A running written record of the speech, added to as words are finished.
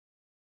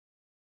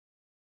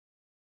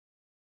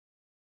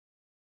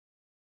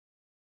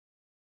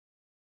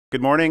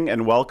Good morning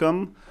and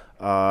welcome.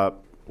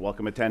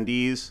 Welcome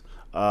attendees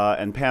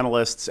and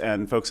panelists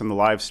and folks on the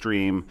live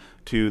stream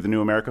to the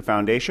New America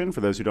Foundation. For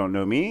those who don't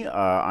know me,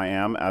 I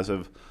am, as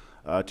of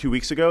 2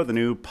 weeks ago, the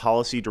new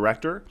policy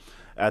director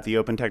at the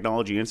Open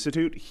Technology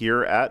Institute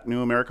here at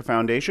New America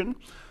Foundation.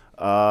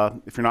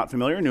 If you're not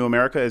familiar, New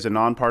America is a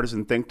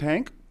nonpartisan think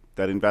tank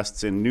that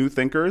invests in new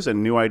thinkers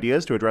and new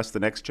ideas to address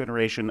the next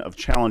generation of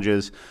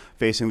challenges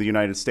facing the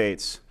United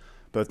States,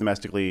 both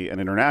domestically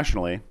and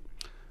internationally.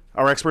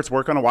 Our experts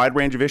work on a wide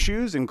range of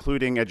issues,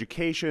 including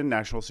education,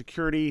 national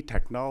security,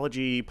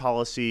 technology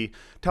policy,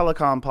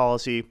 telecom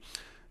policy.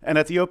 And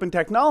at the Open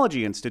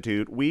Technology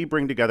Institute, we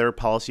bring together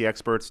policy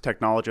experts,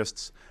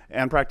 technologists,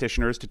 and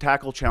practitioners to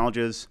tackle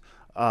challenges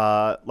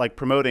like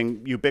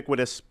promoting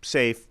ubiquitous,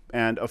 safe,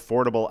 and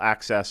affordable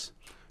access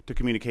to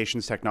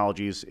communications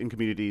technologies in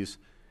communities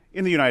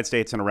in the United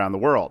States and around the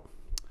world.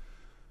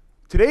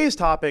 Today's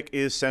topic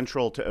is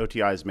central to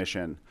OTI's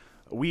mission.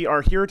 We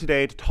are here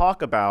today to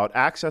talk about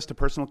access to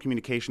personal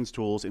communications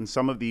tools in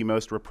some of the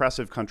most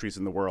repressive countries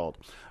in the world,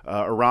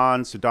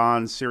 Iran,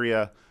 Sudan,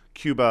 Syria,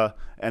 Cuba,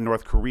 and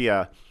North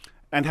Korea,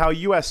 and how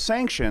U.S.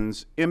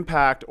 sanctions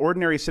impact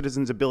ordinary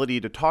citizens'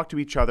 ability to talk to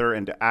each other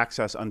and to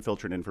access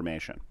unfiltered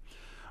information.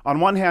 On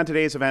one hand,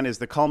 today's event is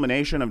the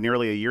culmination of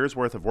nearly a year's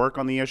worth of work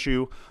on the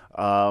issue,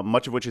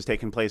 much of which has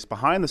taken place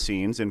behind the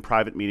scenes in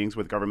private meetings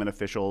with government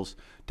officials,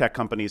 tech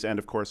companies, and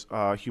of course,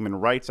 human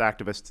rights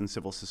activists and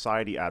civil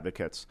society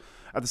advocates.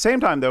 At the same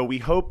time, though, we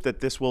hope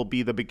that this will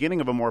be the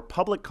beginning of a more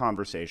public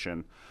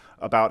conversation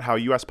about how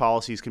U.S.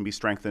 policies can be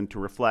strengthened to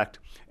reflect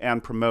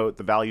and promote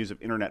the values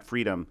of internet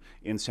freedom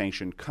in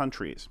sanctioned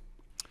countries.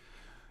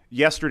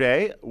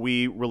 Yesterday,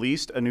 we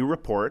released a new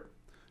report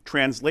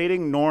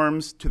translating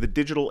norms to the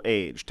digital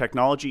age,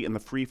 technology and the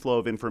free flow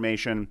of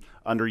information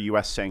under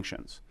U.S.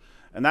 sanctions.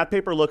 And that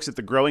paper looks at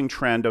the growing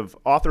trend of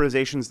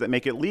authorizations that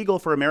make it legal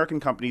for American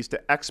companies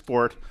to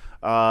export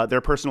their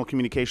personal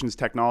communications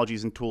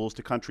technologies and tools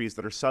to countries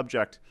that are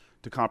subject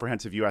to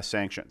comprehensive U.S.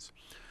 sanctions.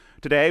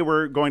 Today,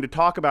 we're going to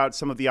talk about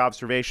some of the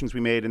observations we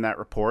made in that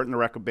report and the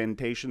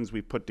recommendations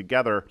we've put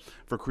together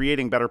for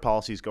creating better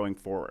policies going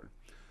forward.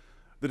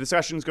 The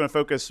discussion is going to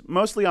focus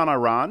mostly on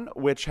Iran,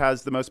 which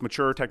has the most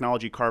mature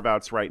technology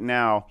carve-outs right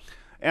now,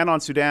 and on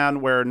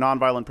Sudan, where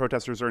nonviolent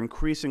protesters are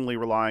increasingly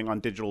relying on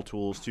digital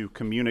tools to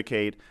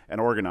communicate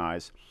and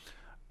organize.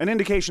 An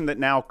indication that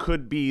now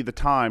could be the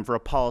time for a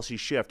policy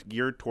shift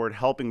geared toward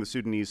helping the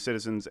Sudanese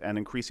citizens and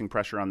increasing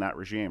pressure on that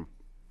regime.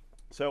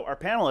 So our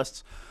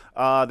panelists,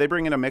 they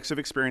bring in a mix of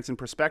experience and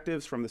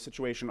perspectives from the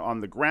situation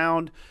on the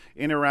ground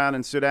in Iran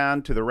and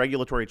Sudan to the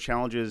regulatory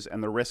challenges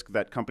and the risk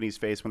that companies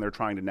face when they're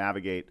trying to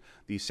navigate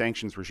these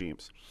sanctions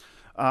regimes.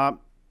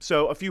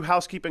 So a few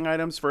housekeeping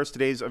items. First,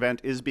 today's event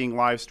is being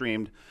live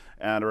streamed,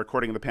 and a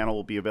recording of the panel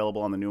will be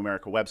available on the New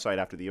America website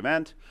after the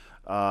event.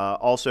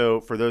 Also,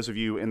 for those of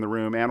you in the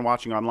room and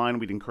watching online,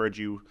 we'd encourage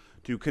you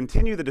to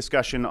continue the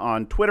discussion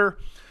on Twitter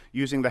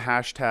using the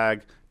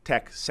hashtag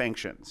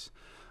 #TechSanctions.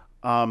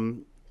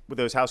 With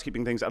those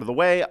housekeeping things out of the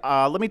way,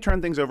 let me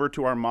turn things over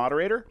to our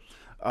moderator,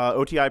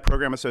 OTI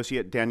Program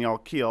Associate Danielle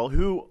Keel,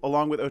 who,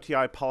 along with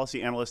OTI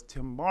Policy Analyst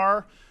Tim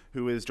Marr,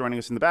 who is joining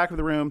us in the back of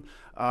the room,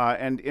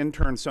 and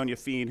intern Sonia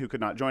Feen, who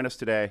could not join us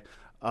today,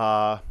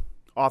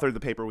 authored the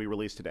paper we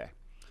released today.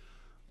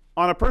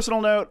 On a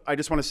personal note, I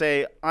just want to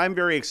say I'm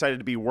very excited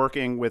to be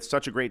working with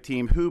such a great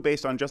team who,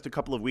 based on just a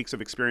couple of weeks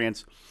of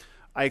experience,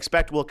 I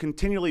expect will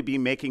continually be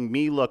making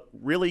me look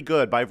really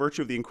good by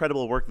virtue of the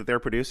incredible work that they're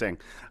producing.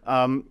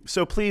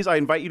 So please, I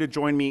invite you to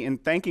join me in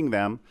thanking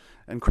them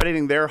and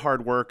crediting their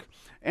hard work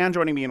and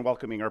joining me in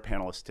welcoming our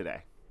panelists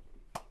today.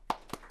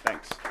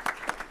 Thanks.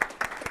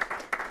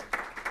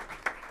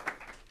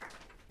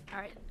 All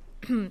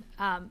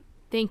right.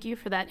 Thank you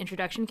for that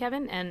introduction,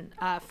 Kevin. And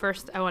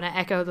first, I want to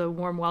echo the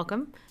warm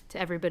welcome to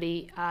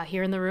everybody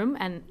here in the room,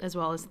 and as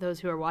well as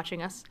those who are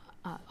watching us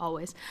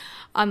always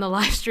on the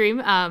live stream.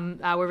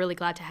 We're really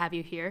glad to have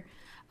you here.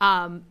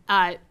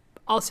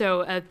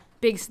 Also, a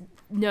big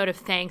note of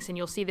thanks, and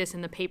you'll see this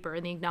in the paper,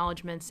 in the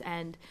acknowledgments,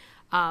 and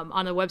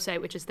on the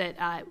website, which is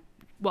that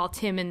while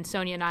Tim and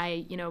Sonia and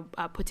I,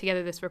 put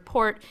together this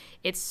report,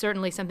 it's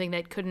certainly something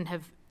that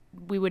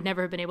we would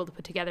never have been able to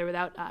put together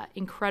without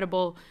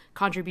incredible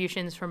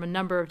contributions from a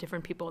number of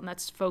different people. And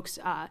that's folks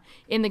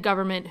in the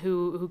government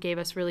who gave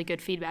us really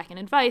good feedback and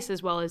advice,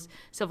 as well as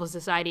civil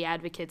society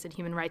advocates and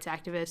human rights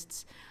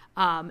activists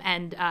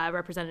and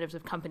representatives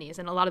of companies.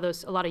 And a lot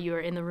of you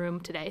are in the room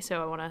today.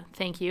 So I want to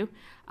thank you,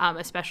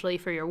 especially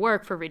for your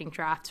work, for reading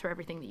drafts, for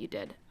everything that you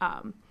did.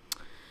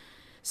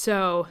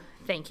 So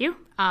thank you.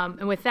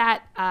 And with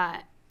that,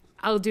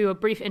 I'll do a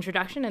brief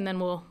introduction and then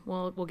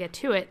we'll get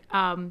to it.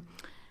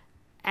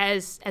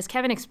 As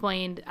Kevin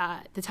explained,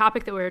 the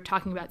topic that we're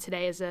talking about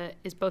today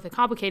is both a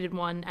complicated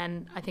one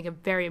and I think a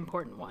very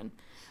important one.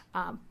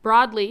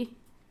 Broadly,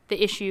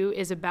 the issue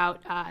is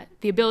about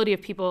the ability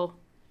of people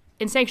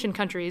in sanctioned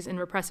countries, in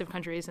repressive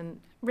countries, and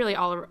really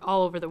all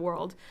over the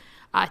world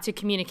to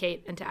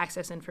communicate and to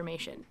access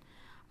information.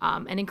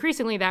 And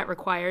increasingly, that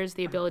requires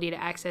the ability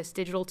to access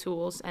digital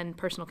tools and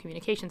personal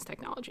communications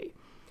technology.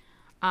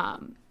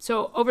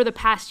 So over the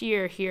past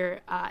year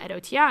here at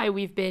OTI,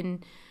 we've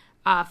been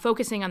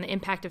focusing on the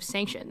impact of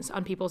sanctions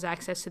on people's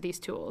access to these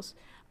tools.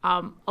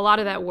 A lot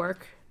of that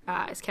work,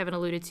 as Kevin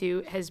alluded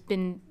to, has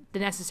been the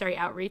necessary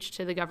outreach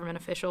to the government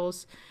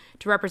officials,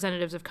 to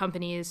representatives of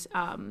companies,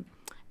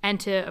 and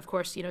to, of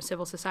course,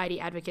 civil society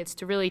advocates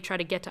to really try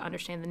to get to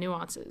understand the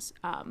nuances.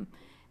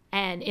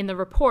 And in the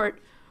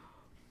report,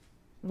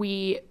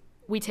 we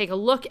take a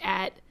look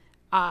at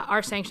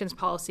our sanctions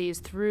policies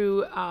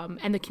through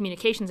and the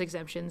communications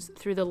exemptions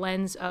through the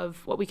lens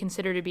of what we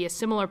consider to be a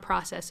similar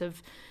process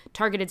of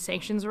targeted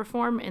sanctions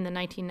reform in the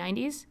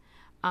 1990s.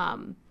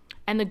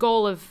 And the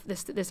goal of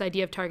this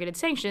idea of targeted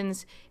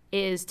sanctions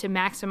is to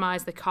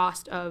maximize the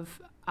cost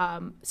of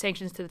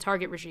sanctions to the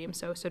target regime,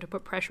 so to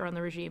put pressure on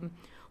the regime,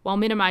 while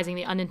minimizing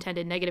the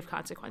unintended negative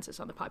consequences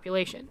on the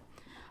population.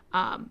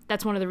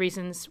 That's one of the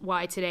reasons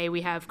why today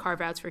we have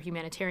carve-outs for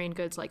humanitarian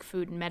goods like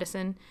food and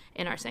medicine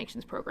in our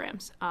sanctions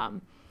programs.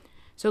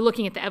 So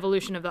looking at the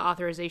evolution of the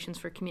authorizations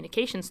for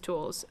communications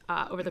tools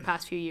over the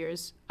past few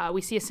years,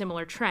 we see a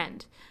similar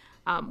trend.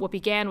 What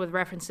began with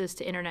references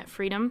to internet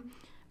freedom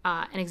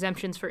and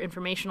exemptions for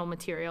informational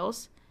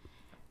materials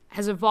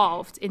has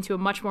evolved into a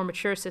much more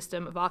mature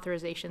system of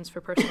authorizations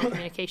for personal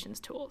communications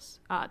tools.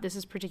 This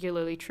is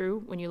particularly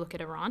true when you look at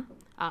Iran.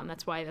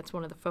 That's why that's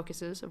one of the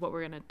focuses of what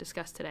we're going to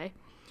discuss today.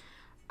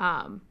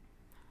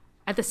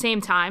 At the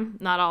same time,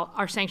 none of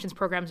our sanctions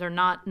programs are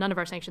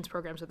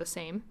the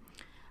same.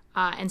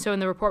 And so in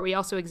the report, we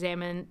also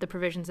examine the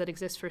provisions that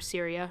exist for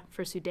Syria,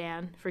 for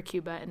Sudan, for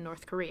Cuba, and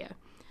North Korea.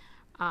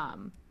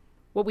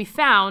 What we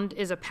found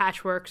is a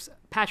patchwork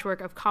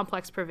of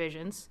complex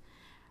provisions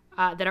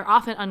that are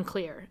often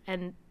unclear,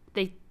 and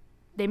they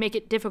make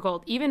it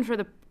difficult even for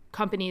the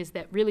companies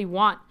that really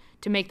want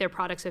to make their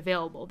products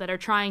available, that are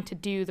trying to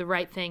do the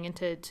right thing and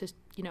to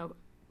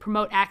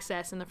promote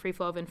access and the free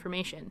flow of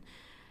information,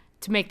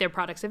 to make their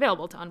products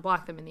available, to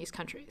unblock them in these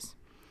countries.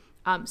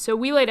 So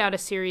we laid out a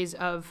series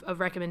of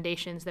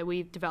recommendations that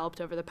we've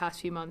developed over the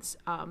past few months,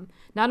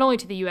 not only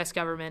to the U.S.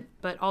 government,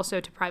 but also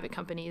to private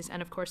companies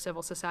and, of course,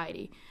 civil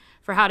society,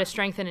 for how to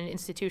strengthen and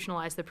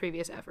institutionalize the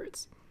previous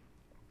efforts.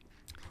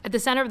 At the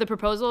center of the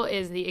proposal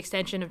is the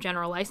extension of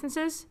general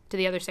licenses to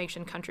the other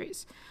sanctioned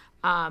countries.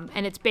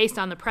 And it's based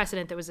on the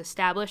precedent that was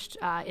established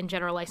in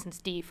General License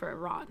D for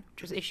Iran,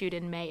 which was issued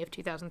in May of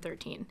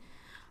 2013.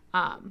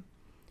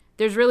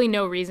 There's really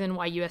no reason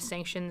why U.S.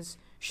 sanctions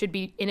should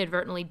be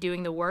inadvertently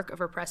doing the work of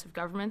repressive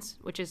governments,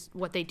 which is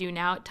what they do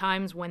now at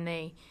times when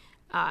they,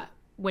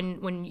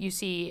 when you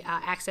see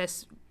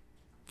access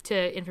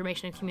to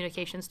information and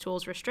communications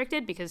tools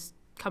restricted because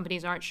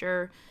companies aren't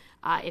sure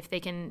if they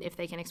can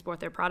export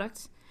their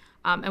products.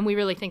 And we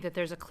really think that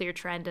there's a clear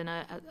trend and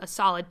a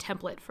solid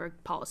template for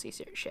policy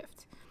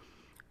shift.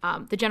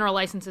 The general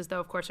licenses, though,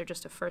 of course, are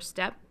just a first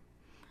step.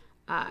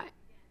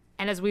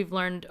 And as we've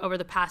learned over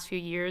the past few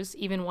years,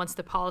 even once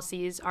the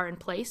policies are in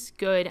place,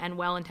 good and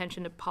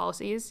well-intentioned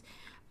policies,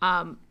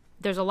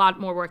 there's a lot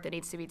more work that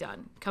needs to be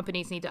done.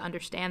 Companies need to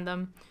understand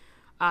them,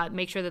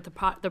 make sure that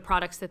the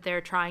products that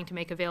they're trying to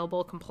make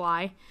available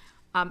comply,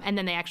 and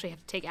then they actually have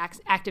to take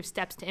active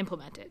steps to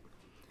implement it.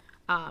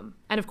 And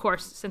of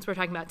course, since we're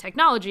talking about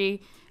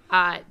technology,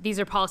 these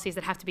are policies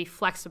that have to be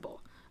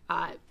flexible.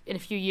 In a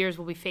few years,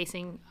 we'll be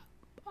facing,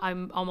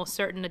 I'm almost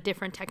certain, a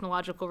different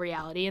technological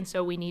reality, and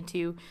so we need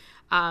to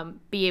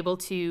be able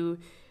to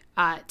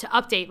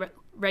update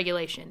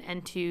regulation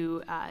and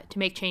to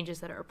make changes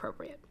that are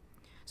appropriate.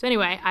 So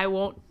anyway, I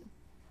won't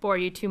bore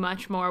you too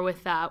much more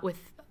with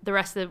the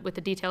rest of with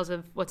the details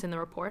of what's in the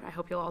report. I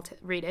hope you'll all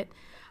read it.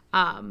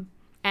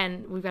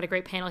 And we've got a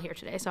great panel here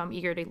today, so I'm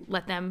eager to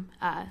let them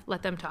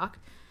talk.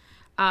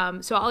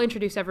 So I'll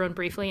introduce everyone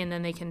briefly, and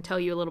then they can tell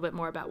you a little bit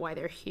more about why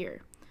they're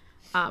here.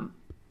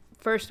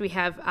 First, we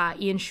have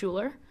Ian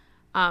Schuler.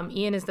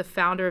 Ian is the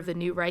founder of the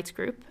New Rights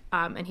Group,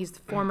 and he's the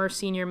former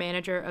senior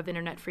manager of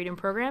Internet Freedom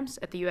Programs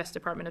at the U.S.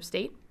 Department of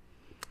State.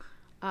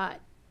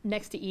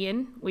 Next to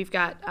Ian, we've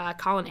got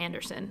Colin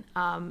Anderson.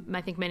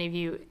 I think many of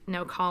you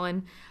know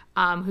Colin,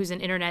 who's an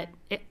internet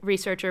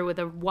researcher with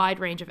a wide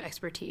range of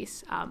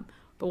expertise.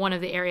 But one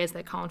of the areas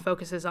that Colin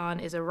focuses on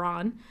is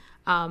Iran,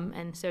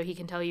 and so he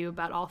can tell you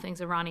about all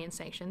things Iranian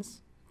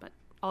sanctions, but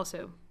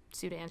also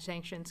Sudan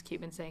sanctions,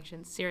 Cuban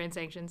sanctions, Syrian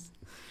sanctions.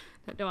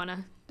 Don't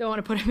want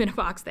to put him in a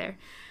box there.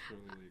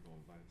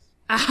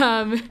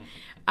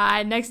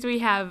 Next we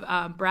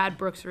have Brad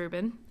Brooks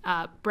Rubin.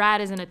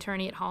 Brad is an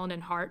attorney at Holland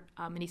and Hart,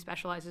 and he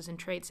specializes in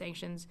trade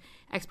sanctions,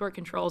 export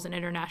controls, and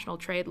international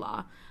trade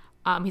law.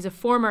 He's a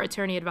former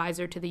attorney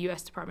advisor to the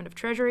U.S. Department of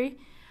Treasury,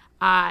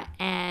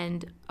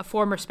 and a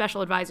former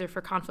special advisor for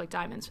conflict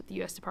diamonds with the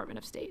U.S. Department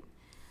of State.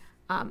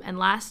 And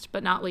last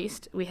but not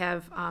least, we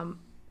have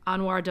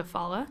Anwar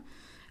Dafala,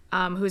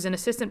 who's an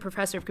assistant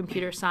professor of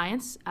computer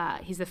science.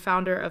 He's the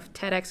founder of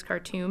TEDx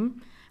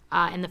Khartoum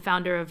and the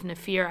founder of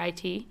Nafir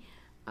IT.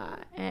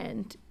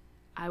 And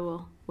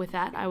with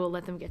that, I will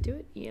let them get to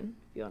it. Ian,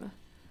 if you want to.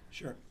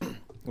 Sure.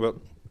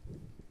 Well,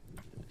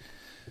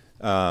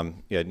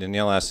 Yeah,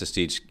 Danielle asked us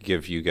to each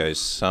give you guys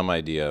some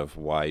idea of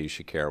why you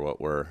should care that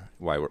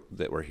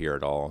we're here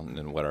at all,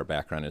 and what our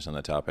background is on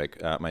the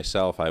topic.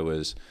 Myself, I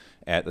was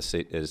at the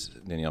state, as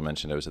Danielle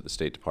mentioned, I was at the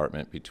State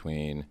Department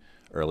between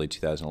early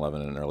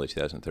 2011 and early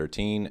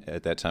 2013.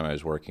 At that time, I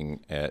was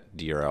working at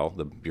DRL,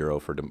 the Bureau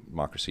for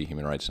Democracy,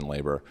 Human Rights, and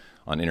Labor,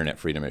 on internet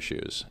freedom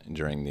issues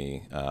during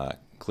the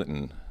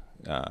Clinton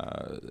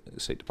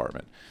State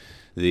Department.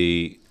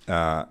 The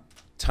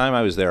time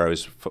I was there, I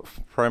was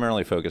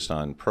primarily focused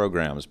on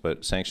programs,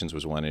 but sanctions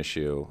was one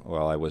issue.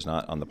 While I was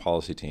not on the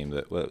policy team,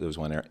 that was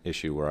one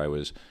issue where I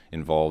was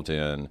involved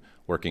in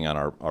working on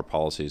our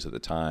policies at the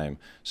time.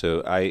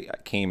 So I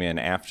came in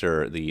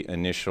after the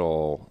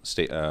initial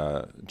state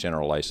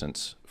general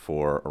license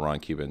for Iran,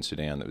 Cuba, and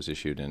Sudan that was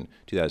issued in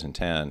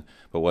 2010,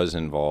 but was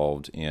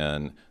involved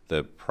in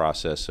the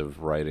process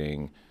of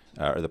writing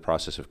or the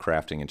process of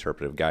crafting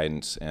interpretive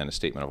guidance and a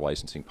statement of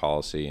licensing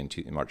policy in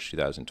March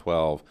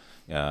 2012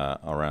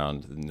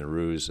 around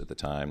Nowruz at the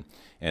time,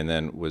 and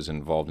then was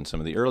involved in some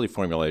of the early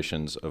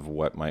formulations of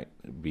what might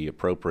be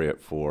appropriate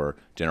for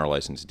General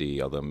License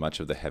D, although much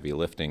of the heavy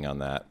lifting on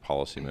that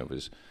policy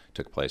move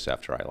took place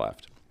after I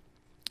left.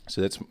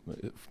 So that's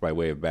by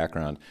way of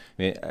background.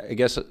 I mean, I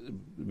guess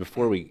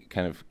before we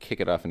kind of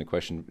kick it off into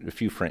question, a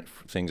few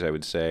things I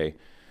would say.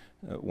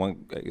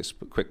 One, I guess,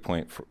 quick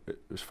point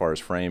as far as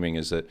framing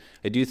is that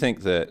I do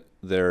think that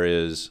there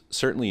is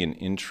certainly an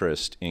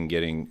interest in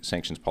getting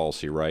sanctions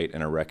policy right,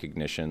 and a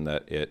recognition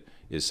that it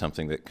is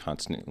something that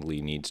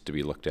constantly needs to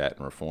be looked at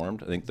and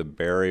reformed. I think the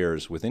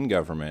barriers within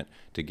government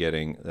to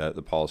getting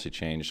the policy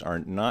changed are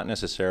not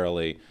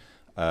necessarily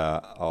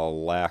a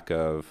lack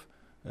of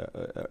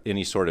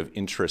any sort of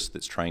interest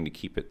that's trying to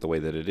keep it the way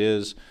that it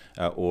is,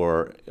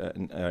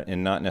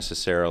 and not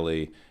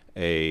necessarily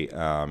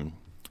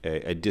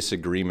a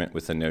disagreement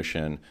with the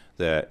notion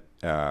that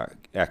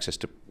access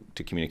to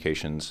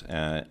communications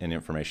and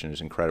information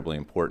is incredibly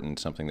important,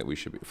 something that we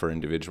should be, for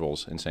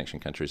individuals in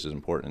sanctioned countries, is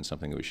important, and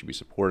something that we should be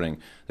supporting.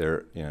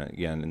 There,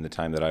 again, in the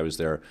time that I was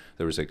there,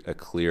 there was a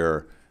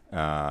clear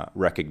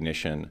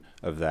recognition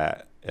of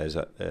that as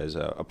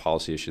a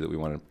policy issue that we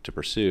wanted to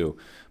pursue.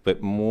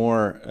 But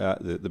more,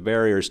 the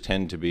barriers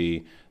tend to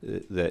be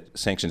that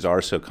sanctions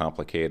are so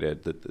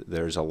complicated that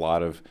there's a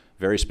lot of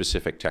very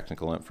specific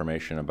technical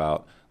information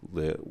about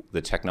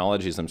the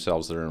technologies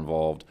themselves that are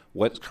involved,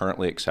 what's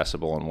currently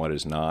accessible and what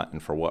is not,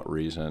 and for what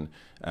reason,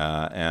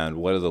 and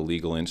what are the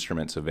legal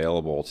instruments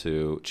available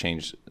to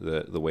change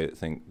the way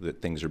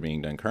that things are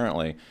being done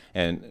currently.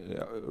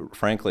 And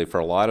frankly, for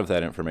a lot of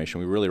that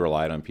information, we really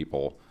relied on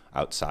people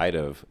outside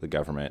of the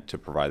government to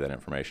provide that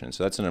information.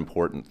 So that's an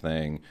important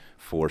thing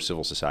for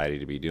civil society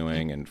to be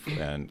doing,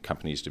 and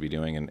companies to be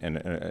doing,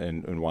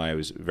 and why I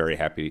was very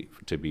happy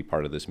to be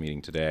part of this meeting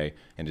today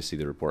and to see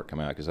the report come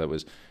out, because that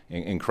was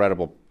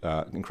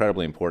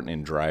incredibly important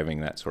in driving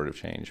that sort of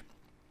change.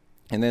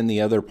 And then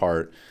the other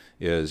part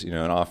is, and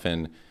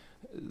often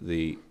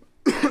there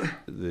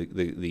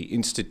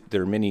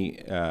are many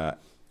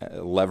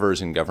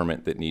levers in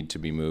government that need to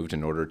be moved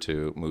in order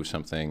to move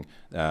something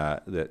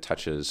that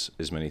touches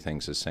as many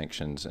things as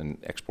sanctions and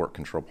export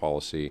control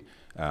policy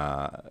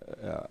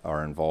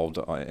are involved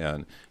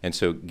in. And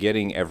so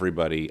getting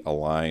everybody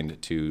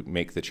aligned to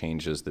make the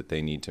changes that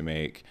they need to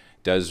make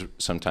does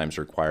sometimes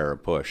require a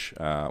push.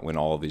 When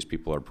all of these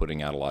people are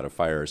putting out a lot of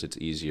fires, it's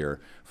easier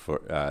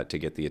to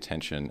get the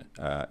attention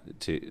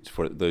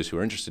for those who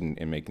are interested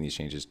in making these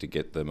changes, to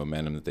get the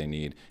momentum that they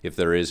need, if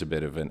there is a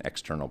bit of an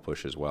external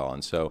push as well.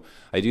 And so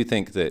I do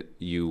think that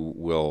you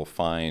will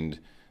find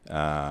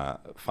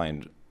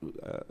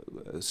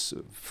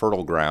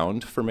fertile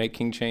ground for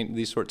making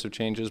these sorts of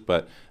changes,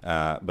 but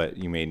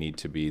you may need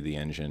to be the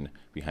engine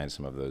behind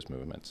some of those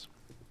movements.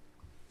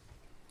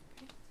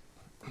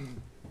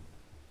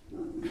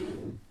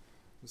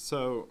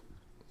 So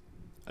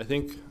I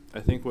think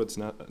what's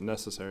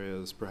necessary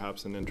is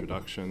perhaps an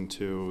introduction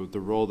to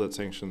the role that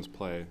sanctions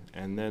play,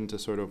 and then to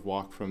sort of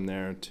walk from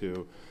there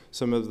to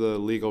some of the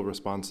legal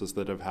responses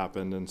that have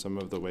happened and some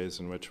of the ways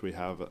in which we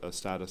have a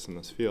status in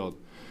this field.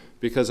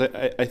 Because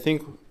I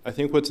think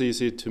what's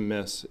easy to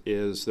miss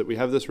is that we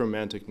have this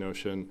romantic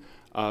notion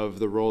of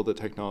the role that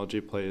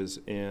technology plays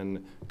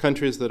in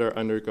countries that are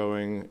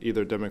undergoing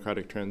either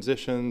democratic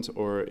transitions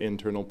or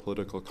internal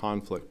political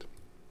conflict,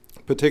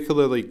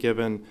 particularly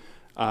given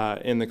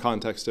in the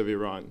context of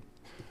Iran.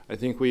 I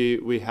think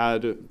we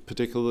had,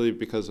 particularly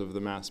because of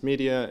the mass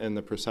media and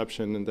the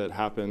perception that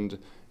happened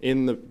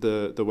in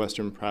the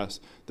Western press,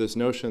 this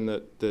notion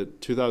that the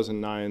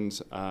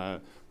 2009's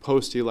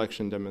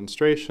post-election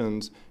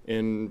demonstrations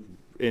in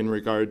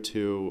regard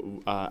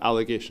to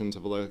allegations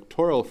of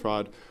electoral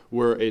fraud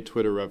were a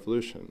Twitter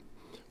revolution.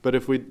 But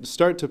if we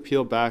start to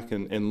peel back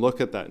and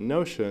look at that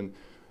notion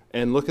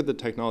and look at the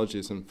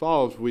technologies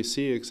involved, we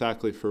see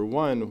exactly, for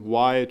one,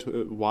 why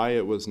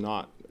it was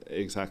not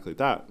exactly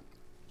that.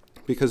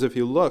 Because if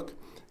you look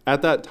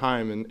at that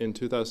time in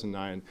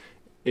 2009,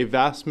 a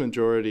vast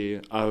majority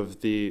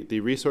of the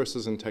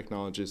resources and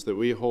technologies that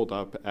we hold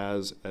up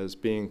as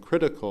being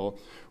critical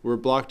were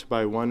blocked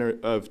by one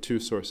of two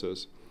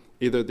sources.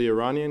 either the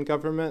Iranian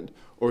government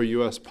or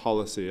US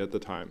policy at the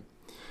time.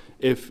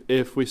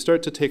 If we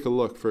start to take a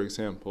look, for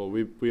example,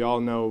 we all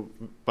know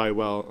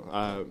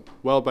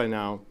well by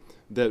now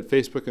that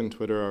Facebook and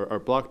Twitter are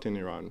blocked in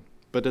Iran.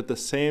 But at the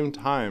same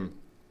time,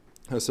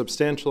 a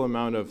substantial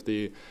amount of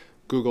the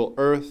Google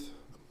Earth,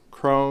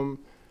 Chrome,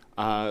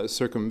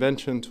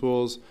 circumvention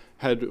tools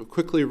had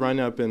quickly run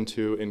up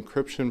into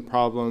encryption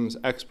problems,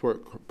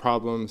 export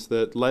problems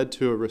that led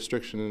to a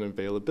restriction in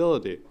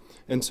availability.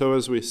 And so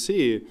as we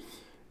see,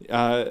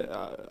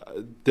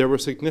 there were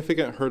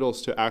significant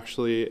hurdles to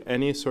actually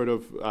any sort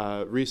of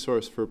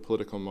resource for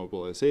political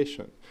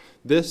mobilization.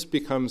 This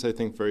becomes, I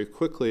think, very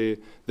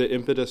quickly the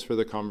impetus for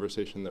the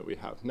conversation that we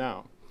have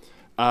now.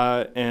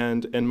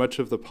 And much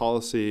of the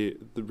policy,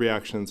 the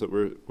reactions that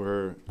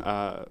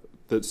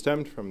that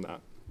stemmed from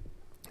that.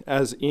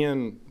 As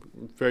Ian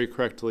very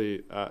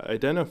correctly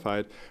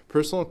identified,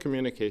 personal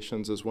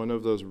communications is one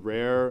of those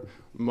rare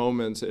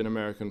moments in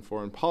American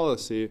foreign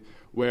policy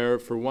where,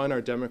 for one, our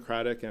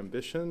democratic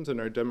ambitions and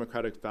our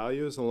democratic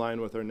values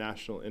align with our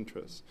national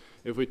interests.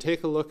 If we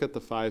take a look at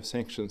the 5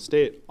 sanctioned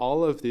states,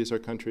 all of these are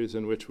countries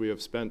in which we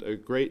have spent a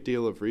great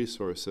deal of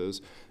resources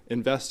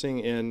investing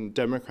in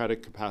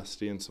democratic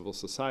capacity in civil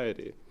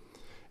society.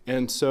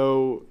 And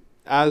so,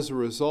 as a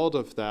result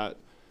of that,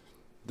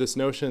 this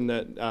notion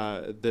that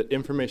that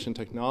information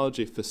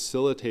technology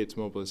facilitates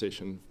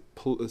mobilization,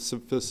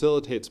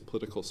 facilitates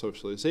political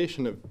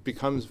socialization, it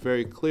becomes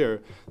very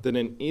clear that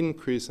an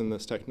increase in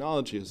this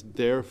technology is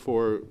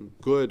therefore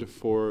good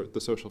for the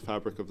social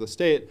fabric of the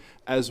state,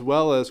 as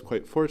well as,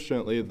 quite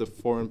fortunately, the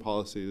foreign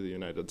policy of the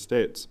United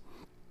States.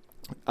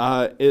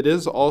 It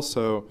is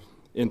also,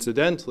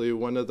 incidentally,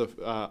 one of the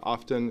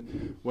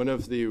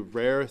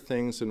rare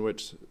things in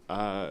which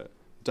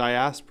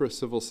diaspora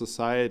civil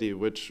society,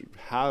 which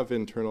have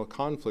internal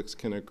conflicts,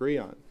 can agree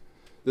on.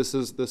 This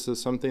is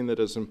something that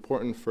is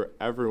important for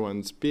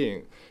everyone's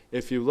being.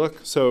 If you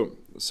look,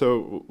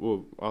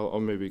 I'll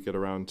maybe get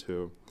around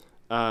to.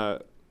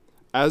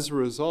 As a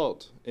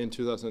result, in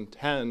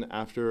 2010,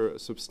 after a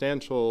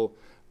substantial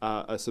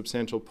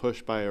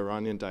push by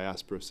Iranian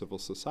diaspora civil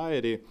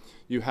society,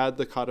 you had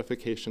the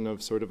codification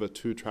of sort of a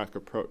 2-track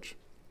approach.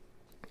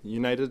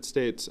 United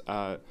States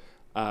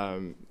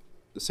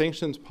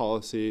sanctions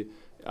policy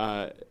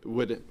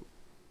would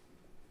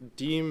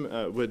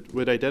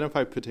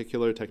identify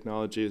particular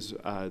technologies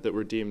that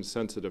were deemed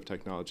sensitive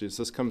technologies.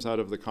 This comes out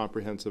of the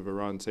Comprehensive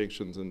Iran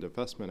Sanctions and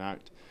Divestment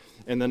Act.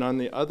 And then on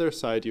the other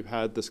side, you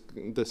had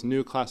this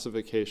new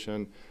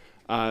classification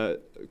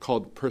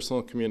called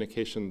personal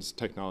communications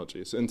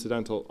technologies,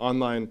 incidental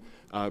online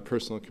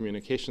personal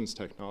communications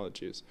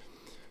technologies.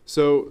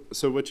 So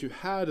what you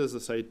had is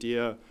this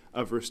idea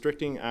of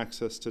restricting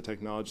access to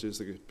technologies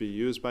that could be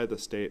used by the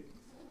state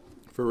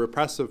for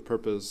repressive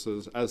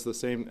purposes. At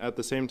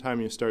the same time,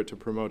 you start to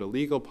promote a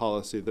legal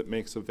policy that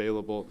makes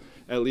available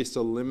at least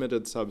a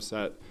limited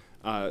subset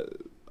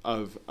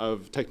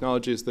of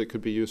technologies that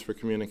could be used for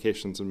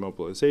communications and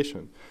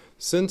mobilization.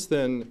 Since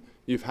then,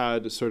 you've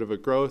had sort of a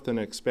growth and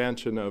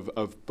expansion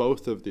of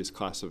both of these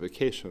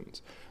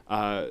classifications.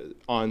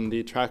 On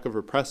the track of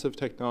repressive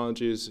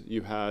technologies,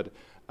 you had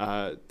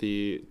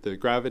the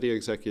Gravity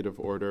Executive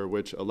Order,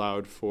 which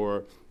allowed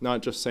for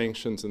not just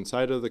sanctions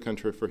inside of the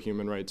country for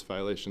human rights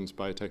violations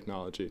by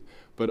technology,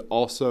 but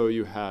also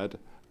you had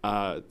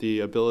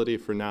the ability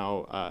for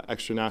now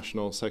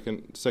extranational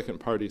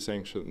second-party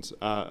sanctions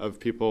of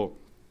people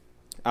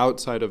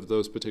outside of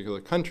those particular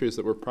countries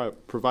that were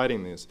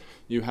providing these.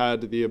 You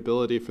had the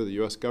ability for the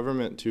US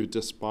government to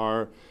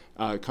disbar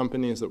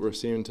companies that were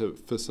seen to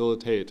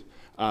facilitate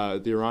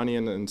the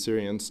Iranian and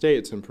Syrian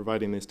states in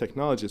providing these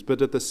technologies.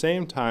 But at the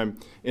same time,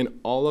 in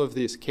all of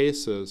these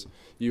cases,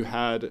 you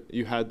had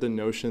the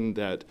notion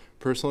that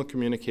personal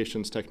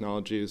communications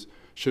technologies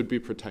should be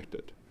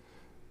protected.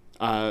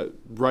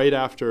 Right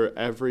after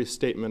every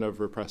statement of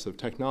repressive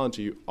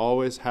technology, you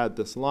always had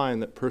this line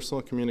that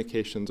personal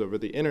communications over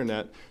the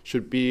internet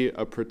should be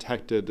a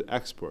protected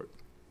export.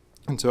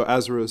 And so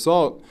as a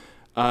result,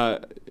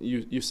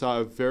 you saw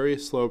a very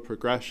slow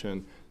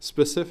progression,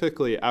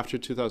 specifically after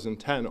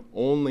 2010,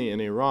 only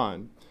in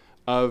Iran,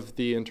 of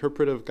the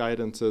interpretive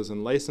guidances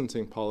and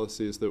licensing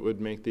policies that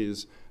would make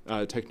these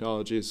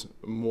technologies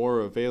more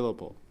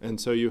available.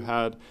 And so you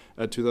had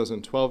a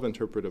 2012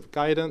 interpretive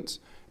guidance,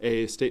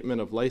 a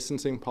statement of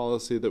licensing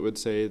policy that would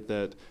say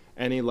that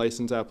any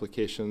license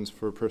applications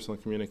for personal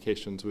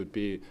communications would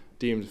be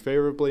deemed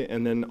favorably,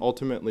 and then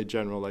ultimately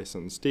general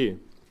license D.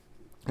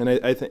 And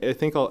I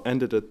think I'll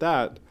end it at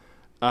that.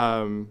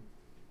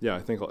 Yeah, I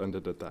think I'll end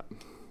it at that.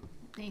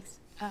 Thanks.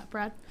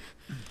 Brad?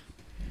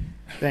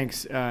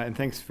 Thanks, and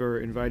thanks for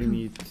inviting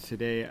me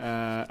today.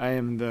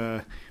 I'm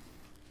the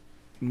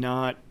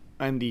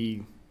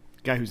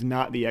guy who's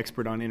not the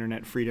expert on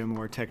internet freedom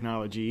or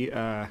technology,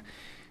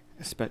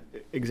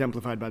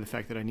 exemplified by the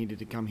fact that I needed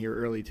to come here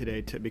early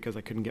today because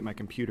I couldn't get my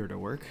computer to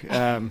work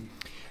and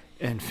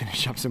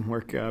finish up some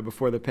work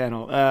before the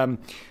panel.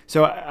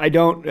 So I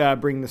don't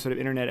bring the sort of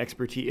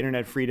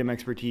internet freedom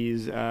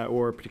expertise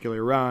or particularly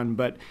Iran,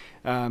 but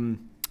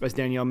as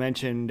Danielle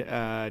mentioned,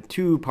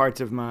 two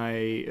parts of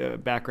my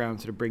background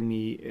sort of bring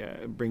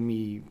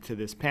me to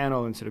this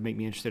panel and sort of make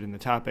me interested in the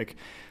topic.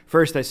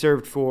 First, I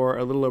served for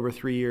a little over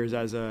 3 years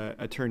as an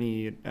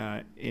attorney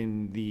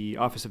in the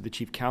Office of the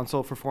Chief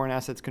Counsel for Foreign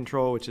Assets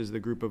Control, which is the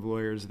group of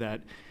lawyers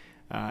that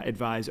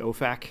advise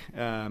OFAC.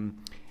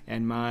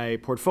 And my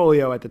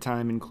portfolio at the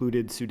time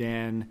included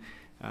Sudan,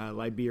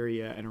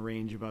 Liberia, and a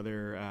range of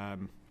other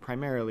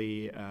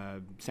primarily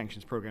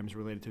sanctions programs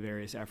related to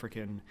various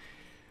African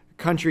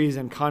countries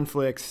and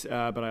conflicts,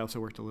 but I also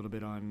worked a little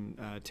bit on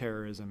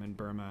terrorism in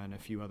Burma and a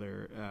few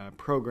other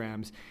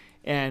programs,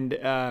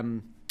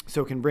 and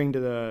so can bring to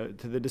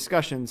the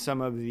discussion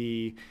some of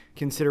the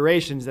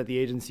considerations that the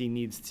agency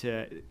needs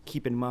to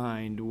keep in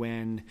mind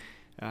when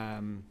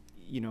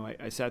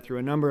I sat through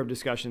a number of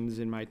discussions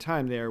in my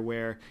time there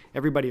where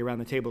everybody around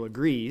the table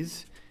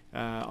agrees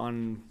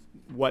on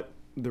what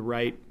the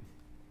right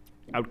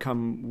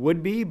outcome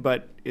would be,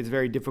 but it's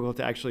very difficult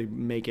to actually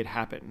make it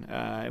happen.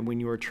 And when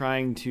you are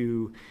trying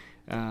to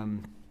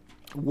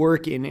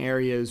work in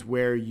areas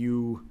where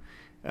you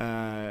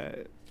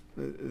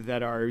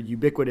that are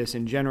ubiquitous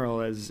in general,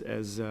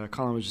 as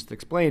Colin was just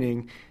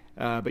explaining,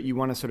 but you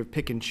want to sort of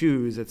pick and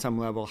choose at some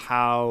level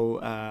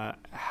how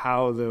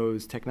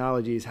those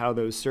technologies, how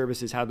those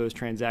services, how those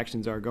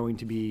transactions are going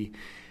to be,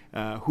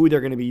 who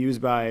they're going to be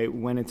used by,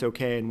 when it's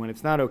okay and when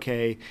it's not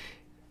okay.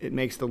 It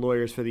makes the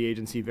lawyers for the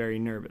agency very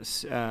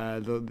nervous.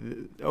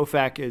 The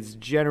OFAC is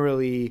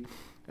generally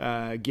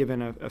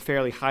given a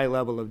fairly high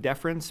level of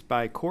deference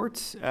by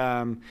courts,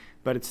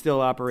 but it still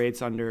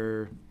operates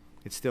under,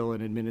 it's still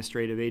an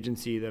administrative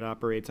agency that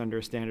operates under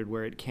a standard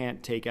where it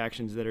can't take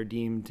actions that are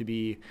deemed to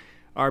be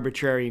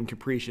arbitrary and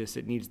capricious.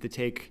 It needs to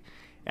take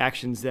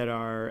actions that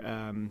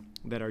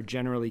are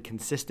generally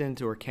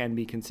consistent or can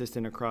be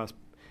consistent across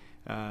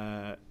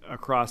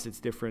its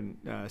different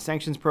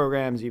sanctions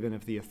programs, even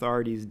if the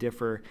authorities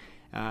differ,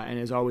 and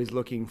is always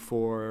looking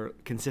for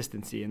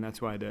consistency. And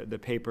that's why the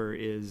paper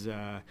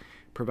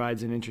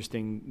provides an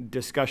interesting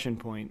discussion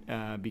point,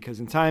 because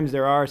in times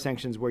there are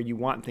sanctions where you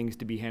want things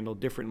to be handled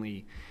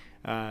differently.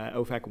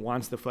 OFAC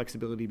wants the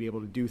flexibility to be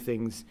able to do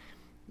things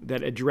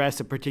that address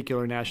a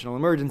particular national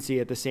emergency,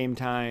 at the same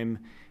time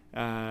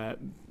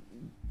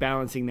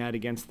balancing that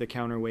against the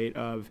counterweight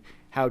of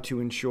how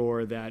to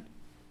ensure that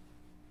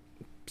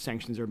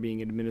sanctions are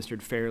being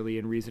administered fairly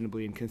and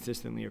reasonably and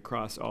consistently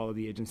across all of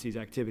the agency's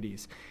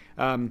activities.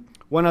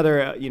 One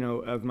other,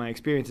 of my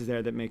experiences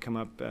there that may come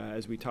up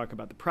as we talk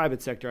about the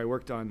private sector, I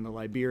worked on the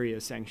Liberia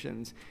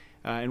sanctions.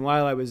 And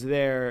while I was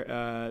there,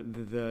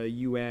 the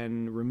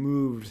UN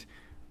removed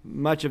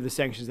much of the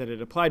sanctions that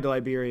had applied to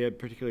Liberia,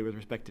 particularly with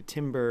respect to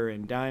timber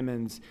and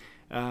diamonds.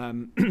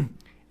 And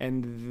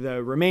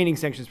the remaining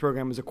sanctions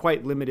program was a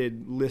quite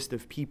limited list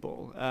of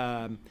people.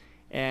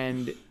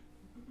 And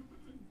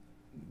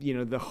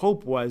the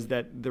hope was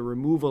that the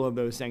removal of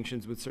those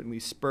sanctions would certainly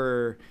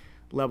spur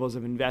levels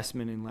of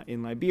investment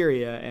in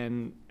Liberia.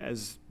 And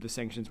as the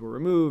sanctions were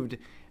removed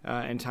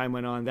and time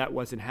went on, that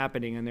wasn't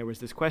happening. And there was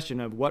this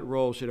question of what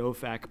role should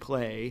OFAC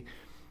play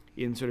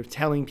in sort of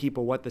telling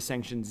people what the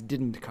sanctions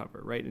didn't cover,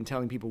 right? And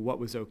telling people what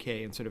was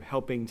okay, and sort of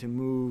helping to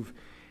move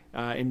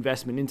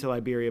investment into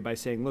Liberia by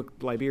saying, look,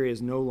 Liberia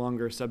is no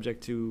longer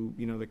subject to,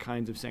 the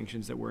kinds of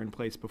sanctions that were in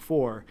place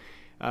before.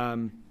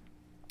 And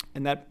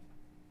that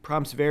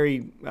prompts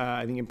very,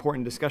 I think,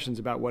 important discussions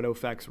about what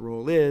OFAC's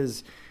role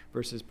is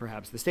versus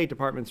perhaps the State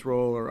Department's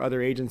role or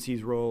other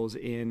agencies' roles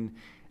in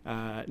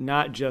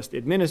not just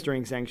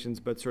administering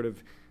sanctions, but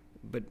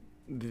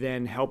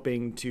then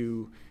helping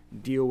to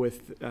deal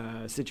with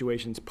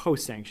situations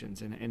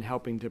post-sanctions and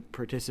helping to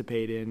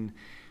participate in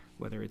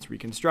whether it's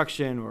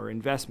reconstruction or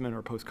investment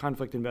or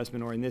post-conflict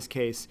investment, or in this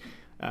case,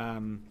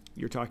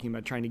 you're talking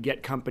about trying to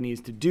get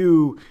companies to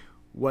do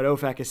what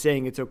OFAC is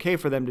saying it's okay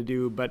for them to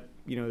do, but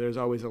there's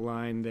always a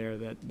line there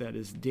that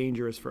is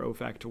dangerous for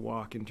OFAC to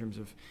walk in terms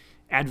of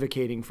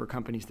advocating for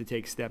companies to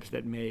take steps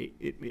that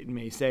it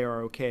may say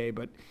are okay,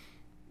 but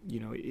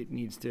it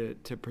needs to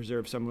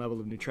preserve some level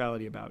of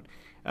neutrality about.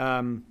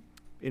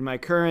 In my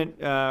current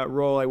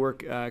role, I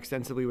work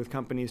extensively with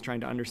companies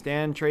trying to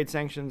understand trade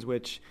sanctions,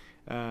 which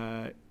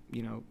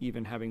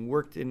even having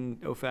worked in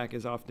OFAC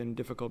is often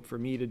difficult for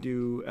me to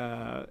do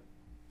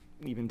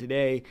even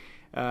today.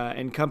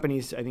 And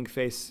companies, I think,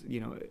 face,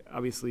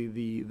 obviously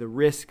the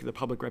risk, the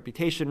public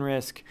reputation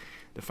risk,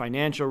 the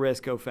financial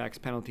risk. OFAC's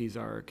penalties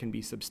can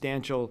be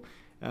substantial.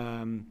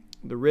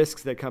 The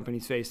risks that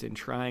companies face in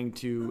trying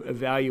to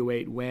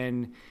evaluate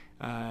when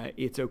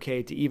it's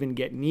okay to even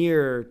get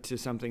near to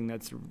something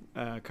that's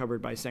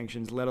covered by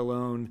sanctions, let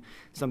alone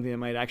something that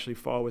might actually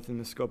fall within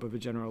the scope of a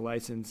general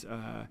license,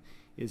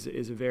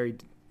 is a very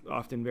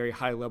often very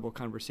high-level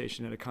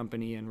conversation at a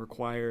company, and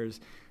requires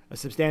a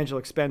substantial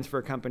expense for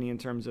a company in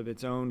terms of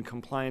its own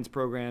compliance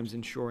programs,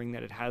 ensuring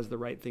that it has the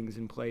right things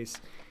in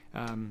place,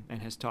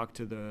 and has talked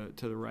to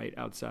the right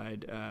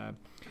outside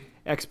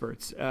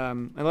experts.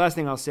 And the last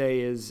thing I'll say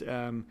is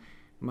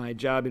my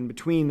job in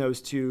between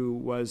those two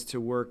was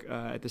to work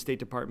at the State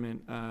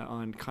Department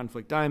on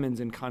conflict diamonds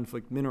and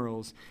conflict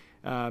minerals.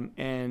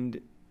 And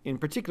in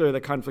particular,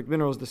 the conflict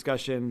minerals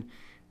discussion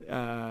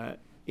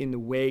in the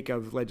wake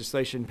of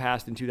legislation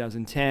passed in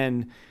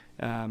 2010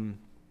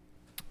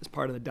 as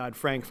part of the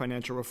Dodd-Frank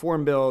financial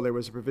reform bill. There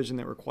was a provision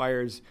that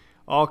requires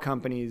all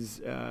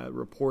companies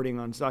reporting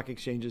on stock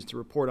exchanges to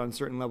report on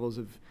certain levels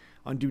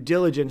on due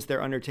diligence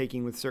they're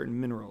undertaking with certain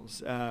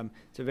minerals.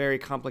 It's a very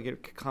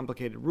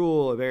complicated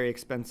rule, a very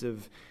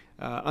expensive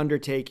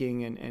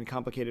undertaking and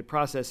complicated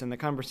process. And the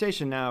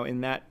conversation now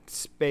in that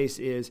space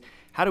is,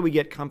 how do we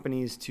get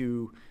companies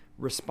to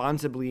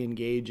responsibly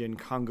engage in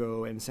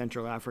Congo and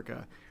Central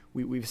Africa?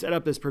 We've set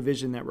up this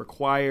provision that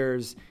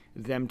requires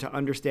them to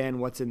understand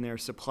what's in their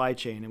supply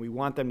chain, and we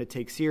want them to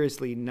take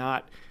seriously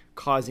not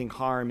causing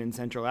harm in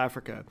Central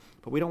Africa,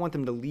 but we don't want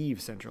them to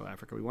leave Central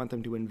Africa. We want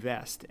them to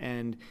invest.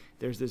 And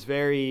there's this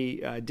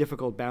very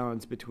difficult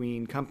balance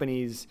between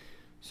companies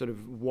sort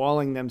of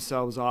walling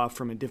themselves off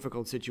from a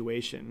difficult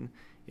situation.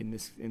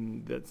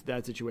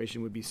 That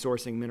situation would be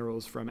sourcing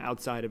minerals from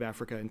outside of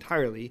Africa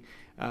entirely,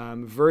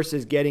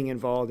 versus getting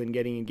involved and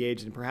getting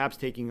engaged and perhaps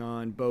taking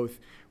on both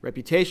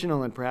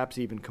reputational and perhaps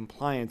even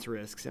compliance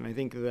risks. And I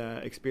think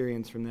the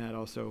experience from that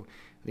also,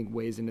 I think,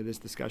 weighs into this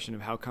discussion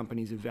of how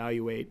companies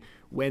evaluate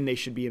when they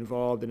should be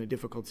involved in a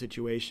difficult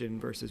situation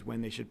versus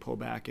when they should pull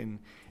back and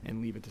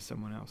leave it to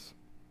someone else.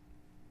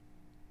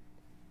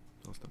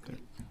 I'll stop there.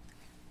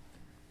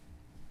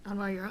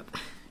 Anwar, you're up.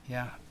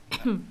 Yeah.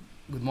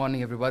 Good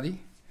morning, everybody.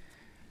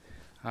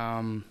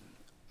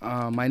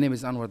 My name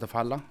is Anwar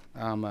Dafalla.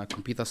 I'm a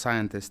computer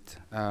scientist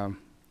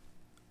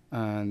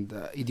and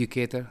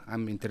educator.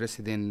 I'm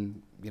interested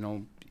in,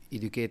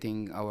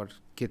 educating our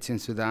kids in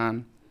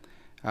Sudan,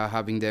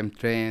 having them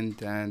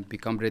trained and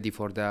become ready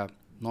for the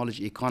knowledge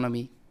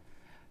economy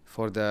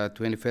for the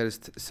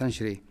 21st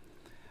century.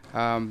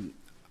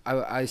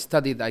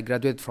 I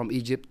graduated from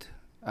Egypt,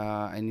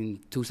 and in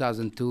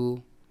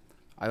 2002,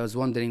 I was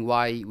wondering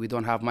why we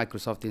don't have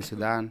Microsoft in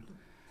Sudan,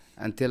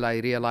 until I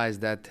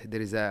realized that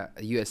there is a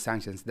U.S.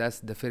 sanctions.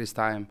 That's the first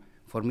time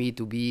for me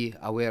to be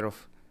aware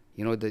of,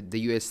 the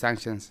U.S.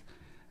 sanctions.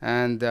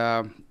 And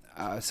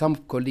some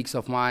colleagues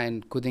of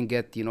mine couldn't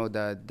get,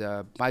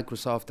 the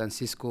Microsoft and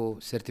Cisco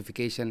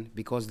certification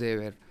because they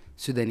were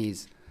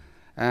Sudanese.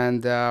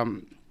 And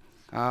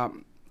I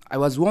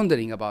was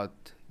wondering about,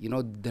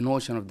 the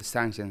notion of the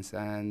sanctions,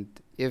 and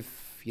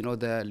if,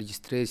 the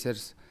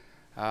legislators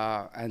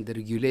and the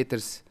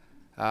regulators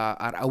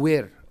are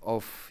aware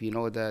of,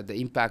 the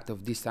impact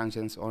of these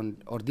sanctions on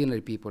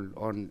ordinary people,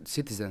 on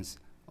citizens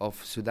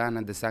of Sudan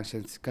and the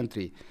sanctions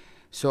country.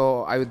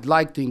 So I would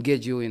like to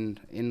engage you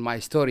in my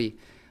story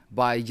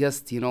by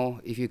just,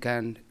 if you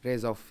can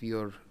raise off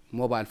your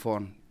mobile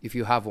phone, if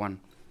you have one.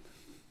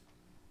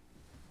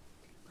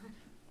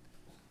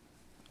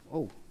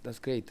 Oh, that's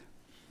great.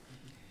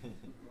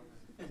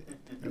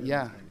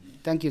 Yeah,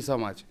 thank you so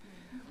much.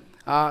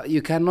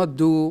 You cannot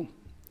do,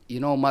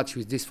 much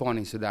with this phone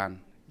in Sudan.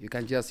 You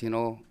can just,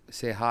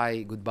 say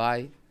hi,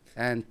 goodbye,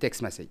 and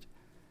text message.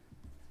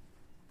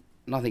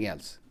 Nothing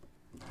else.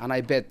 And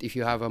I bet if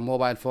you have a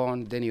mobile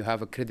phone, then you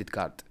have a credit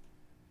card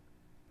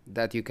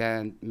that you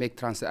can make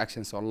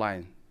transactions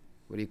online,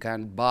 where you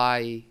can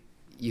buy,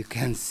 you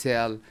can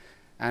sell,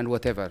 and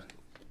whatever.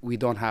 We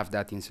don't have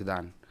that in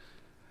Sudan.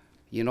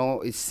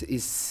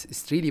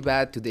 It's really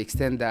bad to the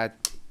extent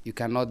that you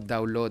cannot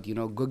download,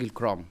 Google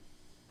Chrome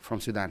from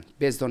Sudan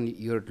based on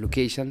your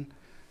location,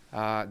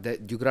 the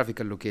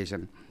geographical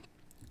location.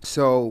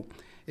 So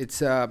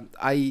it's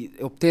I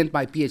obtained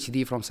my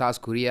PhD from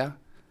South Korea,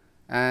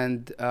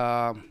 and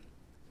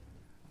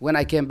when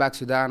I came back to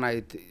Sudan,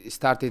 I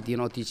started,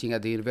 teaching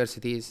at the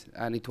universities,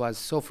 and it was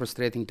so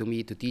frustrating to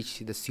me to teach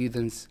the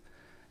students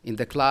in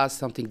the class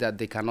something that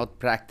they cannot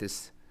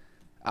practice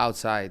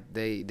outside.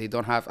 They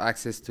don't have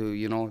access to,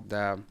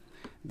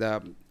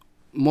 the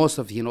most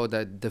of,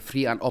 the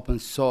free and open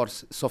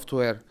source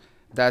software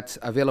that's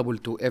available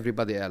to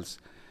everybody else.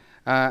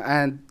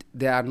 And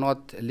they are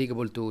not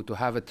eligible to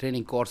have a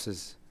training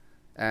courses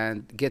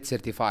and get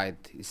certified.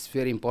 It's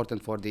very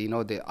important for the,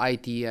 the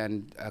IT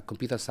and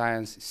computer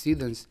science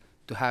students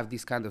to have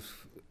this kind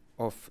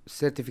of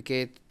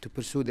certificate to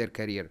pursue their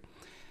career.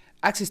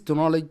 Access to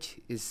knowledge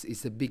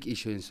is a big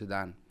issue in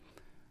Sudan.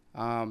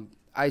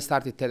 I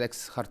started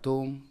TEDx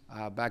Khartoum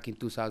back in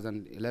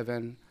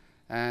 2011,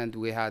 and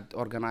we had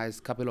organized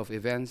a couple of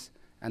events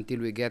until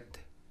we get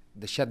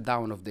the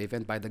shutdown of the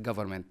event by the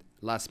government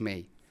last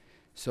May.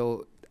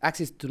 So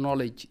access to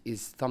knowledge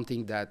is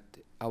something that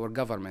our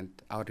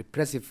government, our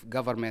repressive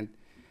government,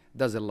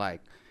 doesn't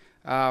like.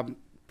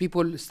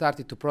 People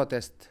started to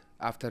protest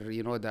after,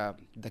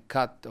 the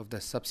cut of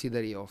the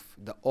subsidy of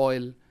the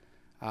oil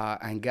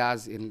and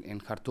gas in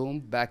Khartoum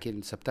back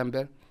in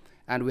September,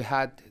 and we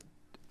had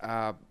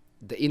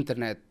the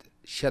internet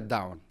shut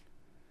down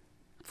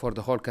for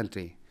the whole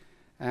country,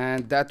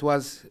 and that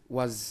was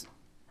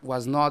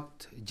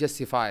not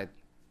justified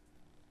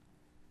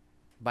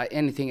by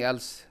anything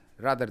else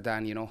rather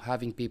than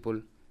having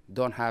people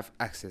don't have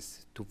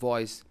access to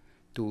voice,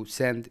 to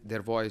send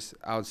their voice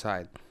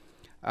outside.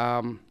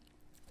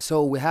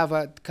 So we have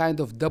a kind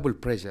of double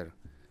pressure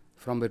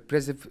from a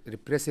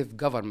repressive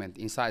government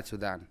inside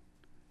Sudan,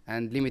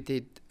 and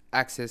limited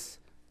access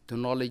to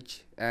knowledge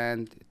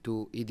and to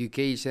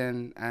education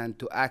and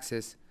to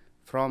access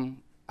from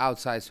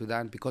outside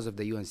Sudan because of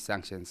the UN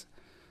sanctions.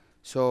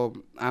 So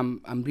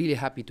I'm really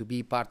happy to be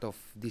part of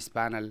this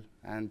panel,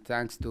 and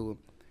thanks to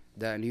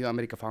the New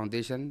America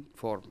Foundation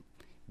for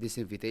this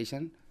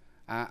invitation.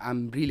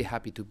 I'm really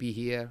happy to be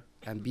here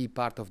and be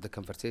part of the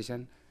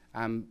conversation.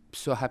 I'm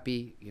so happy,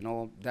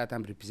 that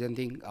I'm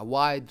representing a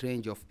wide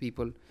range of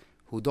people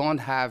who don't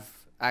have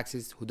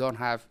access, who don't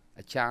have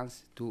a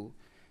chance to,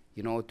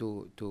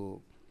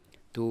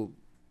 to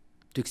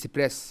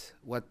express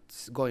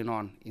what's going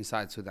on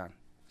inside Sudan.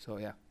 So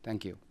yeah,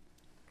 thank you.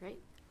 Great.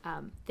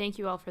 Thank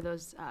you all for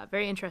those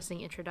very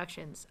interesting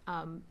introductions.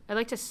 I'd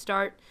like to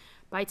start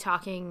by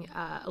talking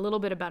a little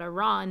bit about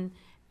Iran,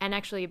 and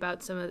actually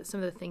about some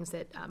of the things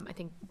that I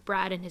think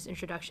Brad in his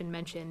introduction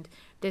mentioned,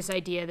 this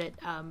idea that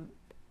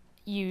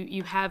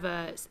you have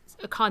a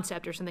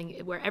concept or something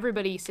where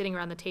everybody sitting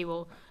around the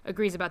table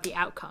agrees about the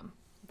outcome,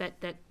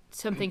 that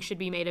something should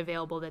be made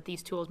available, that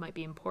these tools might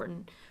be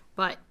important,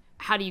 but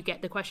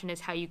the question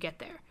is how you get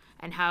there,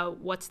 and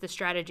what's the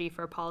strategy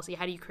for a policy?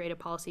 How do you create a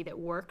policy that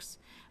works,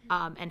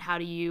 and how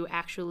do you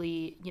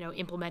actually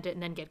implement it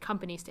and then get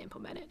companies to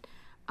implement it?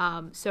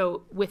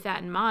 So with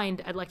that in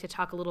mind, I'd like to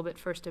talk a little bit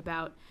first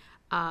about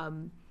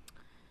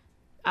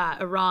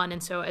Iran.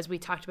 And so as we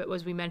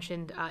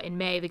mentioned, in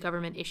May, the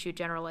government issued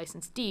General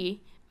License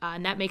D,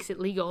 and that makes it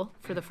legal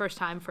for the first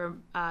time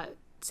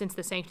since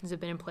the sanctions have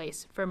been in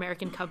place for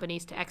American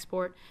companies to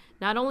export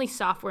not only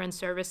software and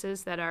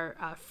services that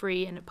are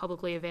free and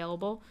publicly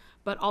available,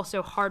 but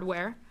also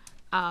hardware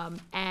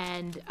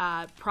and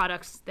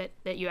products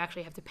that you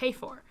actually have to pay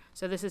for.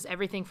 So this is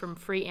everything from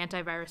free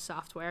antivirus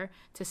software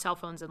to cell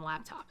phones and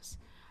laptops.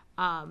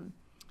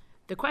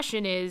 The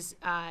question is,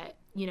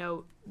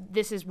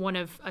 this is one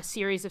of a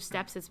series of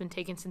steps that's been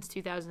taken since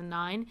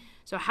 2009.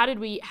 So how did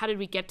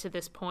we get to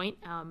this point?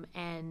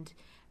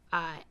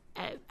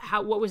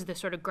 What was the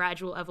sort of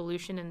gradual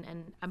evolution?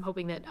 And I'm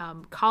hoping that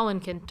Colin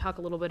can talk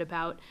a little bit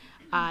about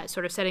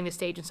sort of setting the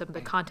stage and some of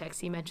the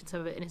context. He mentioned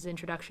some of it in his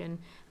introduction,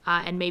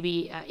 and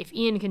maybe if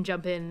Ian can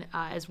jump in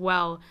as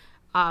well.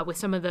 With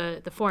some of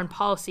the foreign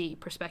policy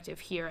perspective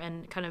here,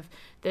 and kind of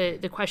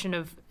the question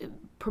of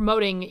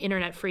promoting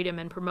internet freedom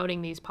and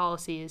promoting these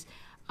policies,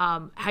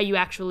 what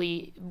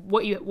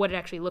it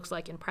actually looks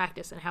like in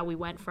practice, and how we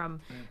went from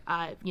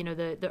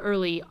the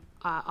early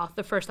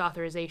the first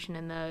authorization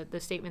and the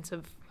statements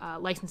of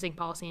licensing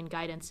policy and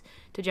guidance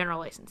to General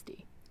License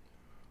D.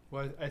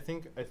 Well, I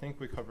think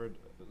we covered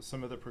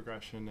some of the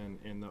progression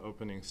in the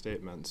opening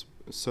statements.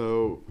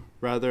 So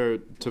rather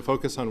to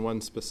focus on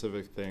one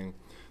specific thing,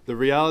 the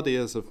reality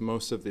is of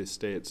most of these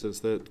states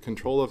is that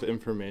control of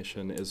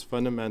information is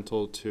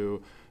fundamental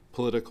to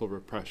political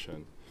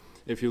repression.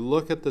 If you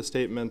look at the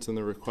statements and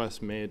the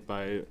requests made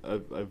by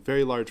a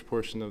very large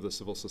portion of the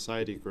civil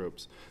society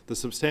groups, the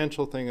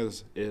substantial thing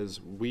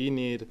is we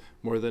need,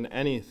 more than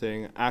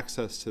anything,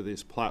 access to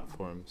these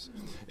platforms.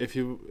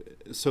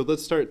 So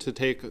let's start to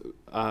take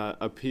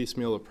a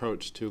piecemeal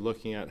approach to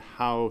looking at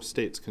how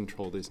states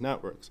control these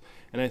networks.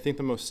 And I think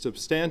the most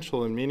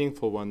substantial and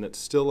meaningful one that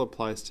still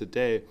applies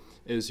today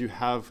is you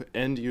have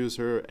end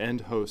user,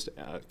 end host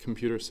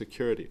computer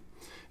security.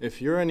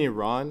 If you're in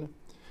Iran,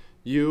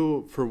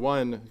 you, for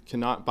one,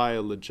 cannot buy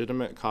a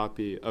legitimate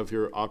copy of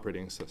your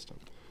operating system.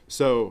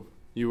 So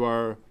you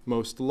are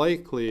most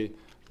likely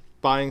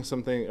buying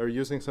something or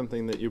using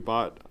something that you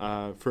bought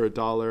for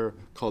 $1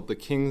 called the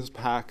King's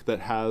Pack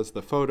that has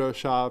the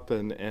Photoshop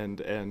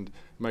and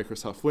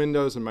Microsoft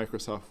Windows and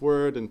Microsoft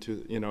Word, and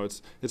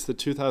it's the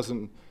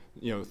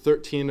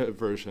 2013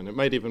 version. It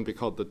might even be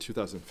called the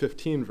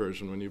 2015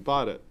 version when you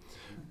bought it.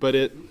 But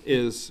it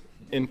is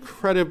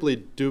incredibly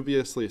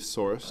dubiously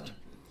sourced.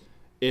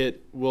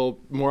 It will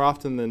more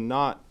often than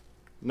not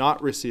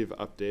receive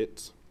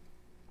updates.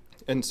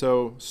 And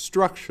so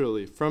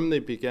structurally, from the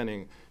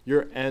beginning,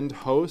 your end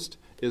host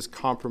is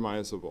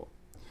compromisable.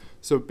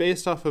 So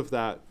based off of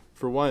that,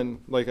 for one,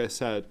 like I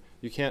said,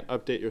 you can't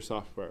update your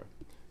software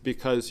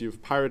because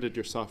you've pirated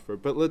your software.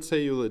 But let's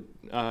say you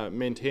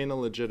maintain a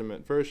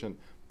legitimate version.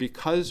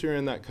 Because you're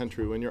in that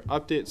country, when your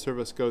update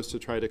service goes to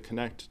try to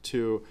connect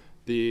to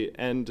the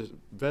end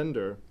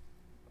vendor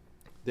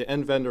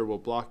will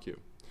block you.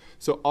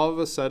 So all of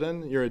a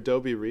sudden, your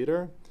Adobe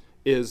Reader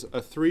is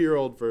a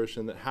 3-year-old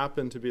version that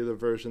happened to be the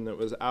version that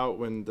was out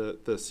when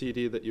the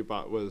CD that you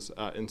bought was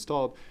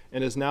installed,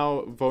 and is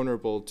now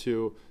vulnerable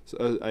to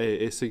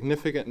a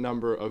significant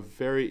number of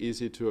very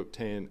easy to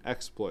obtain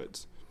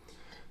exploits.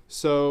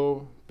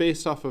 So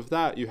based off of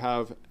that, you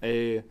have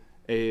a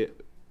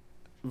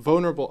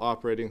vulnerable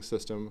operating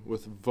system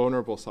with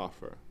vulnerable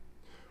software.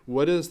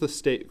 What is the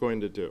state going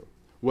to do?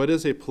 What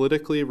is a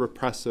politically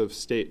repressive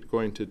state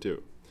going to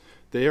do?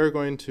 They are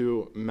going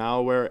to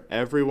malware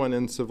everyone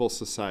in civil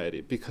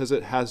society because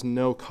it has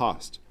no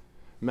cost.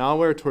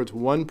 Malware towards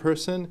one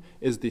person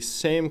is the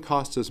same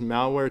cost as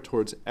malware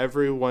towards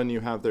everyone you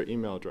have their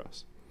email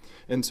address.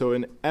 And so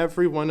in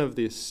every one of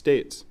these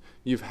states,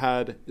 you've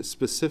had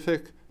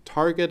specific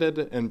targeted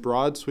and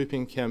broad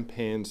sweeping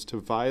campaigns to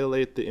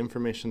violate the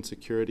information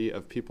security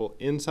of people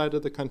inside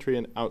of the country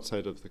and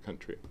outside of the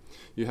country.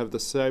 You have the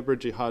cyber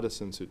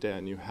jihadists in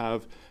Sudan. You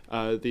have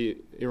the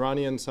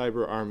Iranian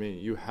cyber army.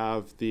 You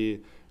have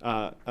the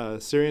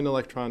Syrian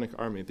electronic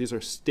army. These are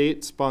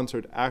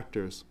state-sponsored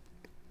actors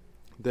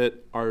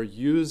that are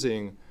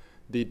using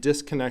the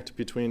disconnect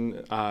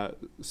between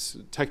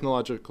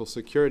technological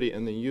security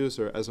and the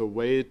user as a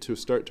way to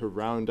start to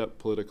round up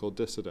political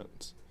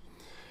dissidents.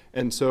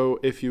 And so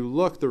if you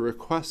look, the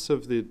requests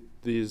of the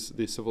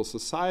civil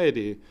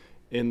society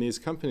in these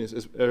countries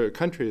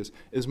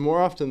is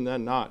more often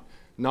than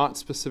not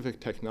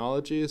specific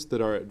technologies that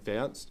are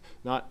advanced,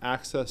 not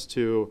access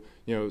to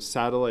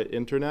satellite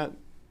internet,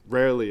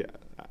 rarely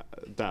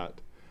that,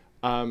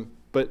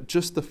 but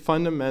just the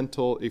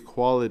fundamental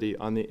equality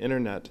on the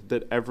internet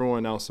that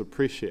everyone else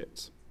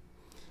appreciates.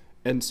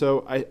 And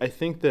so I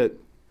think that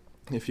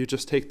if you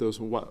just take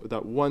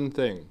that one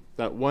thing,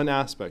 that one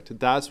aspect,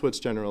 that's what's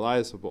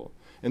generalizable.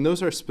 And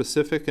those are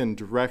specific and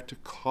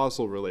direct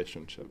causal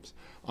relationships.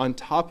 On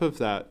top of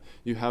that,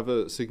 you have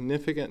a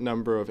significant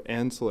number of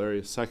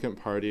ancillary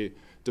second-party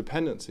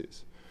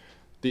dependencies.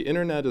 The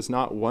internet is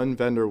not one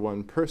vendor,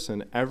 one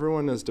person.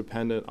 Everyone is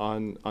dependent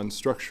on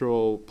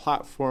structural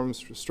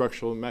platforms,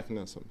 structural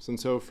mechanisms. And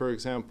so, for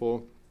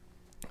example,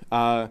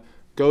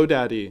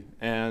 GoDaddy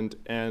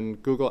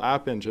and Google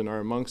App Engine are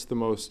amongst the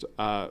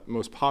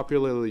most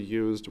popularly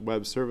used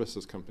web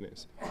services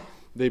companies.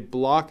 They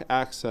block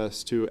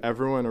access to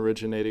everyone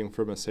originating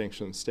from a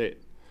sanctioned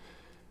state.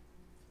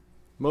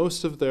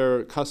 Most of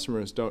their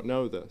customers don't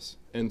know this,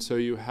 and so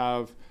you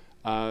have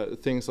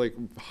things like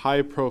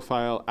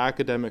high-profile,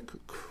 academic,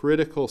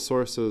 critical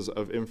sources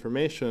of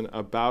information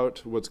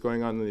about what's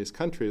going on in these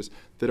countries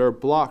that are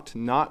blocked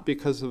not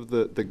because of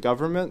the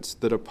governments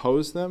that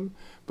oppose them,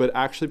 but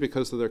actually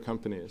because of their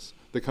companies,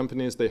 the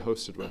companies they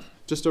hosted with.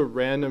 Just a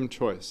random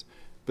choice.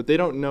 But they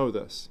don't know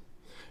this.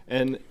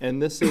 And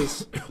this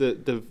is,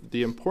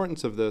 the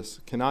importance of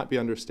this cannot be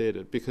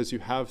understated, because you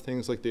have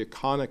things like the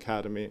Khan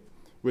Academy,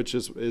 which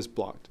is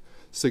blocked.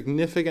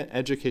 Significant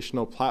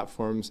educational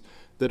platforms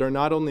that are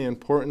not only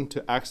important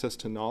to access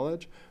to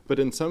knowledge, but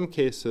in some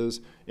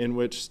cases in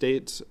which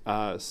states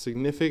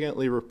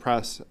significantly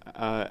repress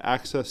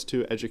access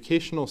to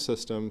educational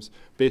systems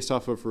based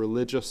off of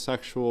religious,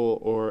 sexual,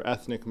 or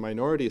ethnic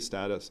minority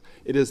status.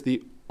 It is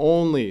the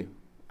only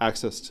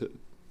access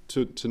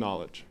to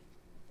knowledge.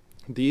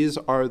 These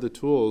are the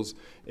tools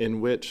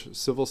in which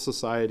civil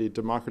society,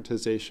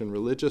 democratization,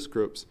 religious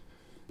groups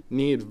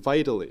need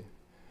vitally.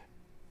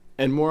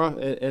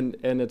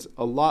 And it's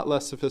a lot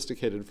less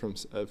sophisticated from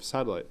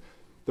satellite.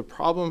 The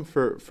problem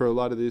for a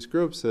lot of these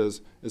groups is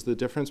the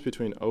difference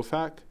between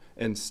OFAC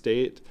and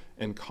state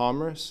and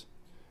commerce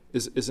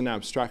is an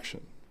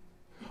abstraction.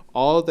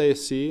 All they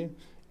see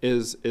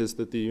is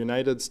that the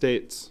United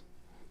States,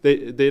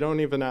 they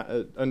don't even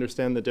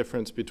understand the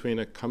difference between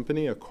a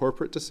company, a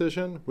corporate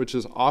decision, which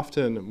is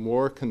often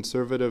more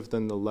conservative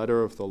than the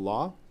letter of the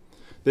law.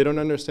 They don't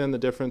understand the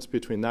difference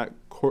between that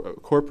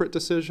corporate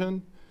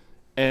decision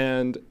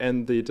and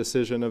the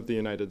decision of the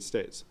United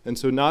States. And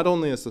so not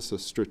only is this a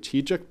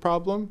strategic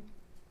problem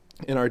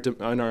in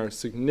our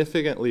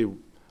significantly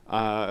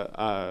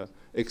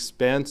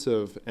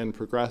expansive and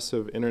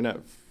progressive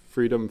internet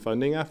freedom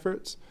funding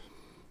efforts,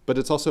 but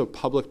it's also a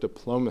public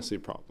diplomacy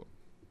problem.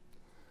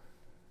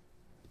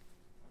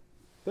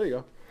 There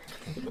you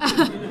go.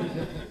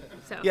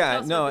 So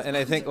Yeah, no, and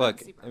I think,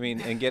 look, I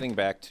mean, and getting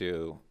back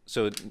to,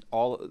 so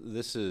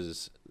this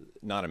is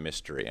not a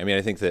mystery. I mean,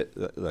 I think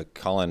that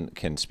Colin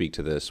can speak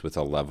to this with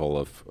a level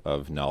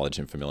of knowledge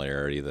and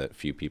familiarity that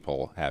few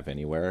people have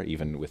anywhere,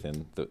 even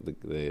within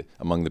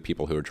among the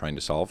people who are trying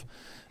to solve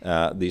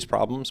these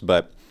problems.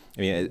 But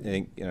I mean, I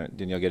think,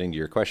 Danielle, getting to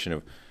your question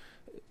of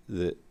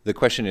the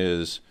question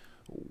is,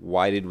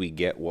 why did we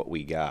get what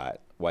we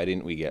got? Why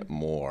didn't we get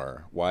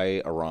more?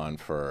 Why Iran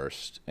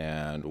first?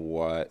 And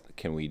what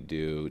can we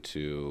do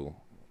to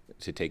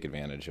take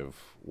advantage of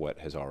what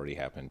has already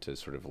happened to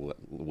sort of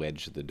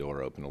wedge the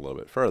door open a little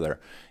bit further?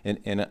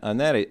 And on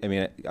that, I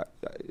mean, I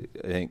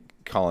think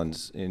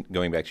Colin's,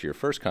 going back to your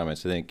first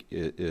comments, I think,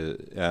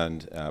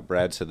 and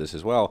Brad said this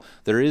as well,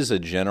 there is a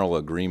general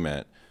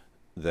agreement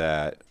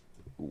that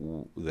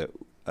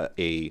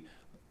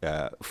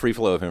free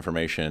flow of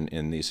information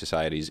in these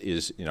societies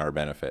is in our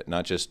benefit,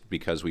 not just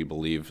because we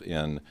believe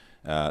in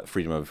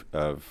freedom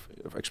of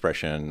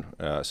expression,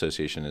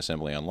 association, and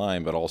assembly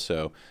online, but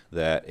also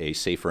that a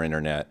safer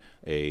internet,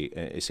 an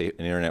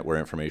internet where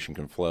information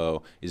can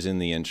flow, is in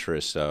the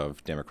interest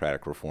of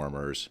democratic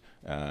reformers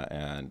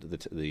and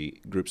the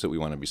groups that we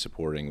want to be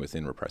supporting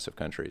within repressive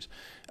countries.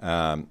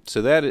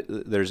 So that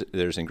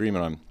there's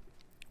agreement on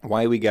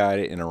why we got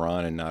it in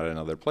Iran and not in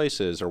other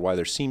places, or why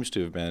there seems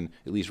to have been,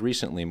 at least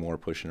recently, more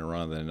push in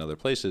Iran than in other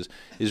places,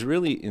 is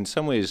really, in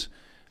some ways,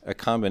 a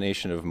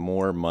combination of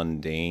more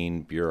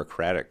mundane,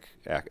 bureaucratic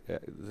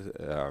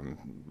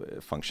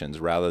functions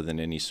rather than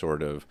any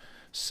sort of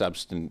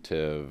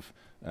substantive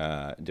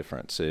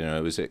difference.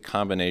 It was a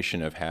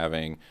combination of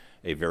having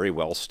a very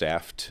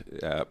well-staffed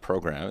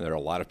program. There are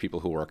a lot of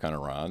people who work on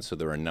Iran, so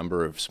there are a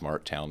number of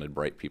smart, talented,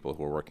 bright people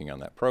who are working on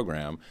that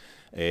program.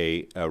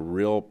 A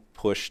real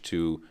push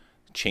to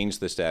change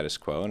the status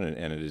quo and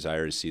a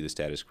desire to see the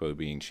status quo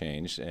being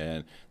changed,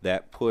 and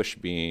that push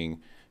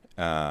being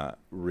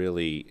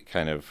really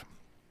kind of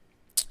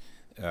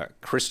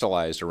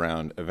crystallized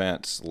around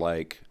events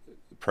like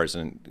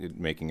president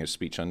making a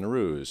speech on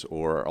Nowruz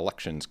or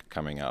elections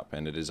coming up,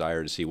 and a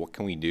desire to see what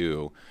can we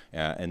do,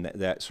 and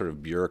that sort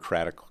of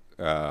bureaucratic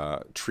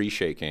tree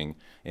shaking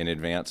in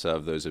advance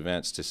of those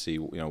events to see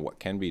what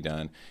can be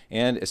done,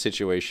 and a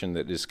situation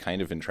that is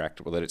kind of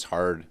intractable, that it's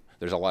hard.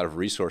 There's a lot of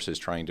resources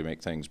trying to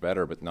make things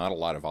better, but not a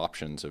lot of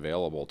options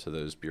available to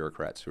those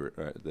bureaucrats who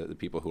are the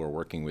people who are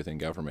working within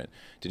government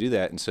to do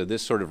that. And so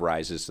this sort of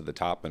rises to the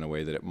top in a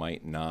way that it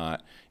might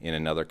not in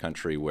another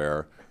country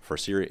where,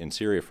 in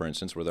Syria, for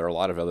instance, where there are a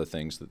lot of other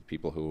things that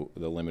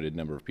the limited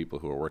number of people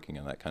who are working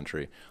in that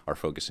country are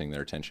focusing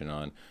their attention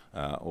on,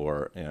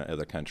 or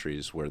other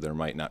countries where there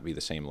might not be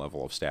the same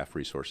level of staff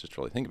resources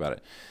to really think about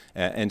it.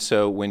 And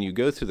so when you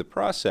go through the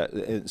process,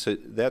 so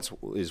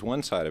is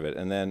one side of it,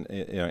 and then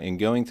in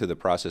going through the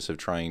process of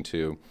trying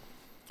to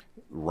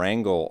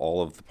wrangle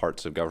all of the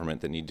parts of government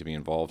that need to be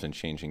involved in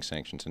changing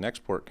sanctions and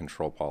export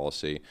control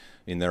policy,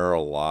 there are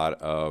a lot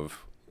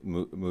of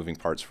moving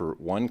parts for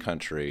one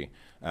country.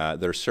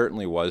 There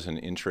certainly was an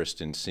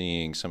interest in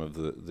seeing some of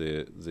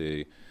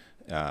the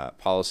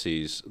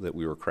policies that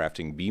we were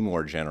crafting be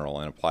more general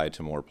and applied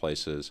to more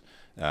places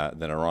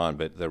than Iran,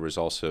 but there was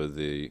also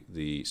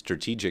the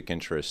strategic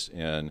interest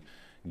in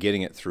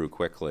getting it through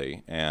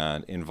quickly,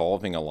 and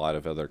involving a lot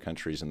of other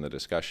countries in the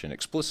discussion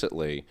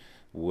explicitly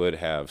would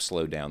have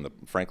slowed down the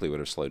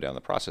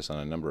process on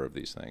a number of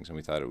these things. And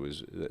we thought I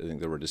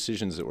think there were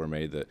decisions that were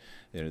made that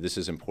this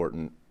is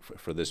important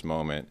for this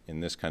moment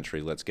in this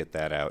country. Let's get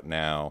that out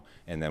now,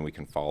 and then we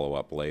can follow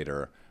up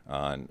later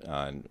on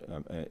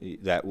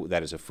that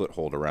is a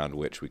foothold around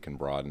which we can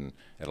broaden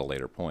at a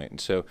later point. And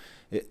so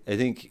I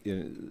think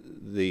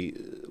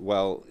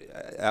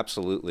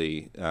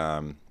absolutely.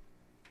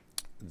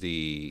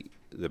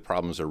 The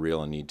problems are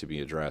real and need to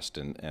be addressed,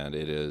 and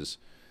it is.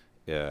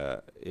 I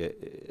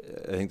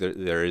think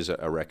there is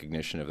a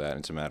recognition of that.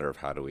 And it's a matter of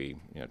how do we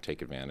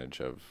take advantage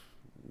of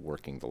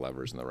working the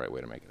levers in the right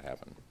way to make it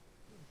happen.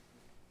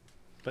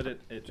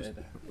 But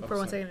for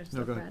 1 second,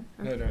 just Brad.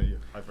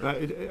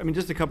 I mean,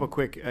 just a couple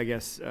quick, I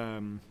guess,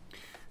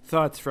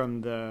 thoughts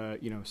from the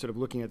sort of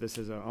looking at this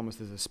as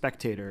almost as a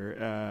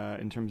spectator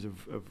in terms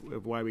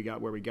of why we got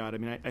where we got. I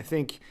mean, I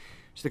think.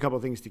 Just a couple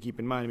of things to keep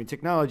in mind. I mean,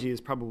 technology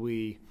is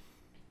probably,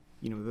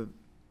 the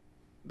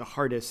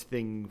hardest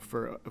thing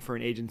for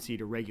an agency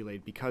to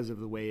regulate because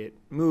of the way it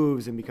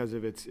moves and because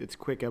of its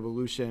quick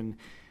evolution.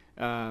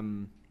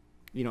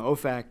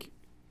 OFAC,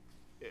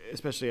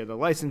 especially at the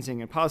licensing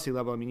and policy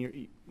level, I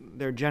mean,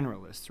 they're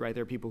generalists, right?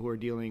 They're people who are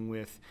dealing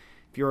with.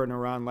 If you're an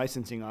Iran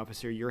licensing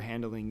officer, you're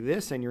handling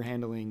this, and you're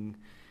handling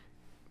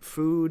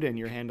food, and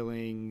you're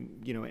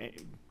handling,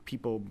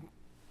 people.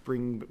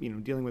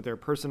 Dealing with their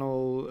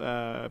personal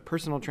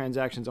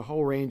transactions, a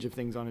whole range of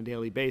things on a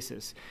daily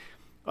basis.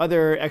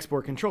 Other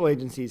export control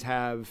agencies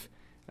have,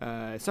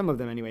 some of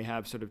them anyway,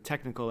 have sort of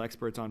technical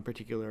experts on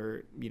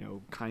particular,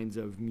 kinds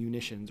of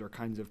munitions or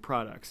kinds of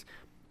products.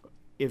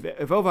 If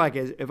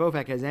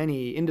OFAC has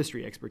any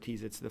industry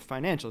expertise, it's the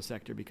financial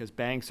sector, because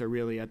banks are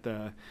really at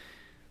the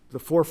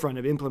forefront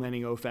of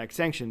implementing OFAC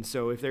sanctions.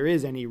 So if there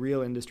is any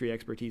real industry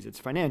expertise, it's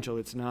financial.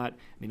 It's not.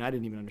 I mean, I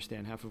didn't even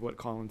understand half of what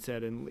Colin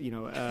said, and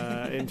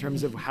in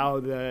terms of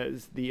how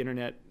the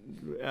internet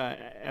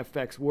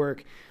effects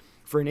work.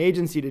 For an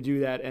agency to do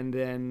that and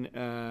then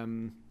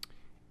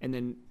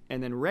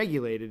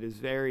regulate it is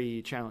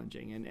very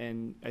challenging.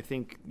 And I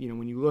think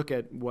when you look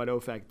at what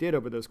OFAC did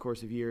over those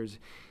course of years,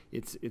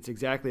 it's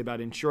exactly about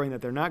ensuring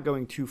that they're not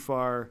going too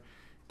far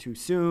too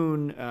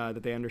soon,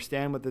 that they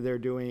understand what they're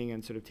doing,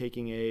 and sort of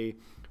taking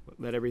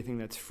let everything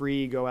that's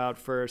free go out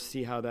first,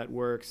 see how that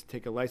works,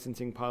 take a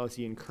licensing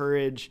policy,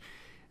 encourage.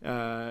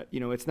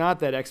 It's not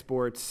that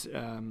exports,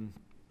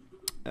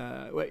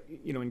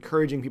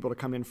 encouraging people to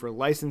come in for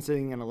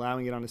licensing and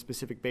allowing it on a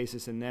specific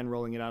basis and then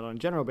rolling it out on a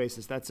general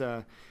basis. That's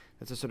a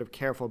sort of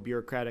careful,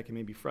 bureaucratic, and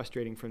maybe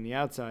frustrating from the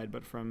outside,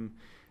 but from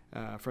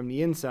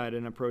the inside,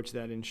 an approach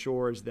that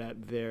ensures that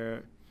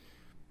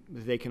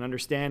they can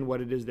understand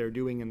what it is they're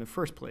doing in the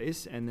first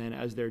place, and then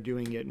as they're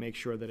doing it, make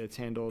sure that it's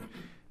handled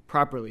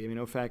properly. I mean,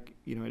 OFAC,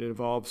 it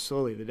evolves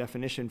slowly. The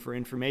definition for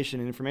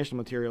information and informational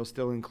material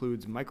still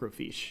includes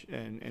microfiche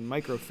and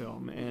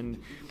microfilm, and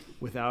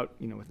with no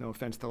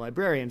offense to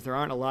librarians, there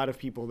aren't a lot of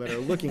people that are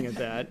looking at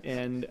that,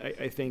 and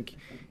I think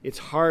it's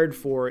hard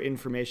for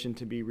information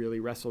to be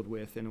really wrestled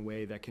with in a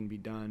way that can be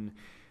done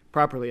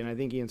properly. And I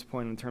think Ian's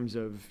point in terms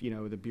of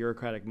the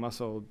bureaucratic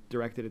muscle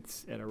directed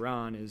at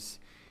Iran is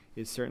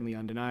certainly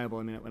undeniable.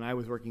 I mean, when I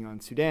was working on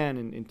Sudan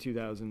in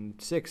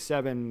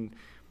 2006-07,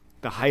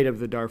 the height of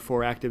the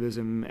Darfur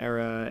activism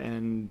era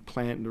and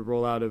the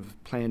rollout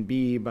of Plan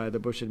B by the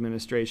Bush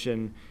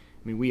administration,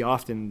 I mean, we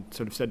often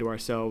sort of said to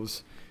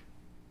ourselves,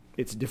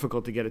 it's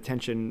difficult to get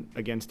attention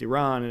against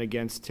Iran and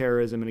against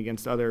terrorism and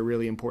against other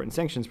really important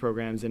sanctions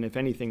programs. And if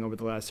anything, over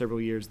the last several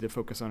years, the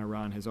focus on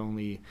Iran has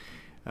only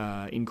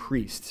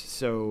increased.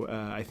 So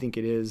I think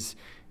it is,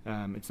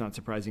 it's not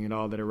surprising at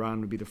all that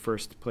Iran would be the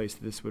first place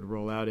that this would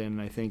roll out in.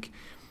 And I think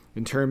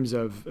in terms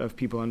of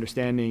people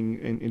understanding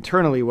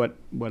internally what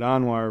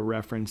Anwar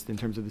referenced in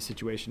terms of the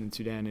situation in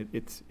Sudan,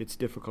 it's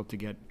difficult to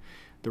get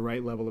the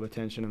right level of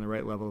attention and the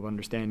right level of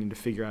understanding to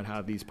figure out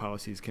how these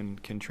policies can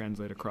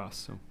translate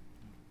across.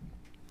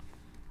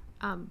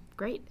 So,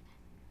 great.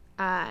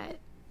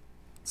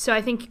 So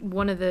I think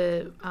one of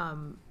the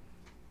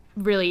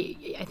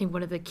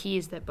one of the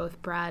keys that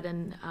both Brad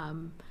and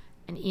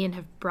Ian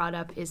have brought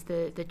up is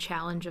the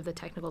challenge of the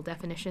technical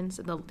definitions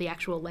and the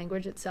actual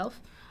language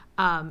itself.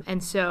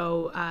 And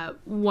so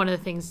one of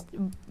the things,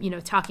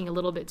 talking a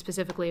little bit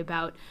specifically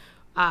about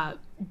the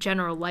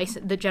general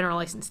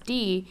license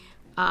D,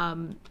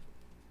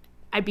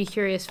 I'd be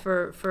curious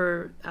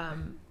for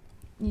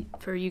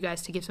you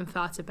guys to give some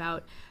thoughts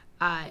about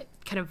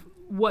kind of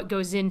what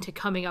goes into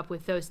coming up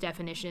with those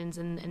definitions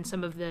and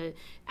some of the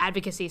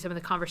advocacy, some of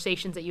the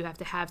conversations that you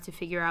have to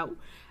figure out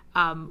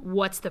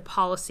what's the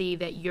policy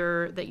that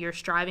you're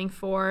striving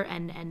for,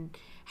 and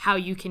how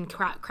you can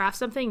craft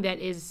something that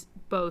is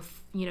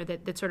both,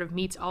 that sort of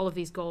meets all of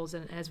these goals.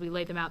 And as we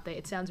lay them out,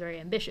 it sounds very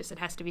ambitious. It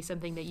has to be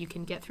something that you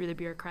can get through the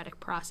bureaucratic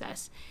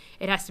process.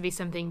 It has to be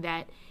something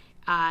that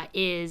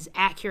is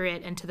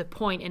accurate and to the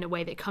point in a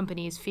way that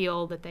companies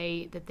feel that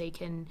they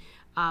can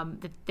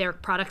that their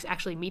products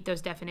actually meet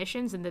those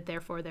definitions and that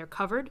therefore they're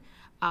covered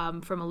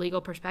from a legal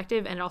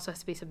perspective. And it also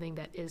has to be something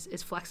that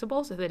is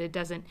flexible so that it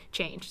doesn't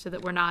change, so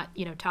that we're not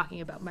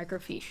talking about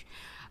microfiche.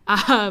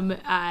 And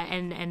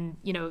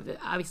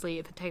obviously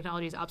if a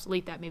technology is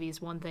obsolete, that maybe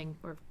is one thing,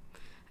 or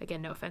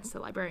again, no offense to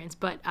librarians,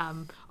 but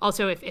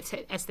also if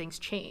as things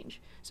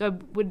change. So I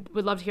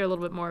would love to hear a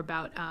little bit more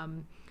about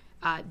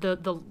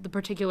the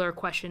particular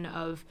question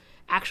of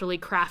actually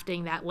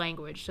crafting that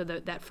language, so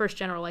that first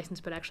general license,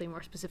 but actually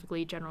more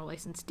specifically general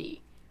license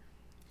D.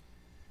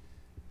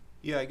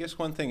 Yeah, I guess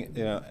one thing,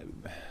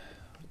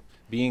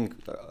 being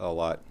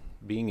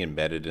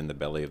embedded in the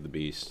belly of the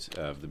beast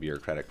of the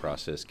bureaucratic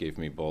process gave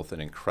me both an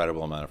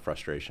incredible amount of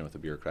frustration with the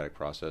bureaucratic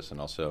process and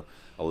also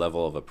a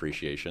level of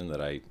appreciation that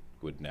I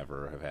would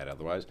never have had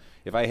otherwise.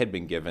 If I had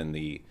been given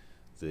the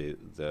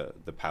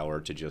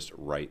power to just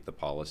write the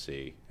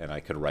policy and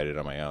I could write it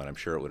on my own, I'm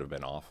sure it would have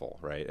been awful,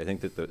 right? I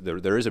think that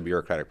there is a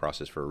bureaucratic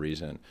process for a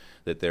reason,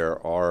 that there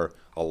are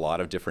a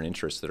lot of different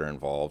interests that are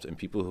involved and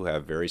people who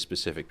have very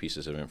specific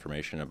pieces of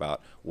information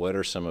about what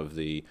are some of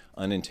the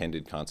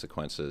unintended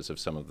consequences of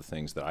some of the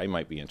things that I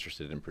might be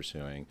interested in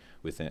pursuing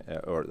within,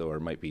 or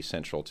might be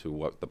central to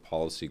what the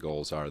policy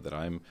goals are that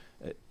I'm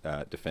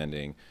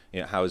defending.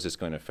 How is this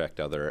going to affect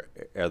other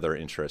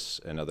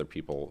interests and other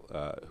people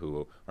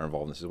who are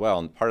involved in this as well?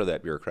 And part of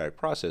that bureaucratic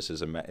process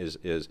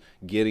is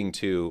getting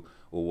to,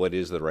 well, what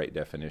is the right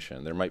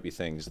definition? There might be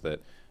things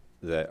that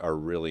are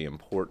really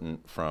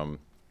important from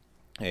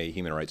a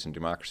human rights and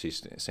democracy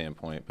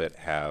standpoint, but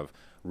have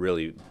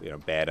really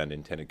bad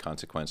unintended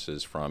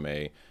consequences from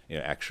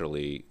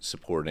actually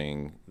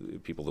supporting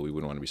people that we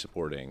wouldn't want to be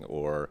supporting,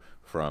 or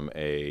from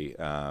a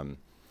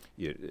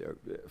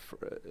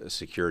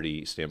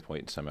security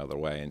standpoint in some other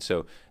way. And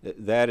so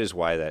that is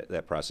why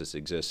that process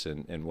exists,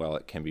 and while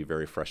it can be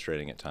very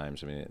frustrating at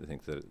times, I mean, I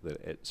think that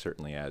it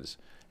certainly adds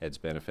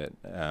benefit.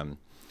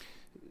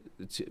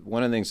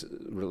 One of the things,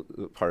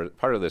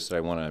 part of this that I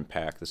want to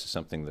unpack, this is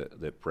something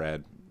that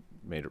Brad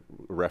made a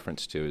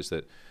reference to, is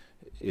that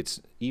it's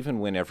even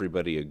when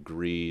everybody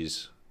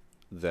agrees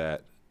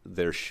that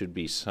there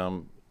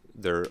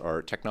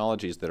are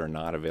technologies that are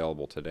not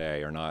available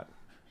today, are not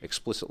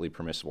explicitly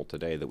permissible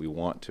today, that we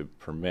want to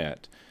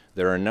permit,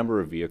 there are a number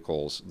of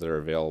vehicles that are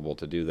available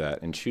to do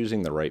that, and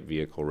choosing the right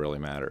vehicle really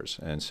matters.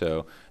 And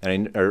so,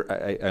 and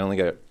I only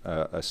got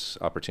an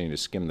opportunity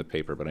to skim the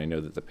paper, but I know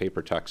that the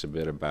paper talks a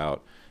bit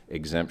about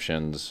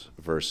exemptions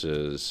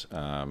versus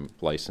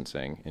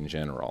licensing in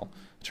general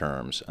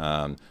terms.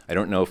 I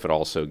don't know if it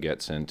also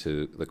gets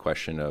into the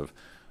question of,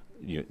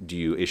 do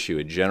you issue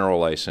a general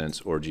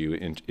license, or do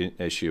you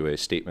issue a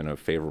statement of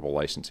favorable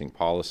licensing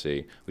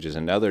policy, which is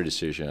another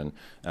decision.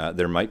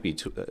 There might be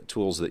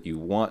tools that you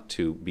want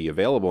to be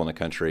available in a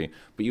country,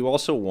 but you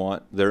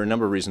also there are a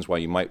number of reasons why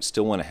you might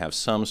still want to have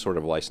some sort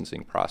of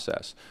licensing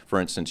process.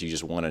 For instance, you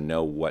just want to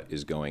know what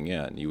is going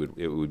in.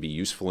 It would be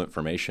useful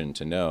information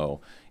to know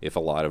if a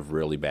lot of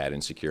really bad,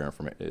 insecure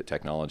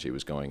technology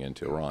was going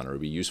into Iran, or it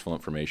would be useful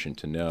information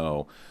to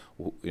know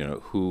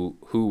who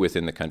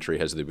within the country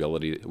has the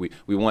ability.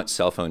 We want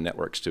cell phone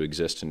networks to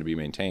exist and to be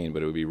maintained,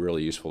 but it would be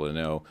really useful to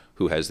know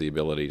who has the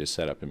ability to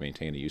set up and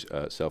maintain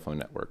a cell phone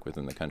network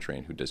within the country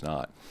and who does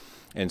not.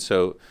 And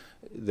so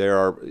there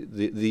are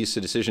these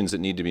decisions that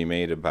need to be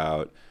made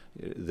about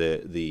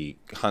the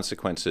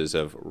consequences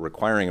of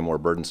requiring a more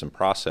burdensome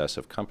process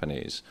of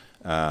companies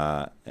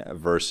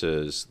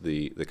versus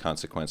the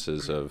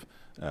consequences of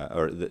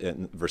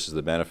versus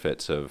the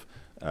benefits of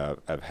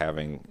of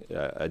having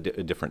a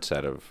different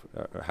set of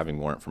having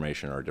more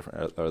information, or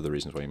different other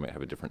reasons why you might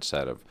have a different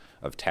set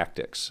of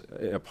tactics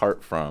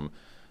apart from.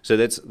 So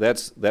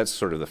that's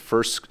sort of the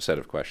first set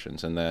of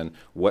questions, and then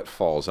what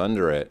falls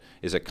under it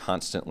is a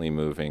constantly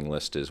moving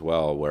list as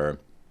well, where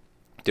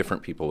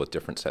different people with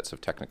different sets of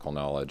technical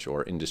knowledge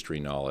or industry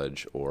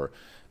knowledge or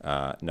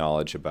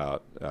knowledge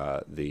about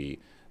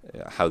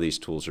how these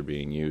tools are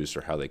being used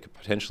or how they could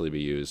potentially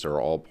be used are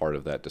all part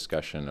of that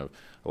discussion of,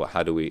 well,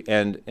 how do we,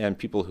 and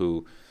people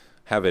who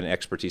have an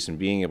expertise in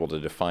being able to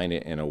define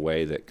it in a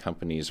way that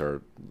companies,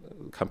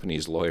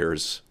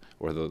 lawyers,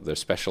 or the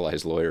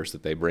specialized lawyers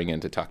that they bring in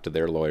to talk to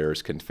their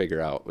lawyers can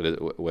figure out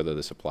whether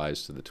this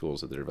applies to the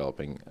tools that they're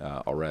developing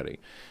already.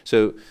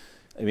 So,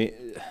 I mean,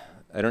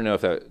 I don't know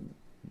if that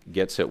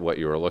gets at what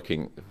you were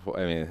looking for.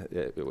 I mean,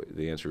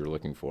 the answer you were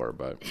looking for,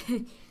 but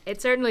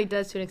it certainly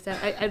does to an extent.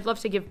 I'd love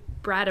to give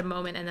Brad a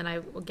moment, and then I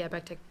will get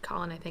back to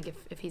Colin, I think,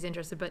 if he's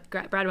interested. But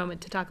Brad, a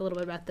moment to talk a little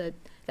bit about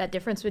that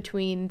difference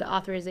between the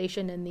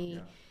authorization and the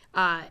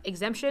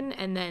exemption,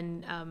 and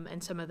then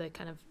and some of the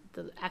kind of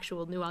the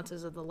actual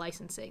nuances of the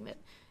licensing that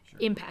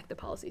impact the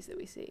policies that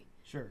we see.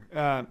 Sure.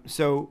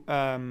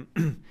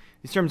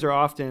 These terms are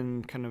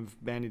often kind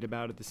of bandied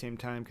about at the same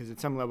time because at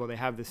some level they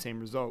have the same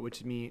result,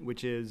 which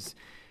is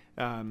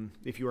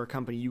if you are a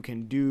company, you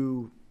can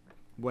do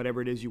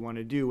whatever it is you want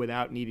to do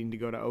without needing to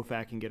go to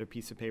OFAC and get a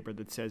piece of paper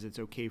that says it's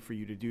okay for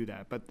you to do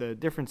that. But the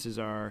differences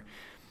are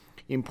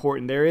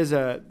important. There's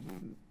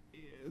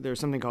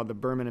something called the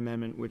Berman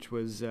Amendment, which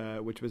was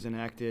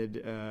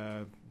enacted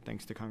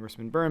thanks to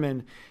Congressman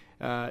Berman,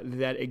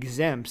 that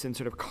exempts and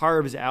sort of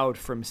carves out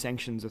from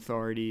sanctions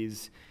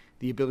authorities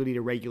the ability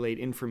to regulate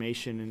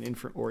information and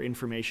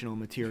informational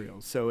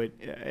materials. So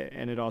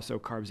it also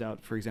carves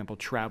out, for example,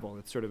 travel.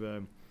 It's sort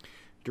of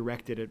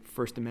directed at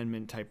First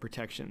Amendment type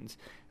protections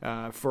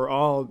for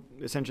all,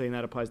 essentially, and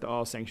that applies to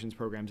all sanctions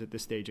programs at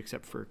this stage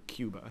except for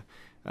Cuba.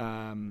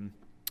 And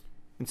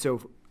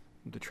so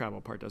the travel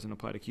part doesn't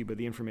apply to Cuba,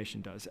 the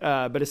information does.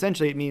 But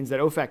essentially it means that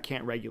OFAC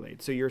can't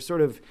regulate. So you're sort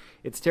of,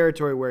 it's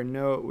territory where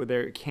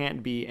there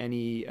can't be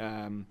any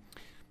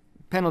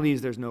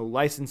penalties, there's no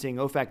licensing.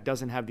 OFAC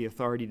doesn't have the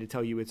authority to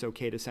tell you it's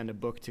okay to send a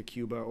book to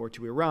Cuba or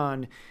to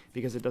Iran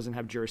because it doesn't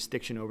have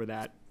jurisdiction over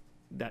that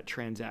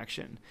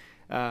transaction.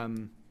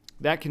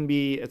 That can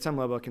be, at some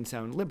level, it can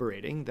sound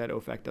liberating that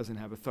OFAC doesn't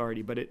have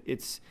authority, but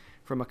it's,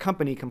 from a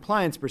company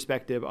compliance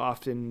perspective,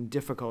 often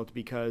difficult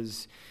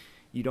because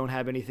you don't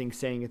have anything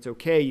saying it's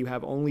okay. You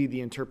have only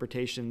the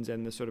interpretations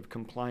and the sort of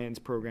compliance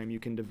program you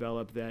can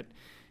develop that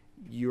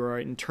you are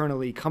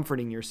internally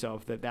comforting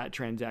yourself that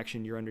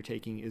transaction you're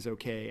undertaking is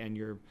okay, and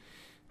you're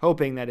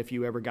hoping that if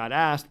you ever got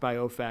asked by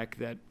OFAC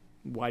that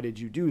why did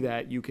you do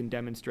that, you can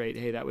demonstrate,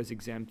 hey, that was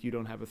exempt, you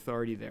don't have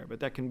authority there. But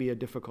that can be a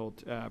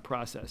difficult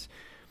process.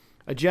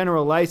 A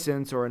general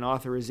license or an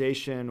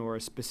authorization or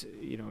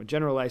a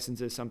general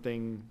license is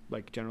something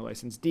like General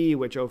License D,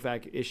 which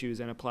OFAC issues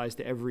and applies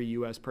to every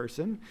U.S.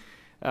 person.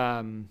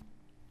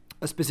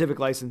 A specific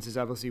license is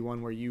obviously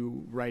one where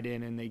you write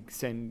in and they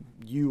send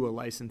you a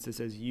license that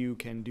says you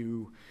can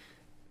do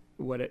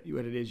what it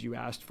is you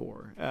asked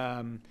for.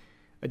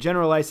 A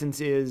general license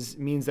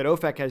means that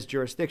OFAC has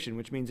jurisdiction,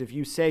 which means if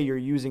you say you're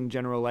using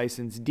General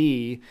License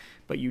D,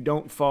 but you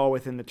don't fall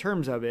within the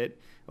terms of it,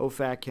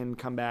 OFAC can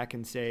come back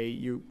and say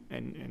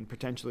and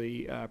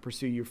potentially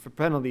pursue you for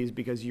penalties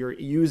because you're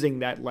using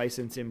that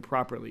license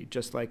improperly.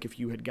 Just like if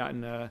you had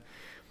gotten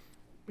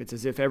it's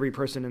as if every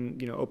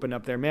person opened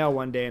up their mail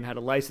one day and had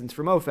a license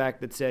from OFAC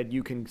that said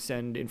you can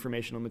send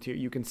informational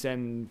material, you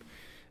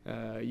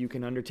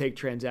can undertake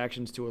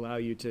transactions to allow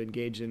you to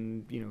engage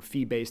in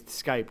fee-based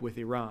Skype with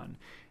Iran.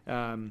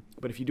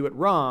 But if you do it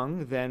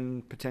wrong,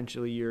 then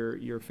potentially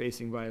you're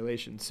facing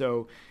violations.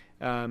 So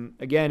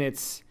again,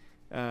 it's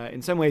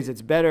in some ways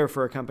it's better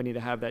for a company to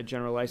have that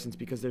general license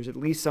because there's at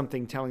least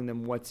something telling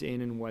them what's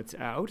in and what's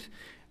out.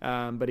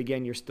 But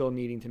again, you're still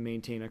needing to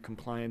maintain a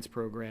compliance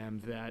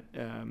program that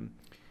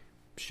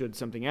should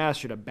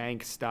a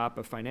bank stop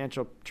a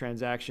financial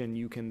transaction,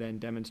 you can then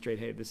demonstrate,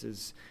 hey, this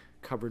is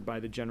covered by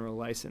the general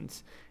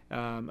license.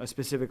 A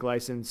specific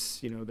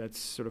license, that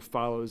sort of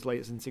follows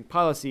licensing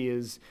policy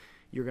is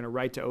you're going to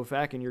write to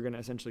OFAC and you're going to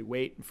essentially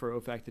wait for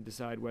OFAC to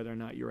decide whether or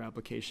not your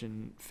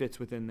application fits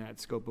within that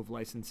scope of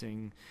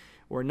licensing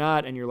or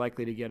not, and you're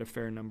likely to get a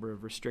fair number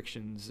of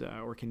restrictions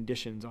or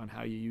conditions on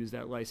how you use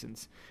that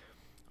license.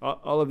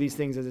 All of these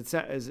things,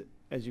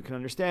 as you can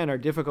understand, are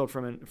difficult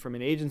from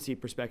an agency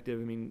perspective.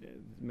 I mean,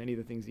 many of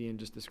the things Ian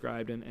just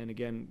described, and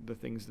again,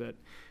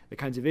 the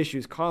kinds of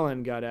issues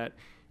Colin got at,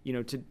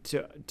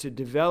 to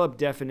develop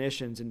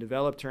definitions and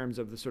develop terms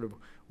of the sort of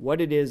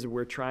what it is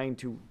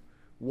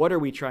what are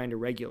we trying to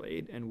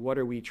regulate and what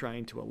are we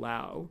trying to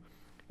allow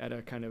at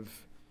a kind of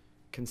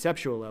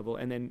conceptual level,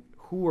 and then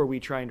who are we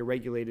trying to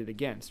regulate it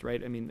against,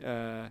 right? I mean,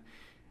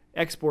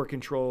 export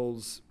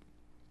controls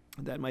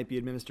that might be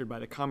administered by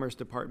the Commerce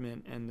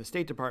Department and the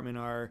State Department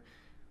are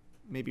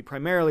maybe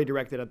primarily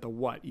directed at the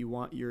what.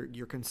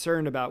 You're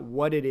concerned about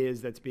what it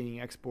is that's being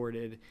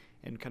exported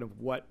and kind of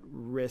what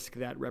risk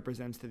that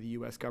represents to the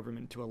U.S.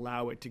 government to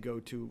allow it to go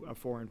to a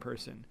foreign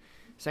person.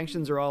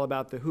 Sanctions are all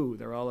about the who.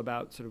 They're all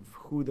about sort of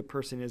who the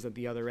person is at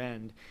the other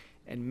end,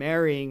 and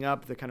marrying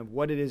up the kind of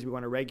what it is we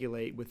want to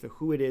regulate with the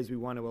who it is we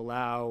want to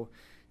allow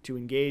to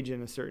engage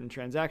in a certain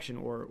transaction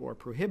or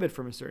prohibit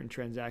from a certain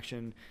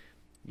transaction.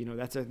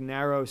 That's a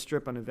narrow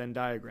strip on a Venn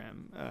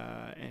diagram,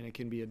 and it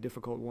can be a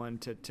difficult one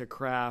to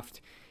craft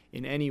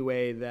in any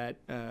way that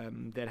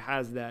that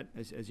has that,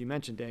 as you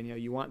mentioned, Danielle,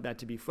 you want that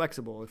to be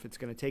flexible. If it's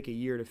going to take a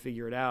year to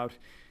figure it out,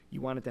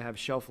 you want it to have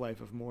shelf life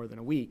of more than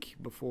a week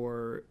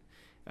before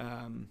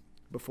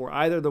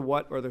either the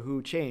what or the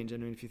who change. I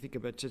mean, if you think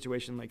of a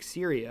situation like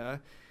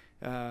Syria,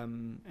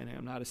 and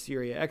I'm not a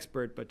Syria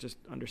expert, but just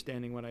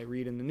understanding what I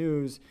read in the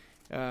news,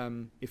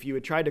 if you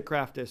had tried to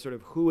craft a sort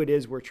of who it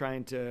is we're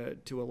trying to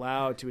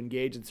allow to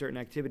engage in certain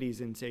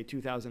activities in, say,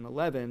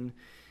 2011,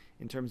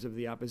 in terms of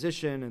the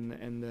opposition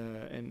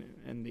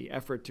and the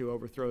effort to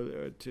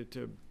overthrow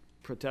to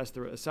protest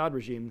the Assad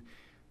regime,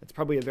 that's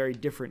probably a very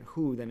different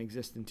who than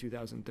exists in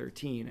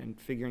 2013.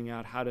 And figuring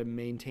out how to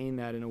maintain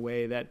that in a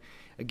way that,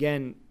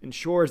 again,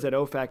 ensures that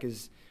OFAC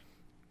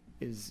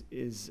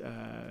is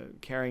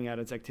carrying out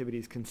its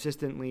activities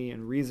consistently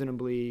and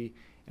reasonably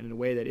and in a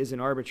way that isn't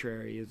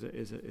arbitrary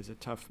is a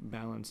tough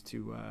balance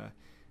to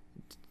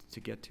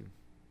get to.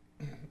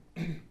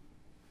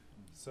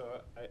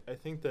 So I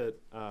think that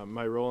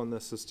my role in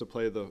this is to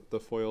play the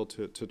foil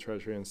to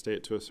Treasury and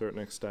State to a certain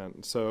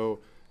extent. So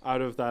out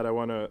of that, I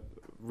want to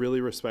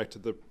really respect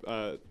the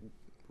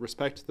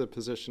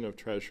position of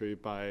Treasury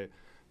by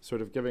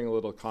sort of giving a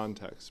little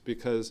context,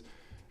 because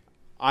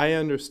I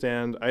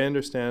understand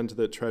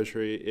that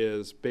Treasury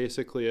is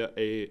basically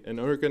an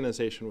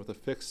organization with a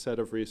fixed set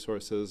of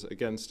resources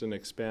against an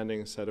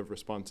expanding set of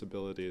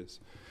responsibilities.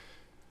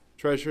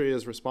 Treasury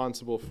is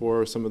responsible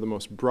for some of the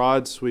most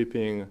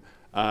broad-sweeping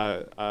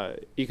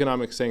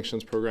economic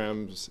sanctions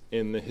programs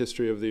in the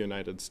history of the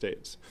United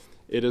States.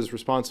 It is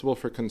responsible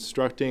for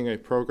constructing a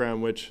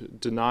program which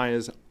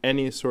denies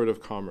any sort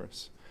of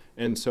commerce.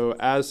 And so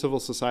as civil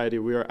society,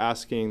 we are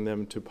asking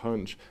them to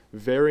punch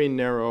very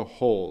narrow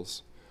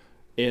holes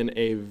in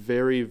a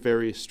very,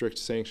 very strict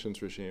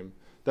sanctions regime.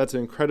 That's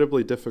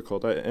incredibly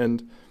difficult,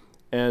 and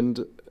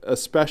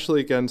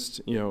especially against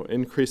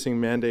increasing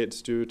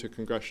mandates due to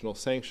congressional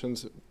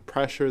sanctions,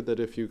 pressure that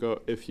if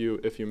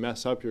you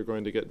mess up, you're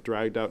going to get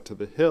dragged out to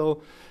the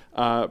hill.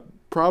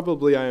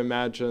 Probably, I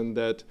imagine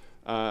that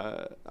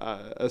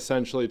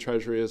essentially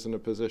Treasury is in a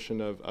position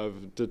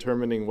of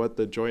determining what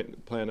the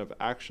joint plan of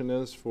action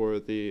is for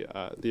the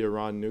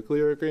Iran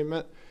nuclear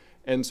agreement.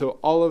 And so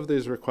all of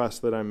these requests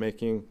that I'm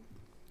making,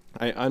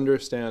 I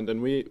understand,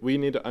 and we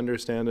need to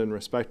understand and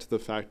respect the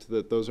fact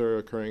that those are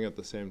occurring at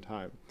the same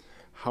time.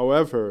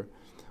 However,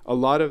 a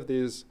lot of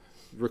these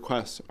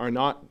requests are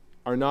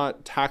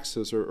not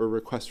taxes or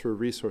requests for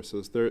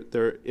resources.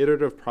 They're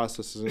iterative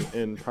processes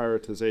and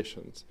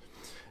prioritizations.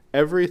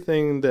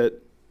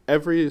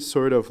 Every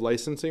sort of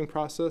licensing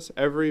process,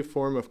 every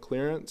form of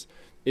clearance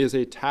is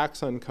a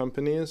tax on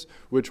companies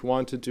which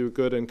want to do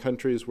good in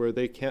countries where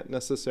they can't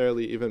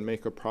necessarily even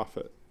make a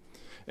profit.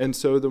 And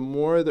so the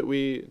more that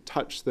we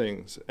touch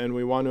things and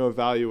we want to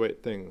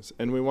evaluate things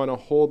and we want to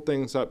hold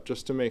things up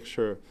just to make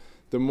sure,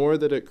 the more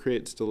that it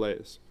creates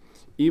delays.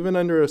 Even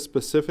under a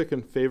specific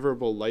and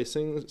favorable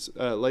license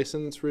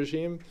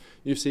regime,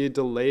 you see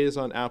delays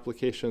on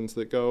applications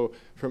that go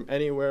from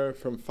anywhere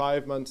from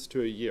 5 months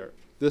to a year.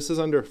 This is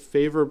under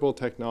favorable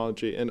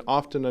technology and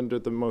often under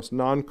the most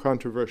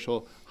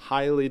non-controversial,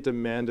 highly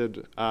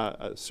demanded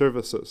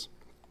services.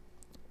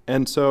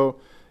 And so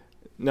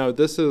now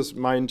this is,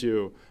 mind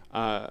you,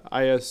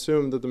 I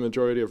assume that the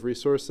majority of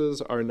resources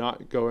are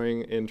not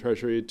going in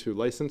Treasury to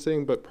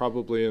licensing, but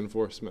probably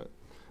enforcement.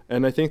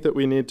 And I think that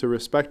we need to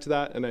respect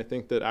that, and I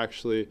think that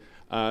actually,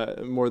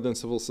 more than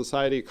civil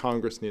society,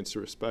 Congress needs to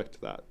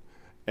respect that.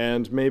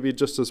 And maybe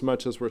just as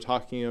much as we're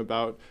talking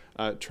about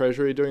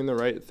Treasury doing the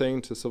right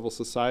thing to civil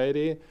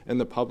society and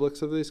the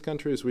publics of these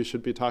countries, we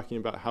should be talking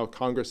about how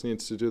Congress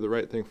needs to do the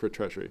right thing for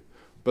Treasury,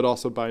 but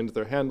also bind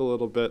their hand a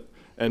little bit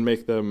and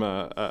make them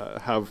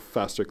have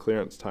faster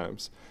clearance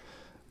times.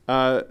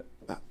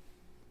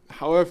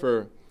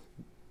 However,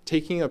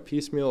 taking a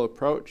piecemeal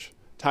approach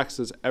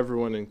taxes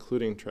everyone,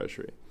 including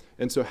Treasury.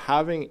 And so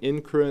having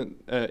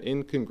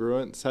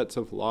incongruent sets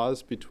of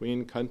laws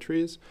between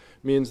countries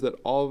means that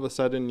all of a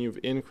sudden you've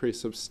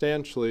increased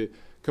substantially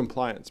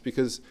compliance,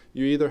 because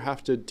you either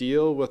have to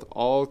deal with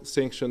all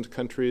sanctioned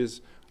countries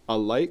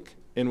alike,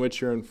 in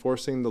which you're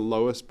enforcing the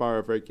lowest bar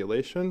of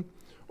regulation,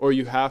 or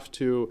you have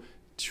to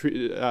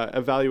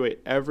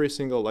evaluate every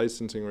single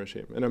licensing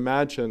regime. And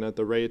imagine at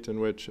the rate in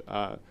which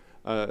your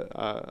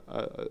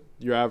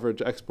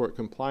average export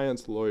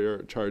compliance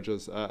lawyer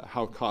charges,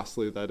 how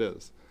costly that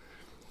is.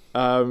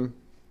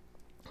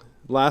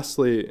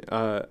 Lastly,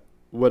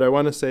 what I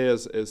want to say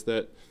is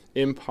that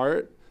in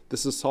part,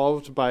 this is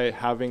solved by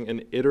having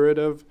an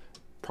iterative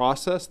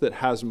process that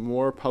has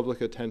more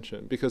public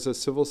attention, because as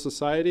civil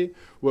society,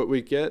 what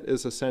we get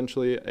is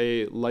essentially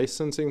a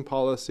licensing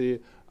policy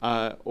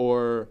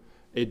or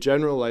a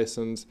general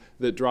license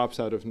that drops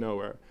out of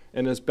nowhere.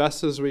 And as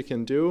best as we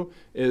can do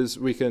is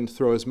we can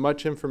throw as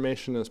much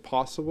information as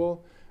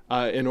possible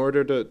in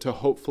order to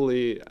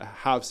hopefully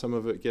have some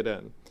of it get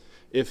in.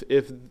 If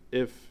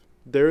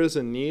there is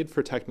a need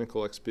for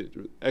technical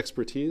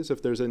expertise,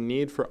 if there's a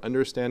need for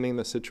understanding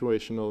the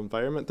situational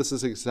environment, this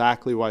is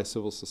exactly why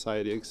civil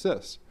society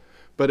exists.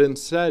 But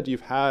instead,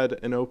 you've had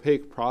an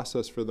opaque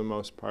process for the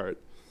most part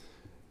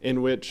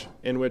in which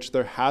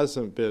there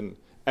hasn't been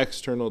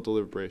external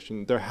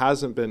deliberation, there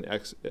hasn't been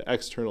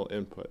external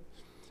input.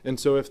 And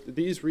so if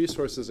these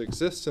resources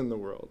exist in the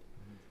world,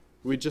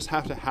 we just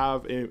have to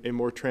have a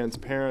more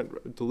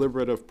transparent,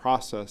 deliberative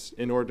process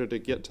in order to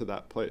get to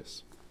that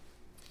place.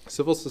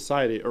 Civil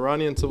society,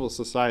 Iranian civil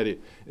society,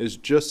 is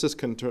just as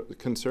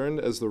concerned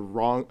as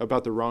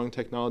about the wrong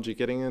technology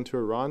getting into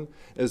Iran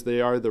as they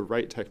are the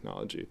right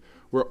technology.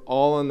 We're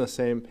all on the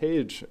same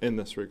page in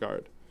this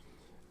regard.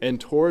 And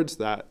towards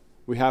that,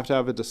 we have to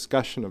have a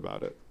discussion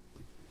about it.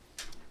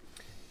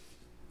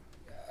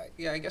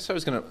 Yeah, I guess I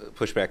was going to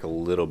push back a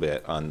little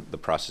bit on the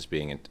process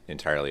being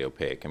entirely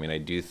opaque. I mean, I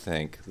do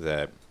think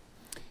that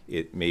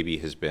it maybe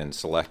has been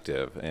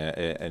selective,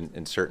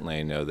 and certainly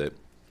I know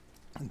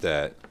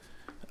that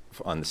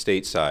on the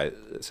state side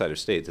of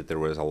state, that there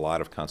was a lot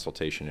of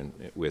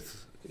consultation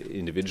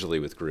individually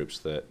with groups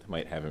that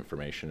might have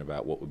information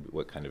about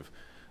what kind of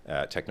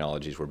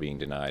technologies were being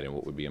denied and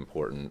what would be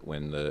important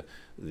when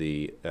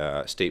the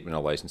statement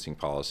of licensing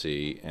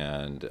policy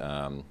and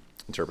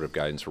interpretive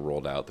guidance were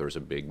rolled out. There was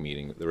a big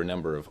meeting. There were a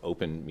number of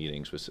open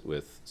meetings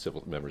with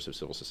members of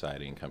civil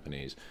society and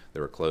companies.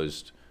 There were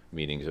closed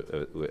meetings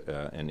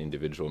and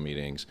individual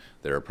meetings.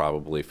 There are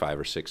probably 5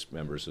 or 6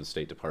 members of the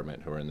State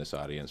Department who are in this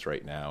audience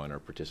right now and are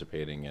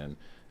participating in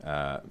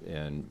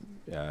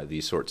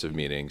these sorts of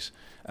meetings.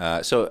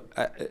 So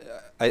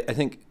I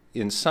think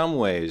in some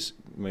ways,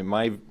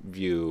 my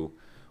view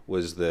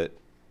was that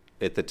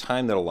at the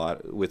time that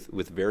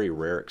with very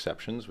rare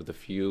exceptions, with a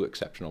few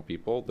exceptional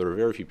people, there were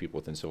very few people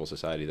within civil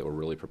society that were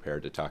really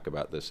prepared to talk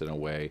about this in a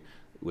way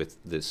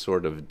with this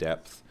sort of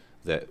depth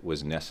that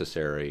was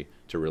necessary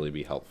to really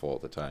be helpful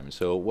at the time.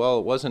 So while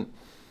it wasn't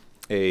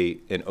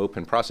an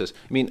open process,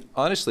 I mean,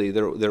 honestly,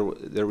 there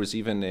was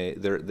even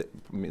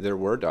there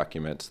were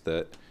documents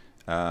that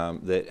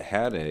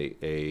had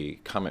a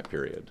comment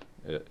period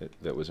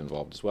that was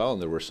involved as well,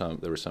 and there was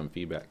some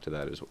feedback to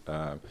that as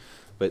well.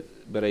 But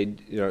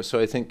so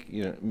I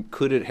think,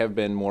 could it have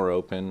been more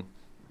open?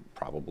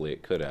 Probably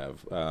it could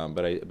have.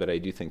 But I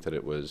do think that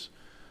it was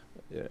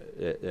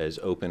as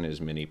open as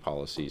many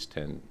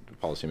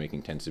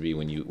policymaking tends to be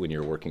when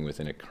you're working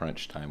within a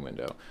crunch time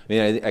window. I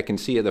mean, I can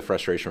see the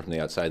frustration from the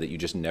outside that you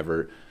just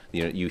never,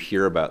 you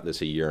hear about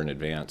this a year in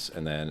advance,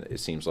 and then it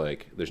seems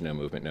like there's no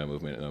movement,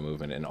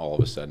 and all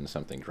of a sudden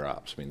something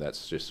drops. I mean,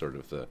 that's just sort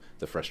of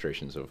the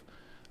frustrations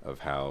of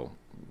how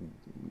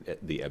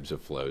the ebbs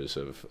and flows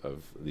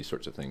of these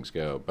sorts of things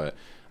go. But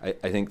I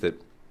think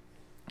that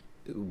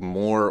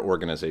more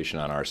organization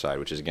on our side,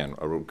 which is, again,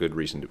 a good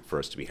reason for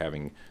us to be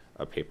having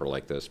a paper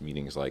like this,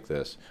 meetings like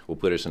this, will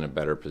put us in a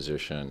better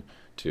position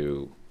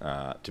to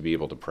be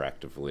able to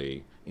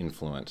proactively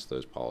influence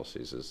those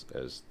policies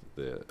as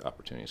the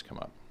opportunities come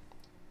up.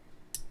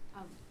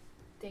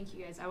 Thank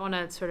you, guys. I want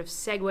to sort of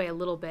segue a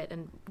little bit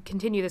and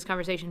continue this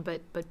conversation,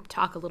 but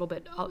talk a little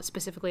bit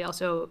specifically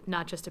also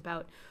not just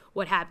about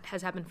what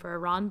has happened for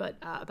Iran, but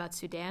about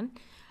Sudan.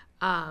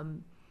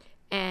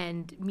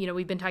 And,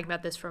 we've been talking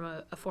about this from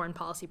a foreign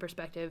policy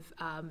perspective.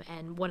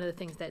 And one of the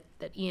things that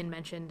Ian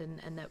mentioned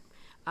and that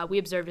we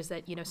observed is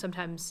that,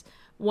 sometimes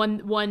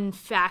one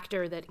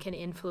factor that can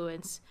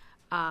influence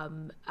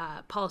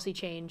policy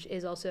change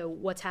is also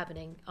what's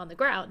happening on the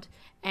ground.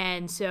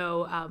 And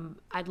so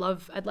I'd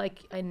like,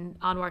 and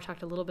Anwar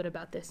talked a little bit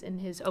about this in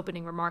his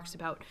opening remarks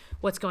about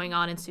what's going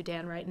on in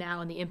Sudan right now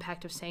and the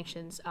impact of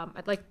sanctions.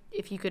 I'd like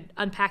if you could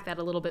unpack that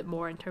a little bit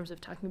more in terms of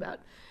talking about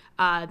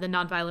the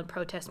nonviolent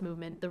protest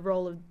movement, the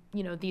role of,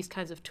 these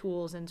kinds of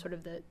tools and sort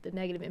of the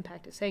negative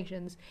impact of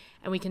sanctions.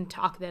 And we can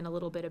talk then a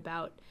little bit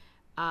about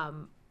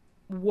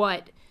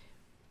what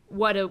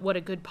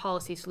a good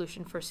policy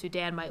solution for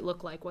Sudan might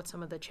look like, what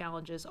some of the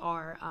challenges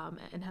are,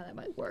 and how that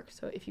might work.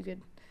 So if you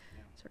could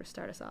sort of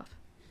start us off.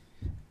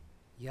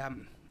 Yeah,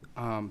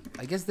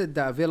 I guess that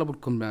the available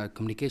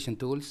communication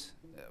tools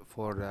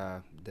for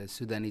the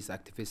Sudanese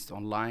activists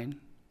online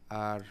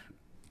are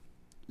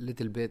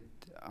little bit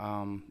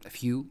a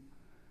few,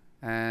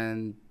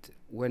 and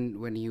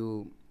when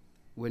you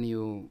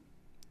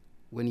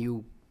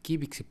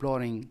keep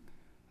exploring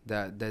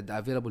the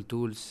available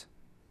tools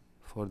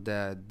for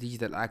the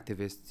digital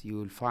activists, you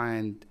will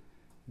find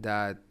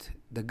that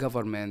the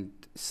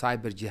government,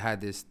 cyber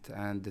jihadist,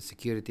 and the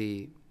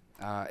security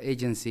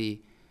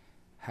agency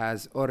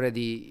has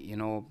already,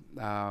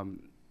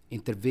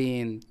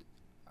 intervened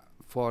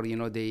for,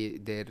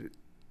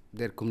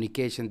 their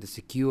communication, the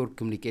secure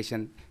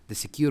communication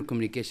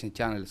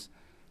channels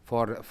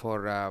for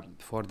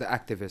the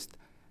activists.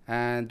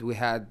 and we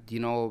had, you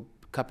know,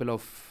 a couple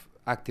of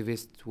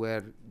activists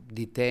were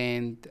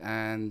detained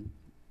and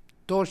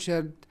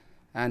tortured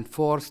and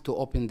forced to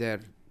open their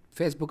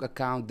Facebook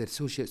account, their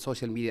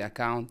social media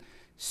account.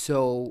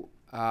 So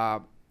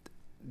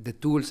the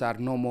tools are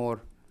no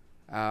more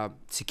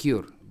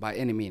secure by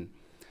any means.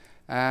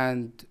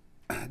 And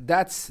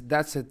that's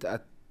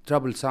a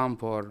troublesome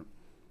for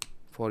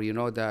you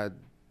know,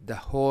 the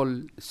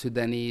whole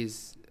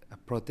Sudanese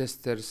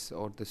protesters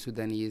or the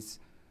Sudanese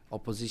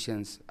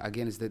oppositions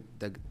against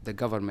the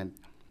government.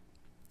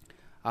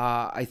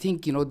 I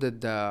think, you know,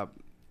 the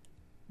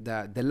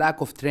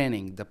lack of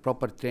training, the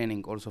proper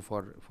training also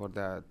for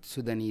the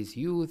Sudanese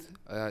youth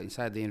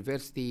inside the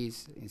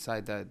universities,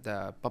 inside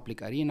the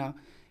public arena,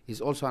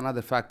 is also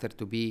another factor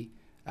to be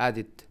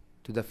added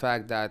to the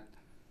fact that,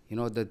 you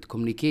know, that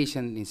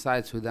communication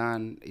inside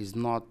Sudan is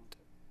not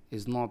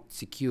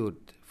secured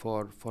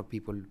for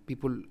people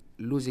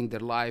losing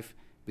their life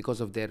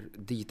because of their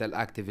digital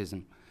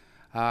activism.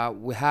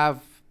 We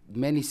have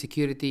many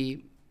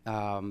security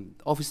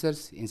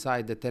officers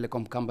inside the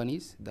telecom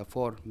companies, the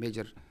 4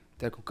 major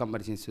telecom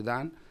companies in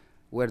Sudan,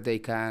 where they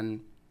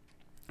can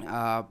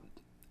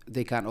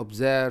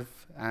observe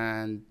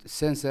and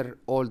censor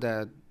all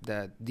the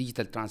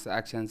digital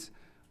transactions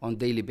on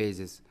daily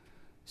basis.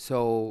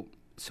 So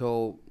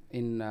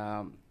in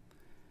a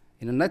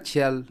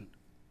nutshell,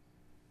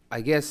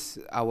 I guess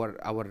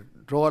our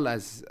role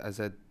as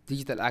a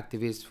digital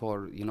activist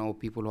for, you know,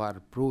 people who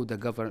are pro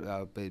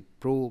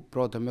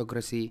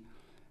democracy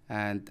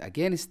and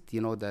against,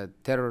 you know, the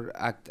terror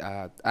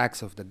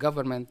acts of the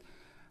government,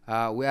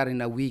 we are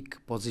in a weak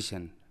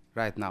position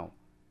right now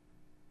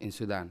in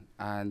Sudan,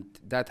 and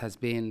that has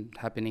been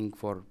happening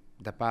for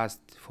the past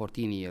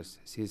 14 years,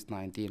 since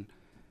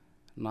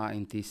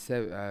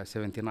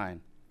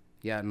 1979.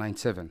 Yeah,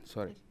 97.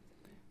 Sorry.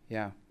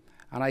 Yeah,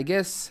 and I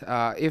guess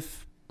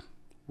if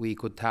we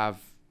could have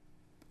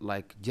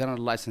like general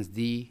license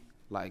D,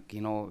 like,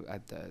 you know,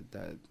 at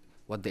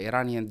what the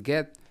Iranian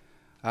get,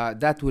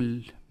 that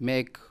will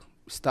make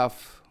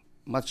stuff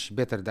much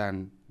better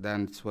than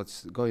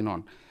what's going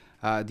on.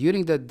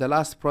 During the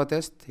last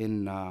protest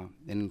in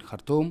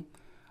Khartoum,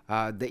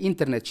 the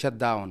internet shut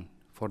down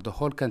for the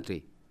whole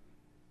country,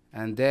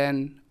 and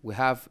then we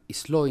have a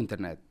slow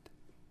internet,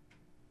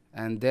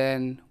 and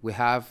then we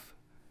have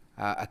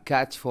a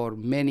catch for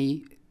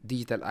many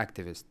digital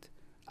activists.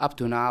 Up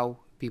to now,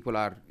 people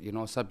are, you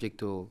know, subject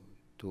to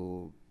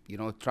you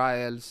know,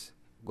 trials,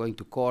 going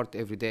to court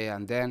every day,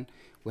 and then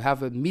we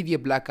have a media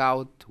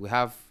blackout. We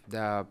have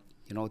the,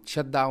 you know,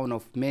 shutdown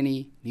of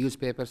many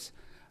newspapers,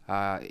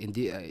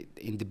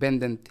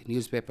 independent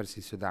newspapers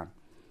in Sudan.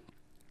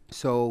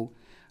 So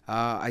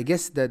I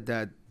guess that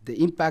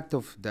the impact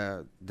of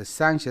the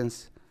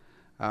sanctions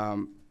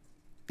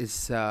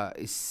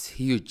is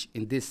huge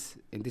in this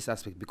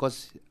aspect,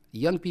 because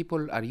young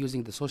people are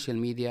using the social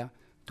media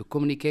to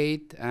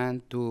communicate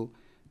and to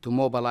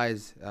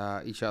mobilize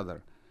each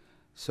other.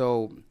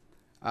 So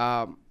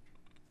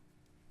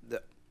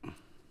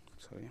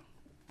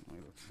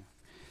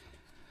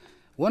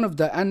one of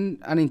the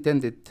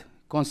unintended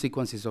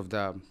consequences of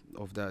the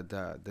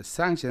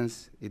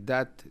sanctions is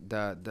that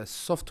the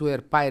software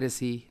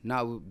piracy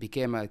now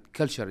became a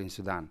culture in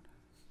Sudan.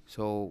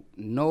 So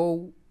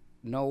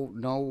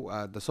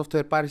the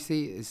software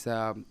piracy is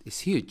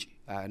huge.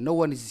 No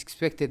one is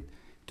expected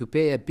to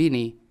pay a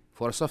penny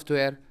for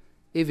software,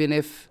 even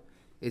if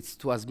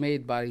it was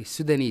made by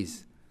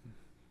Sudanese.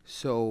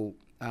 So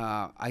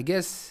I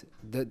guess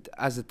that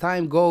as the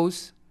time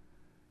goes,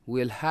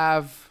 we'll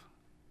have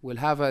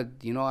a,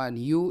 you know,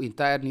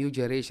 entire new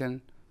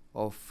generation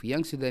of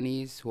young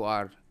Sudanese who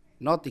are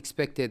not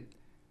expected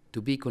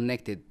to be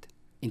connected,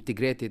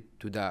 integrated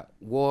to the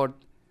world,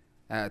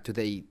 to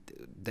the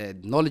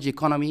knowledge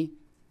economy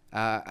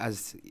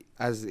as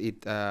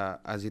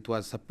it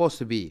was supposed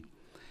to be.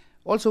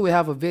 Also, we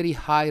have a very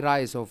high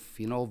rise of,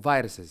 you know,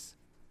 viruses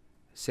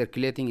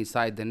circulating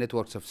inside the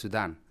networks of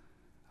Sudan.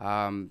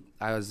 I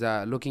was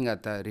looking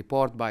at a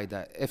report by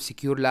the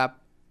F-Secure Lab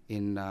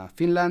in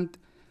Finland,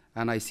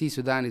 and I see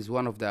Sudan is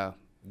one of the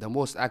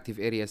most active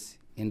areas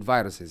in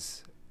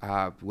viruses.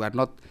 We are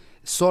not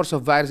source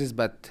of viruses,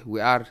 but we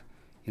are,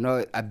 you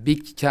know, a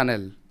big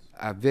channel,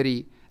 a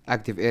very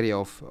active area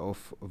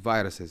of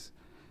viruses.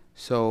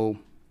 So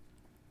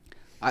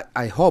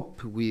I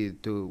hope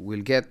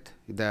we'll get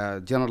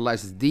the general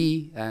license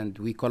D, and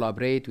we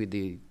collaborate with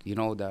the, you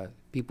know, the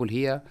people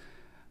here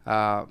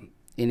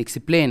in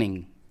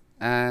explaining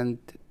and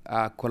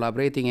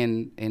collaborating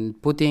in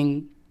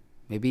putting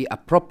maybe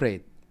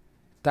appropriate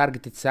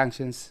targeted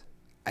sanctions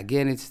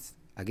against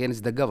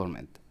the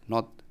government,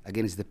 not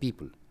against the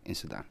people in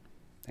Sudan.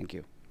 Thank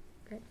you.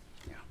 Great.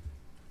 Yeah.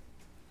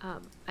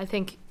 I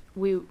think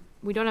we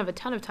don't have a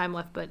ton of time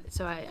left, but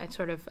so I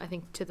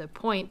think to the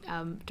point,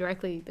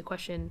 directly the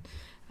question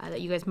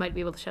that you guys might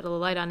be able to shed a little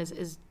light on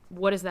is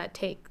what does that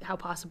take? How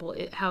possible?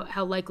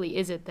 How likely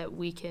is it that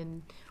we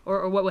can,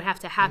 or what would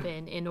have to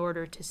happen in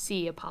order to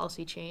see a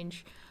policy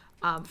change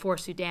for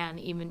Sudan,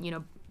 even, you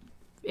know,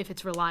 if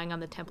it's relying on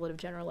the template of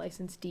General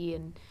License D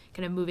and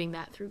kind of moving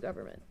that through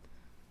government?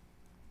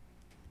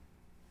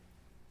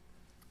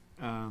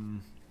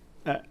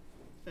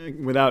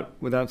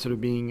 without sort of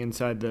being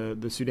inside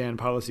the Sudan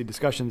policy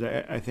discussions,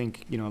 I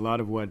think a lot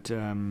of what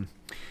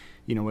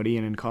what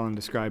Ian and Colin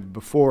described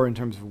before in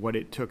terms of what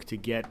it took to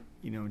get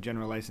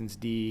General License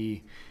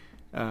D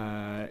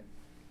and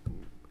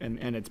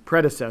its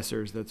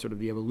predecessors, that sort of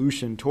the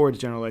evolution towards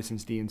General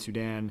License D in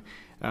Sudan.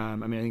 I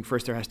think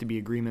first there has to be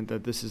agreement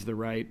that this is the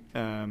right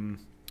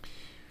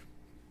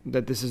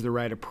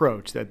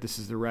approach, that this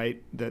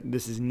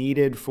is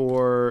needed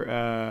for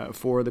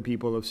the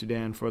people of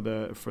Sudan, for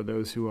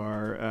those who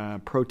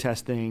are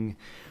protesting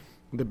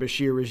the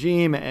Bashir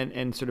regime,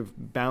 and sort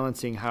of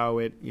balancing how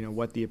it,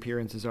 what the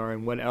appearances are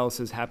and what else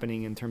is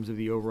happening in terms of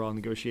the overall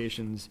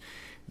negotiations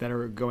that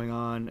are going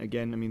on.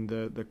 Again,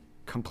 the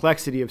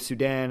complexity of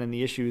Sudan and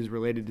the issues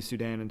related to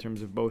Sudan in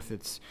terms of both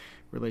its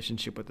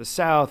relationship with the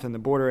South and the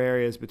border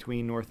areas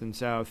between North and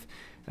South,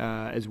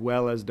 as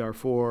well as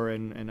Darfur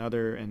and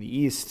the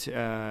East,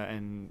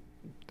 and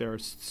there are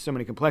so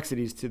many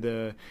complexities to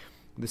the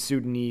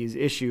Sudanese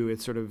issue.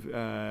 It's sort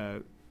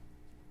of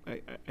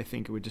I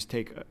think it would just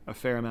take a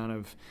fair amount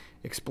of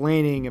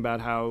explaining about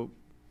how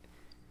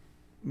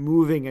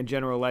moving a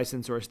general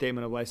license or a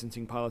statement of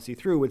licensing policy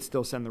through would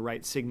still send the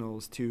right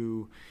signals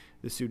to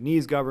the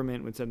Sudanese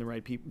government, would send the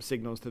right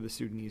signals to the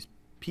Sudanese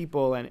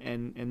people,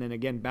 and then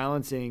again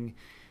balancing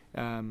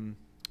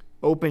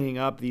opening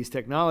up these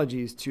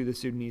technologies to the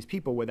Sudanese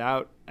people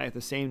without at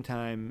the same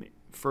time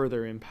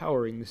further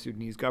empowering the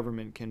Sudanese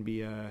government can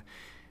be a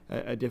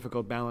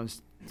difficult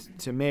balance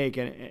to make.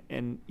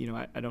 And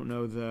I don't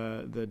know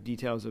the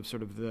details of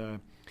sort of the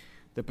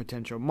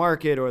potential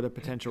market or the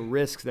potential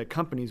risks that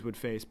companies would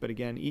face. But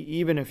again,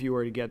 even if you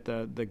were to get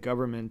the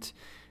government,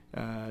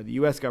 the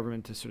U.S.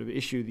 government, to sort of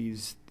issue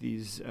these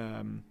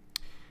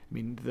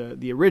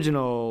the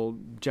original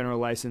general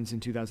license in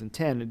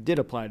 2010, it did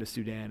apply to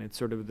Sudan. It's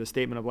sort of the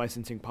statement of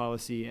licensing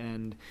policy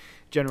and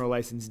general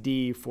license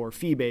D for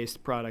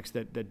fee-based products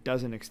that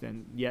doesn't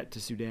extend yet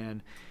to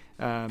Sudan.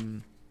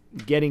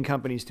 Getting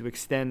companies to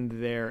extend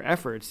their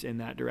efforts in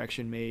that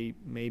direction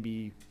may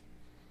be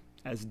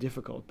as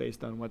difficult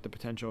based on what the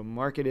potential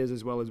market is,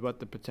 as well as what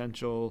the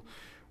potential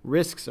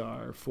risks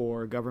are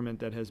for a government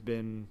that has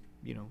been,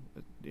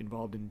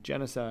 involved in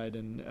genocide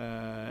and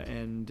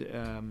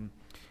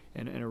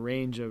a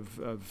range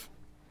of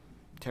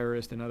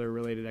terrorist and other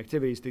related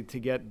activities.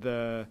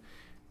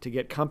 To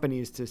get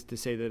companies to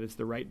say that it's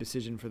the right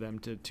decision for them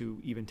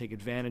to even take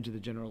advantage of the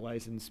general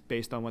license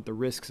based on what the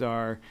risks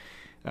are.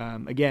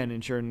 Again,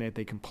 ensuring that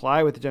they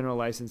comply with the general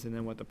license, and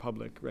then what the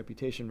public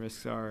reputation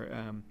risks are,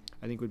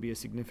 I think would be a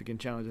significant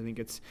challenge. I think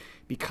it's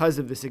because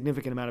of the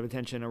significant amount of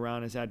attention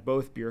Iran has had,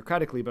 both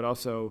bureaucratically but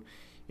also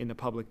in the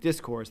public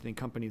discourse. I think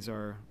companies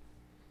are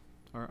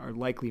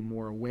likely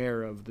more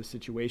aware of the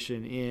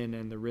situation in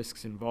and the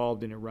risks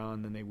involved in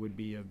Iran than they would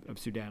be of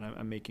Sudan.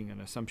 I'm making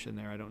an assumption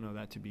there. I don't know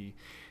that to be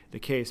the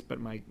case, but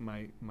my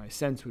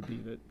sense would be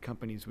that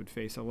companies would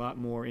face a lot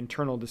more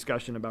internal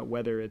discussion about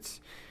whether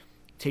it's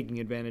taking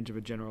advantage of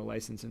a general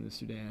license in the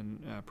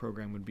Sudan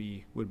program would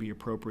be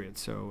appropriate.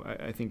 So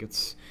I think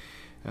it's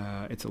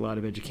a lot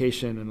of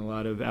education and a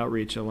lot of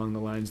outreach along the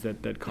lines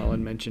that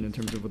Colin mentioned in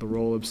terms of the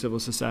role of civil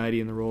society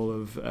and the role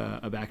of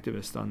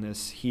activists on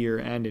this here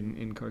and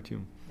in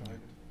Khartoum. All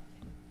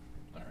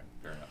right,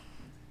 fair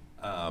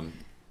enough.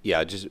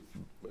 Yeah, just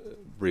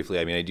briefly,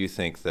 I do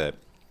think that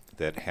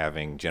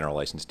having General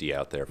License D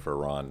out there for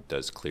Iran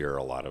does clear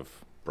a lot of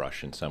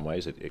brush in some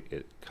ways.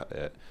 It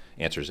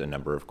answers a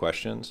number of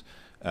questions.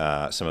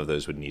 Some of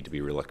those would need to be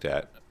relooked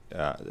at.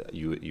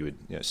 You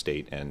would,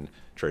 state and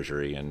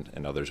Treasury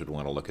and others would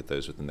want to look at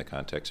those within the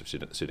context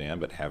of Sudan,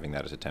 but having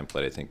that as a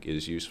template, I think,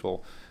 is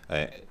useful.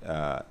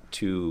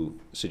 Two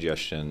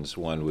suggestions.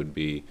 One would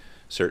be,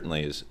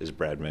 certainly, as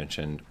Brad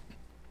mentioned,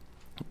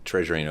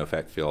 Treasury and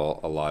OFAC feel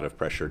a lot of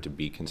pressure to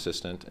be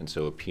consistent, and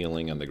so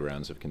appealing on the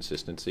grounds of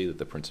consistency, that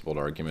the principled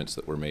arguments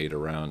that were made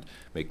around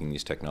making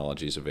these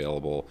technologies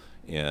available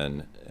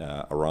in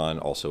Iran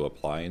also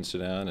apply in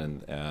Sudan,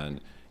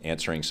 and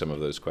answering some of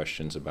those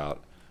questions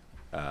about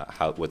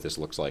what this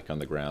looks like on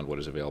the ground, what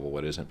is available,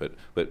 what isn't,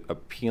 but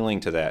appealing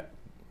to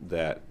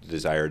that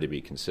desire to be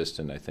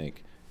consistent, I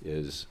think,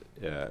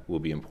 will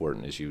be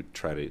important as you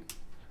try to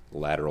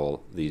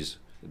lateral these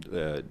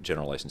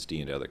General License D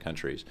into other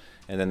countries.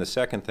 And then the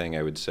second thing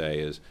I would say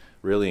is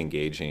really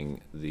engaging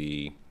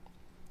the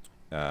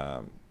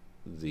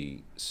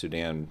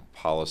Sudan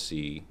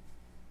policy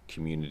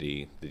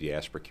community, the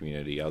diaspora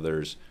community,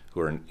 others who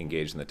are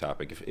engaged in the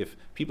topic. If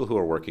people who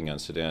are working on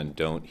Sudan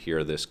don't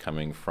hear this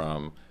coming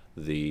from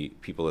the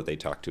people that they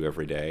talk to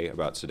every day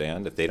about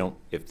Sudan,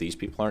 if these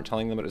people aren't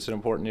telling them that it's an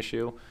important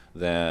issue,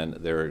 then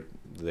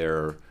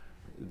they're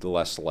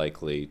less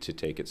likely to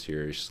take it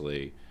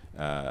seriously.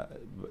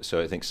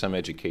 So I think some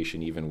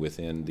education, even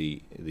within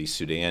the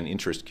Sudan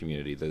interest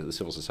community, the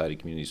civil society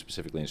community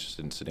specifically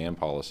interested in Sudan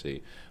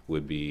policy,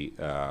 would be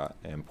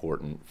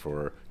important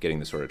for getting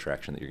the sort of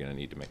traction that you're going to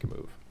need to make a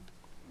move.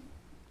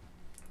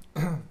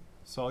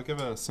 So I'll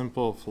give a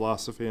simple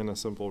philosophy and a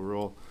simple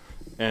rule,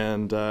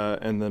 and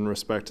then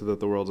respect that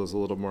the world is a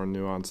little more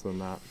nuanced than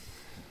that.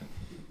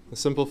 The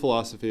simple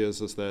philosophy is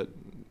that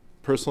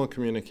personal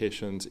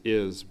communications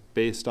is,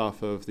 based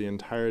off of the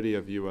entirety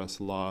of U.S.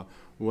 law,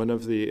 one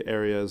of the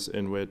areas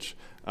in which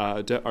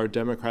our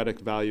democratic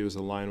values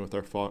align with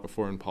our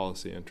foreign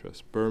policy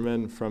interests.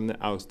 Berman, from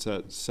the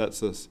outset,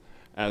 sets this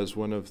as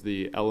one of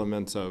the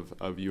elements of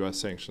U.S.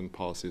 sanctioned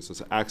policies,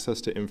 is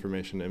access to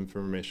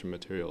information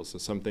materials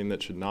is something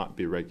that should not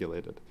be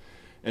regulated.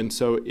 And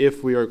so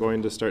if we are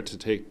going to start to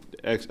take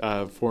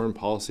foreign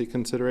policy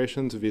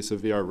considerations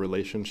vis-a-vis our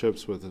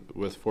relationships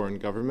with foreign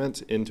governments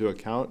into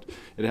account,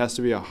 it has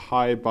to be a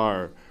high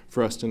bar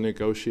for us to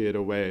negotiate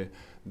away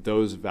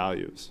those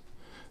values.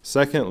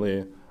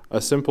 Secondly,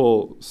 a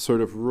simple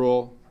sort of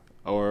rule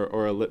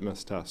or a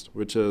litmus test,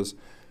 which is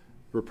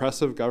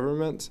repressive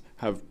governments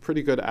have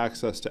pretty good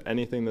access to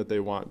anything that they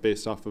want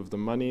based off of the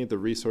money, the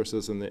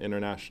resources, and the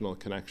international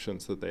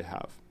connections that they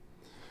have.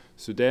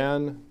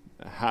 Sudan,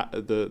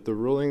 the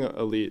ruling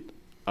elite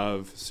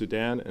of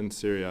Sudan and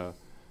Syria,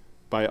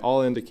 by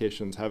all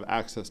indications, have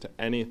access to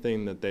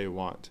anything that they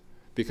want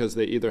because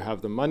they either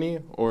have the money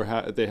or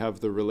they have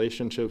the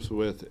relationships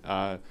with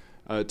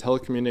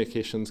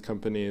telecommunications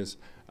companies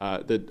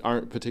that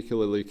aren't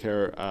particularly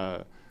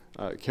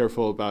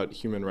careful about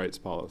human rights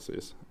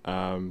policies.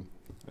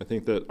 I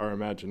think that our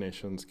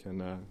imaginations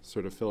can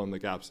sort of fill in the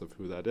gaps of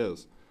who that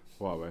is.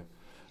 Huawei.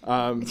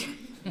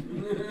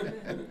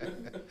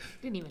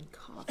 Didn't even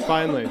cough.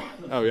 Finally,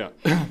 oh yeah,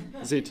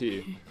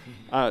 ZTE.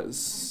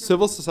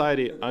 Civil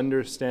society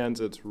understands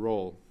its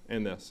role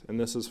in this, and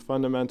this is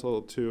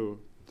fundamental to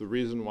the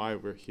reason why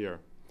we're here.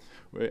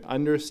 We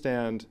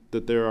understand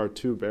that there are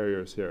two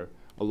barriers here.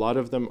 A lot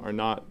of them are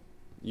not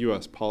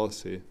U.S.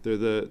 policy. They're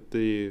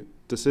the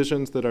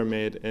decisions that are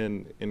made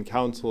in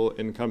council,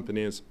 in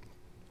companies,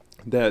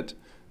 that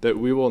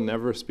we will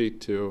never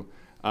speak to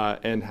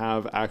and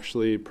have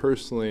actually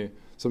personally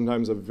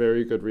sometimes a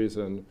very good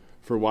reason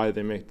for why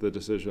they make the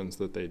decisions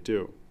that they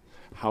do.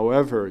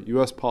 However,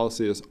 U.S.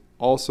 policy is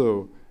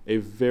also a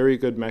very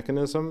good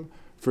mechanism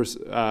for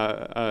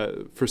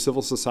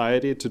civil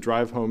society to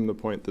drive home the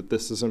point that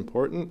this is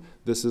important,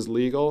 this is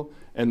legal,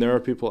 and there are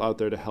people out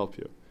there to help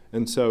you.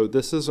 And so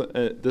this is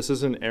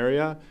an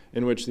area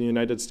in which the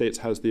United States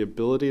has the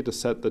ability to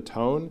set the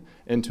tone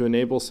and to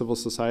enable civil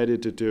society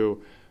to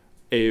do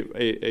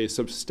a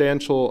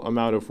substantial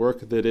amount of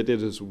work that it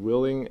is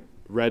willing,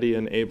 ready,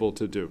 and able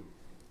to do.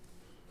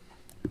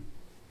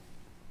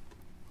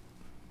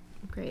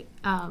 Great.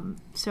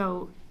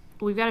 So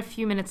we've got a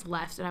few minutes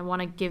left, and I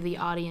want to give the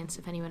audience,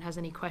 if anyone has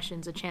any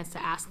questions, a chance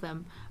to ask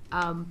them.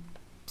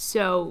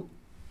 So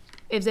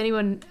if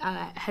anyone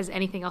has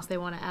anything else they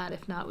want to add,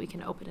 if not, we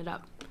can open it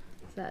up.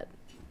 Does that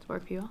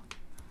work for you all?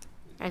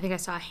 I think I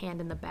saw a hand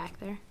in the back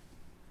there.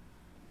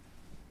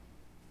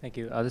 Thank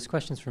you. This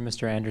question's for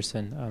Mr.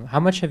 Anderson.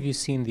 How much have you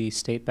seen the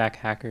state-backed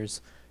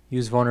hackers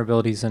use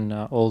vulnerabilities in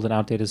old and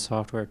outdated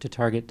software to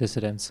target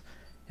dissidents?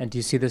 And do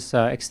you see this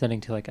extending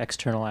to like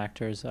external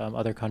actors,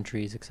 other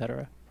countries, et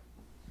cetera?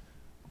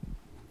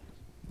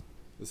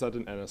 Is that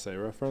an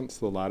NSA reference,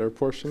 the latter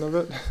portion of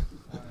it?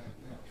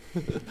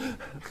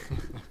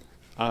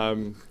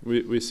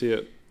 We see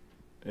it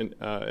in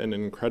an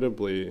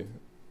incredibly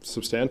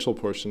substantial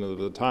portion of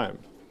the time.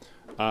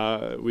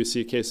 We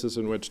see cases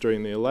in which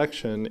during the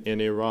election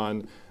in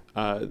Iran,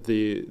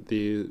 the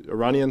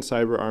Iranian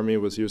cyber army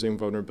was using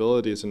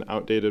vulnerabilities in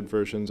outdated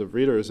versions of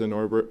readers in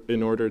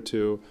order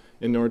to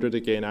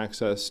gain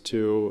access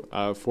to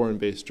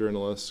foreign-based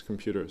journalists'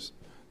 computers.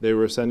 They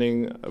were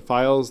sending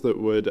files that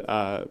would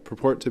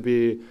purport to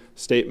be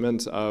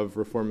statements of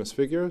reformist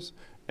figures,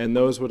 and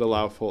those would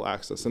allow full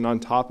access. And on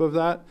top of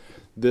that,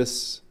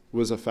 this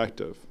was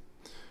effective.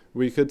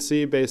 We could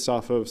see, based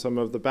off of some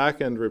of the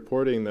back-end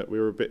reporting that we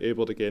were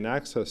able to gain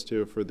access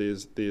to for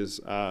these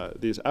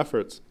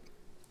efforts,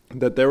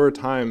 that there were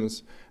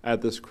times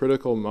at this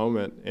critical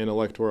moment in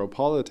electoral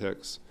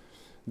politics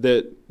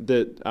that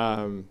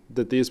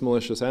these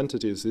malicious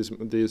entities,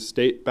 these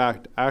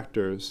state-backed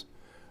actors,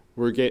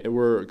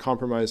 were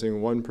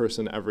compromising one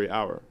person every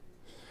hour.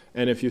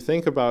 And if you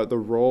think about the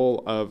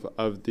role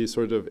of these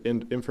sort of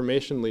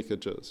information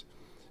leakages,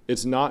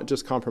 it's not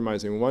just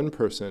compromising one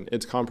person,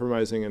 it's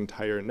compromising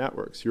entire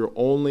networks. You're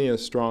only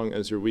as strong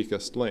as your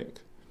weakest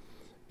link.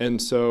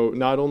 And so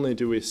not only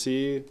do we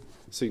see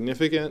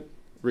significant,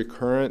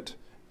 recurrent,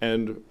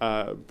 and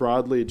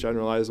broadly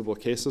generalizable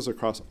cases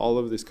across all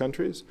of these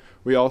countries,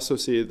 we also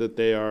see that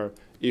they are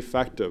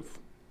effective.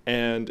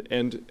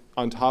 And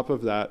on top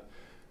of that,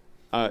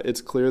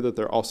 it's clear that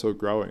they're also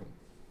growing.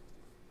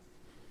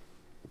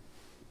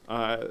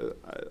 I'm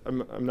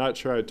not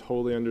sure I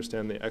totally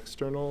understand the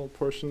external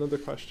portion of the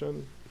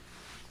question.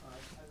 I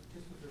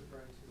just was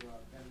referring to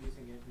them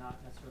using it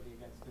not necessarily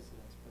against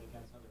dissidents, but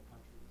against other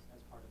countries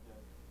as part of the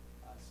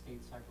state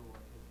cyber war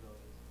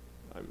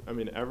capabilities. I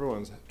mean,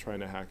 everyone's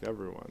trying to hack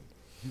everyone.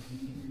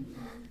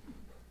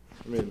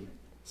 I mean,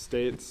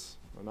 states,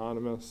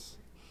 anonymous.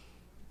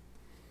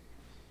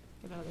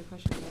 Got another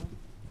question?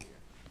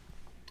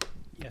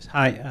 Yes,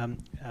 hi,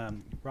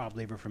 Rob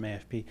Lever from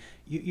AFP.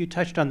 You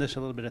touched on this a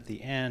little bit at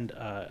the end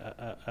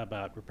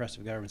about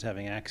repressive governments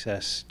having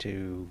access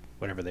to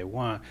whatever they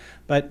want,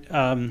 but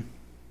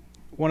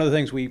one of the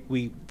things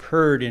we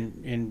heard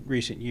in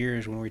recent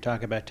years when we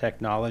talk about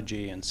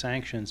technology and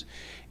sanctions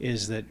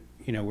is that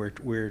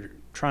we're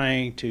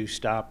trying to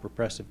stop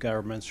repressive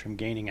governments from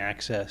gaining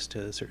access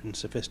to certain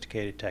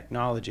sophisticated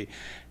technology,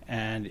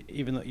 and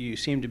even though you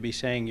seem to be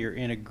saying you're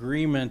in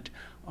agreement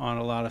on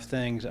a lot of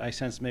things, I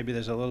sense maybe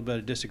there's a little bit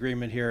of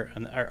disagreement here.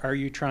 And are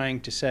you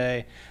trying to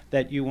say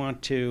that you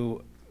want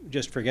to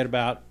just forget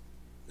about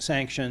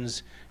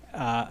sanctions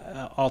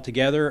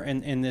altogether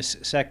in this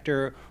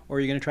sector, or are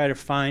you going to try to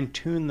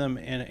fine-tune them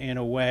in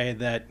a way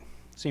that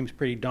seems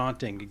pretty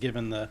daunting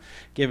given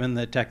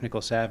the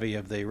technical savvy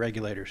of the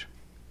regulators?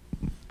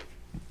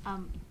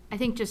 I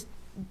think just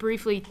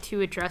briefly to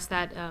address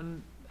that,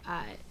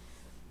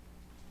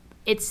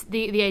 it's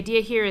the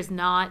idea here is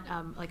not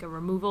like a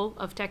removal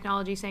of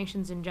technology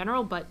sanctions in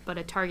general, but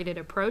a targeted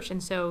approach.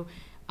 And so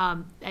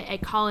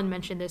Colin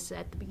mentioned this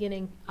at the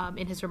beginning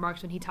in his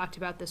remarks when he talked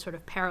about this sort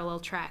of parallel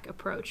track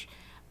approach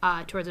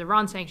towards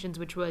Iran sanctions,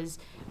 which was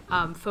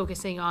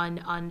focusing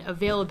on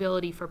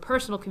availability for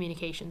personal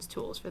communications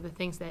tools, for the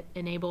things that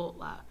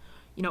enable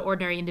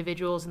ordinary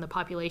individuals in the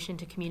population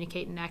to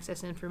communicate and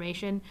access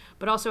information,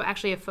 but also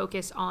actually a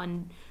focus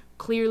on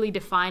clearly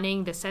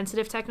defining the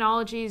sensitive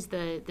technologies,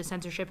 the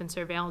censorship and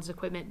surveillance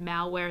equipment,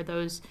 malware,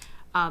 those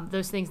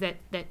things that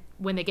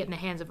when they get in the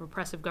hands of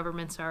repressive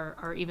governments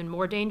are even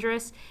more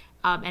dangerous,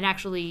 and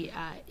actually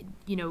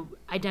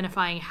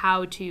identifying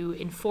how to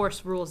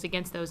enforce rules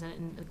against those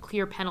and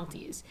clear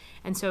penalties.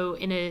 And so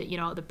in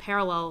the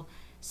parallel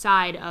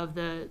side of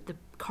the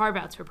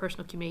carve-outs for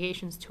personal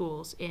communications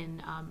tools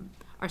in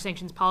our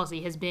sanctions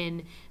policy has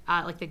been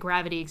like the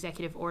gravity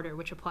executive order,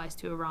 which applies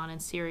to Iran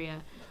and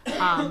Syria,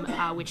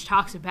 which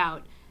talks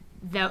about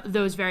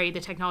the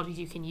technologies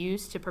you can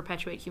use to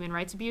perpetuate human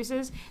rights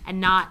abuses, and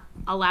not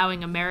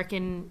allowing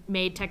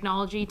American-made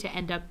technology to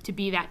end up to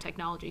be that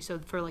technology. So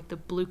for like the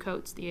Blue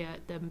Coats, the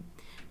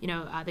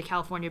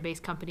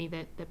California-based company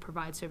that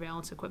provides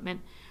surveillance equipment,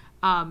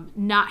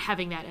 not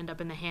having that end up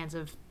in the hands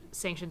of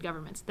sanctioned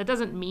governments. That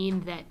doesn't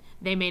mean that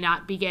they may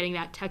not be getting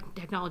that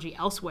technology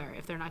elsewhere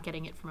if they're not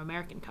getting it from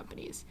American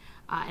companies,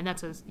 and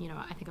that's I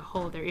think a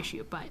whole other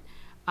issue. But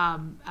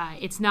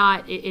it's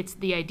not. It's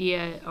the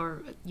idea,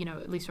 or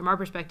at least from our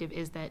perspective,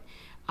 is that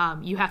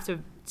you have to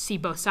see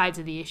both sides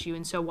of the issue.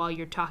 And so while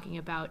you're talking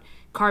about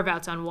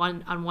carve-outs on the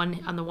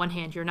one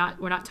hand, we're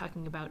not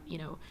talking about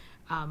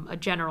a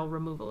general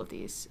removal of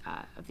these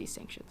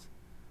sanctions.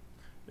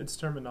 It's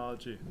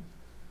terminology.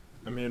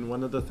 I mean,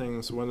 one of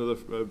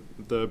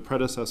the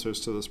predecessors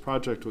to this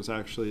project was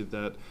actually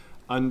that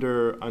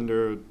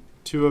under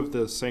two of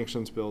the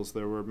sanctions bills,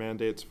 there were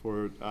mandates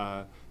for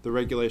the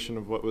regulation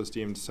of what was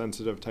deemed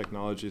sensitive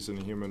technologies in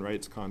a human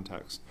rights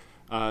context.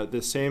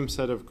 The same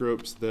set of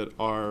groups that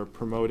are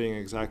promoting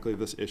exactly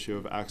this issue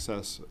of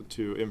access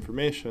to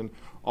information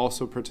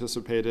also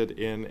participated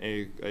in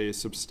a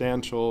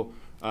substantial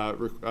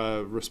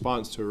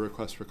response to a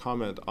request for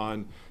comment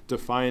on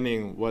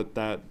defining what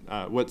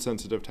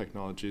sensitive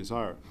technologies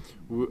are.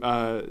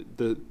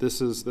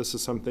 This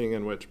is something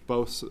in which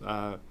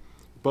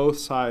both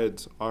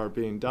sides are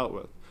being dealt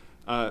with.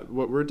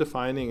 What we're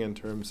defining in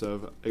terms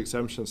of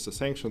exemptions to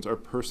sanctions are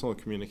personal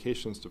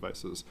communications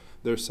devices.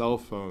 They're cell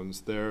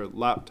phones, they're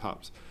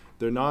laptops.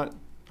 They're not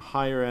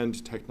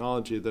higher-end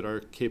technology that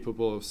are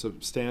capable of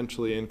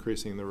substantially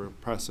increasing the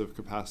repressive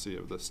capacity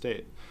of the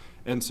state.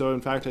 And so,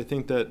 in fact, I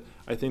think that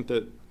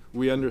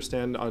we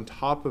understand, on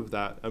top of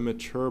that, a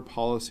mature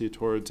policy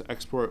towards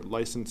export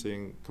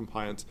licensing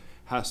compliance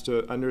has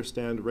to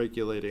understand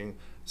regulating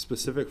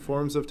specific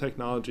forms of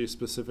technology,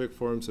 specific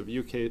forms of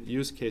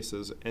use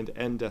cases, and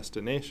end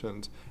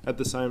destinations, at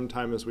the same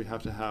time as we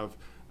have to have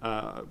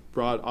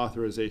broad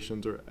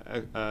authorizations or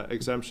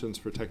exemptions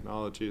for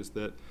technologies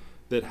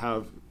that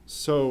have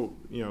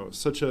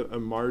such a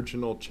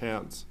marginal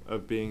chance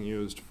of being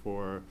used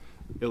for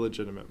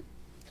illegitimate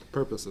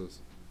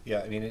purposes.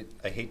 Yeah, I mean,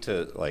 I hate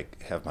to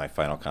have my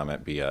final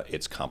comment be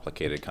it's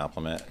complicated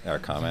comment,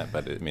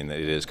 but I mean, it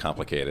is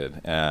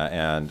complicated.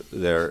 And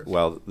there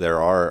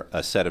are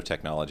a set of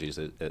technologies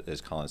that,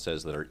 as Colin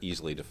says, that are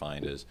easily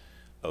defined as,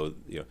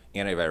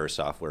 antivirus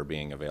software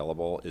being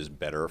available is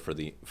better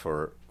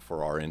for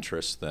our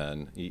interests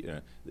than,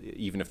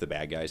 even if the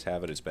bad guys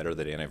have it, it's better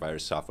that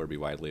antivirus software be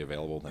widely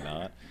available than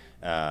not.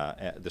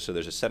 So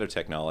there's a set of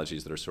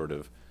technologies that are sort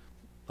of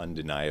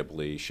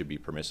undeniably should be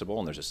permissible,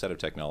 and there's a set of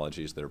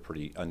technologies that are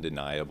pretty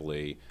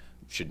undeniably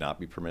should not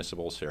be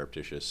permissible,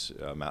 surreptitious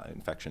malware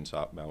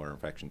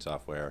infection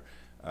software,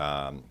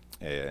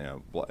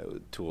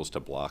 tools to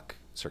block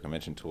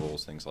circumvention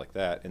tools, things like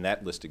that. And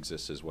that list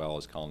exists as well,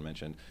 as Colin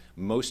mentioned.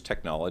 Most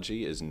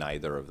technology is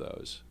neither of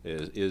those,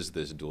 is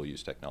this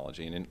dual-use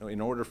technology. And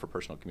in order for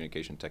personal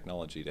communication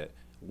technology to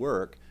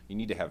work, you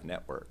need to have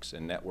networks,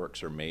 and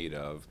networks are made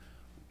of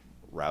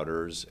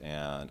routers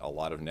and a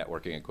lot of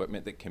networking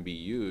equipment that can be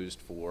used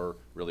for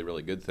really,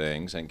 really good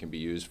things and can be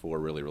used for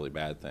really, really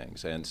bad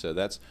things. And so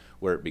that's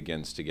where it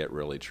begins to get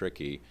really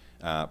tricky,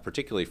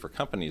 particularly for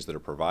companies that are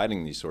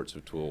providing these sorts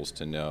of tools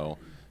to know,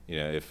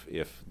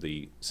 if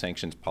the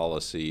sanctions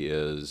policy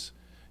is,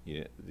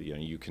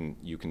 you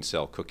can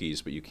sell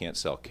cookies, but you can't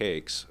sell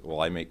cakes. Well,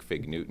 I make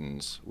fig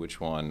Newtons.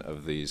 Which one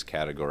of these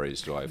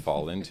categories do I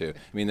fall into? I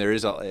mean, there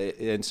is,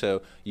 and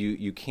so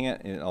you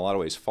can't, in a lot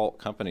of ways, fault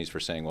companies for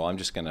saying, well, I'm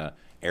just going to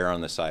err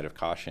on the side of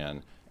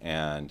caution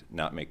and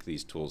not make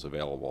these tools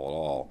available at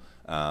all.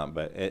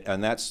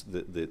 And that's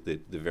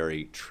the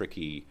very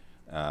tricky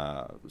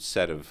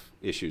set of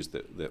issues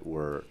that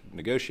we're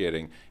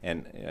negotiating.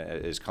 And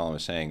as Colin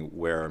was saying,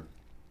 where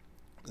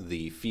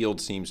the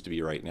field seems to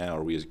be right now,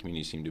 or we as a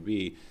community seem to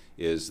be,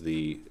 is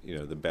the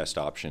best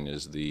option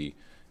is the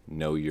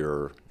know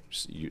your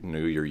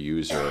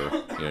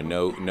user,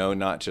 know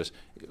not just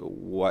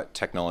what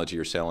technology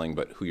you're selling,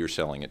 but who you're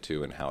selling it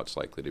to and how it's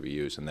likely to be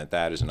used, and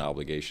that is an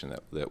obligation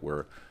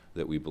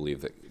that we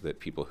believe that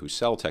people who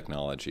sell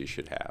technology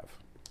should have.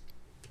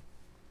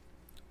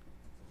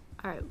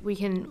 All right, we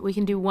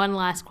can do one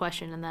last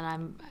question, and then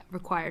I'm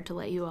required to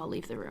let you all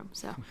leave the room.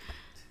 So,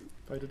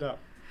 fight it out.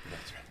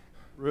 That's right.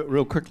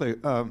 Real quickly,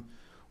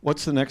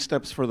 what's the next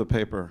steps for the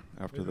paper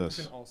after Maybe this?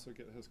 We can also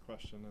get his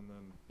question and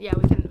then. Yeah,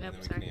 we can. And then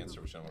we can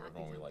answer which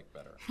one we like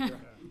better.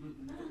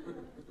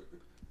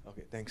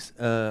 Okay, thanks.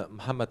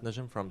 Mohammed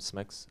Najm from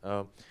SMEX.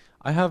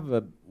 I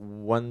have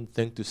one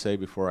thing to say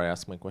before I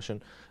ask my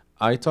question.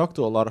 I talked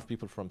to a lot of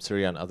people from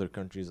Syria and other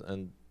countries,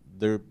 and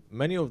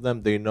many of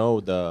them, they know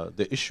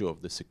the issue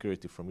of the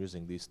security from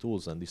using these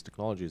tools and these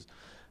technologies,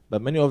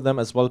 but many of them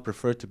as well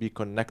prefer to be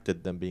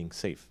connected than being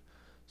safe.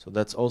 So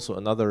that's also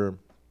another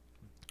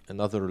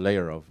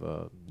layer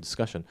of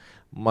discussion.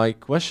 My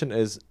question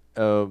is,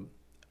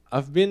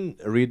 I've been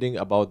reading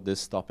about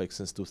this topic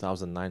since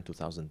 2009,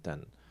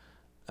 2010,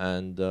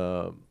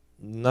 and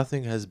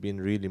nothing has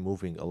been really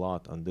moving a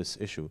lot on this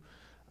issue.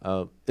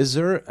 Is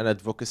there an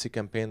advocacy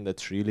campaign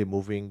that's really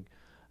moving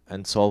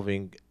and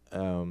solving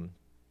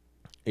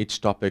each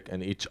topic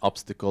and each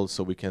obstacle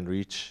so we can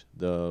reach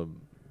the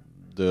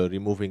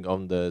removing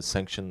on the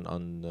sanction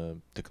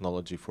on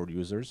technology for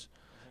users?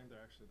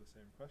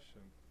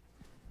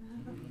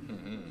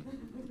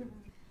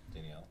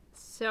 Danielle.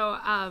 So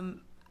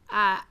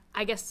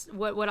I guess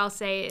what I'll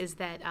say is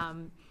that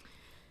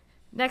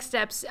next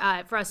steps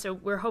for us. So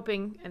we're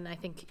hoping, and I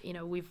think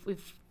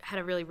we've had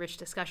a really rich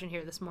discussion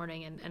here this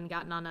morning and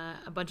gotten on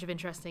a bunch of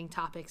interesting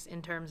topics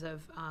in terms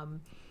of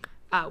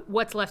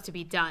what's left to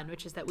be done,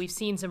 which is that we've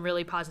seen some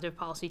really positive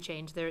policy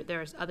change.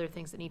 There's other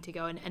things that need to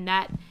go, and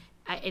that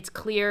it's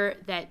clear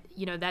that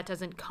that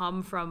doesn't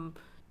come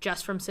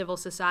just from civil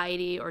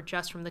society or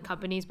just from the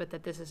companies, but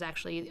that this is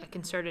actually a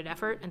concerted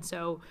effort. And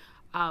so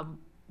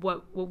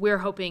what we're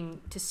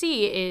hoping to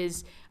see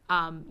is,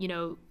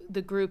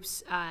 the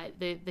groups,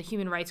 the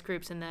human rights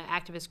groups and the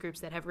activist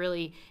groups that have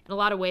really, in a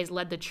lot of ways,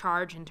 led the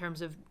charge in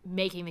terms of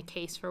making the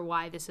case for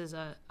why this is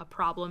a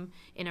problem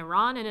in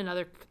Iran and in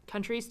other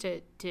countries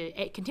to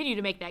continue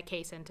to make that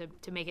case and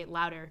to make it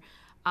louder.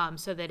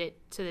 So that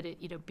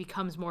it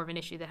becomes more of an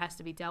issue that has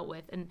to be dealt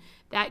with. And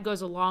that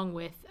goes along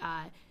with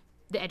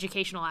the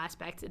educational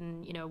aspect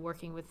and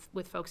working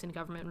with folks in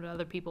government and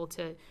other people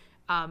to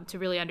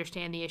really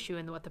understand the issue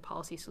and what the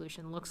policy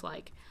solution looks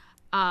like.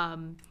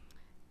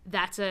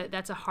 That's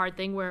a hard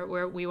thing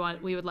where we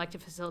would like to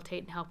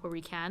facilitate and help where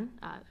we can.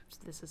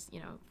 This is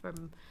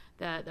from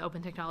the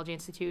Open Technology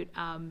Institute,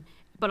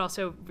 but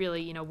also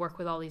really work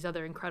with all these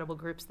other incredible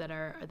groups that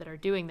are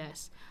doing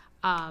this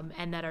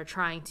and that are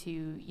trying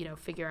to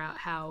figure out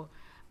how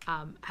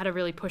to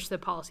really push the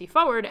policy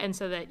forward, and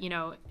so that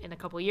in a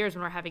couple of years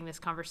when we're having this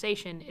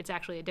conversation, it's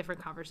actually a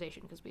different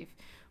conversation because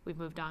we've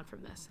moved on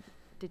from this.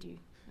 Did you?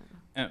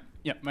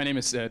 Yeah, my name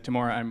is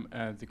Timur. I'm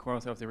the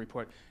co-author of the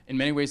report. In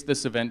many ways,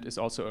 this event is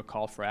also a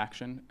call for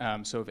action.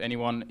 So if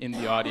anyone in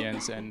the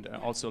audience and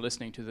also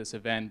listening to this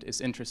event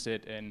is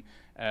interested in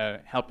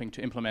helping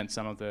to implement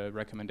some of the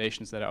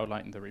recommendations that are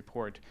outlined in the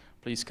report,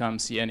 please come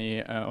see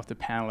any of the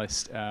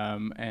panelists.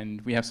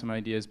 And we have some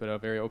ideas, but are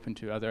very open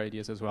to other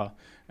ideas as well.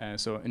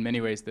 So in many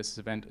ways, this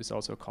event is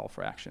also a call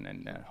for action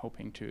and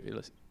hoping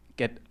to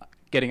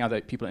getting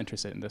other people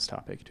interested in this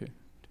topic to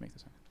make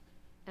this happen.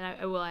 And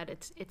I will add,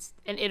 it's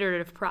an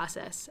iterative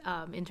process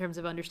in terms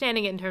of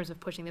understanding it, in terms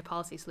of pushing the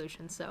policy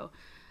solution. So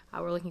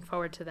we're looking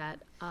forward to that.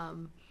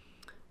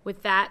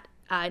 With that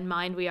in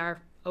mind, we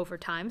are over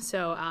time.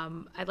 So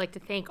I'd like to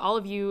thank all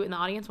of you in the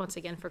audience once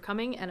again for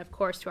coming, and of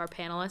course to our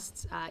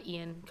panelists,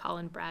 Ian,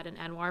 Colin, Brad, and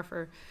Anwar,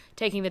 for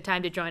taking the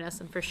time to join us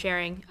and for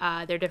sharing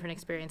their different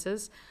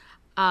experiences.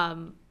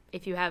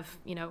 If you have,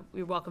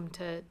 you're welcome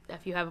to,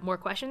 if you have more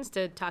questions,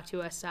 to talk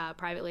to us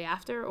privately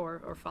after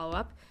or follow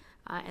up.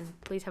 And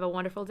please have a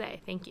wonderful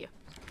day. Thank you.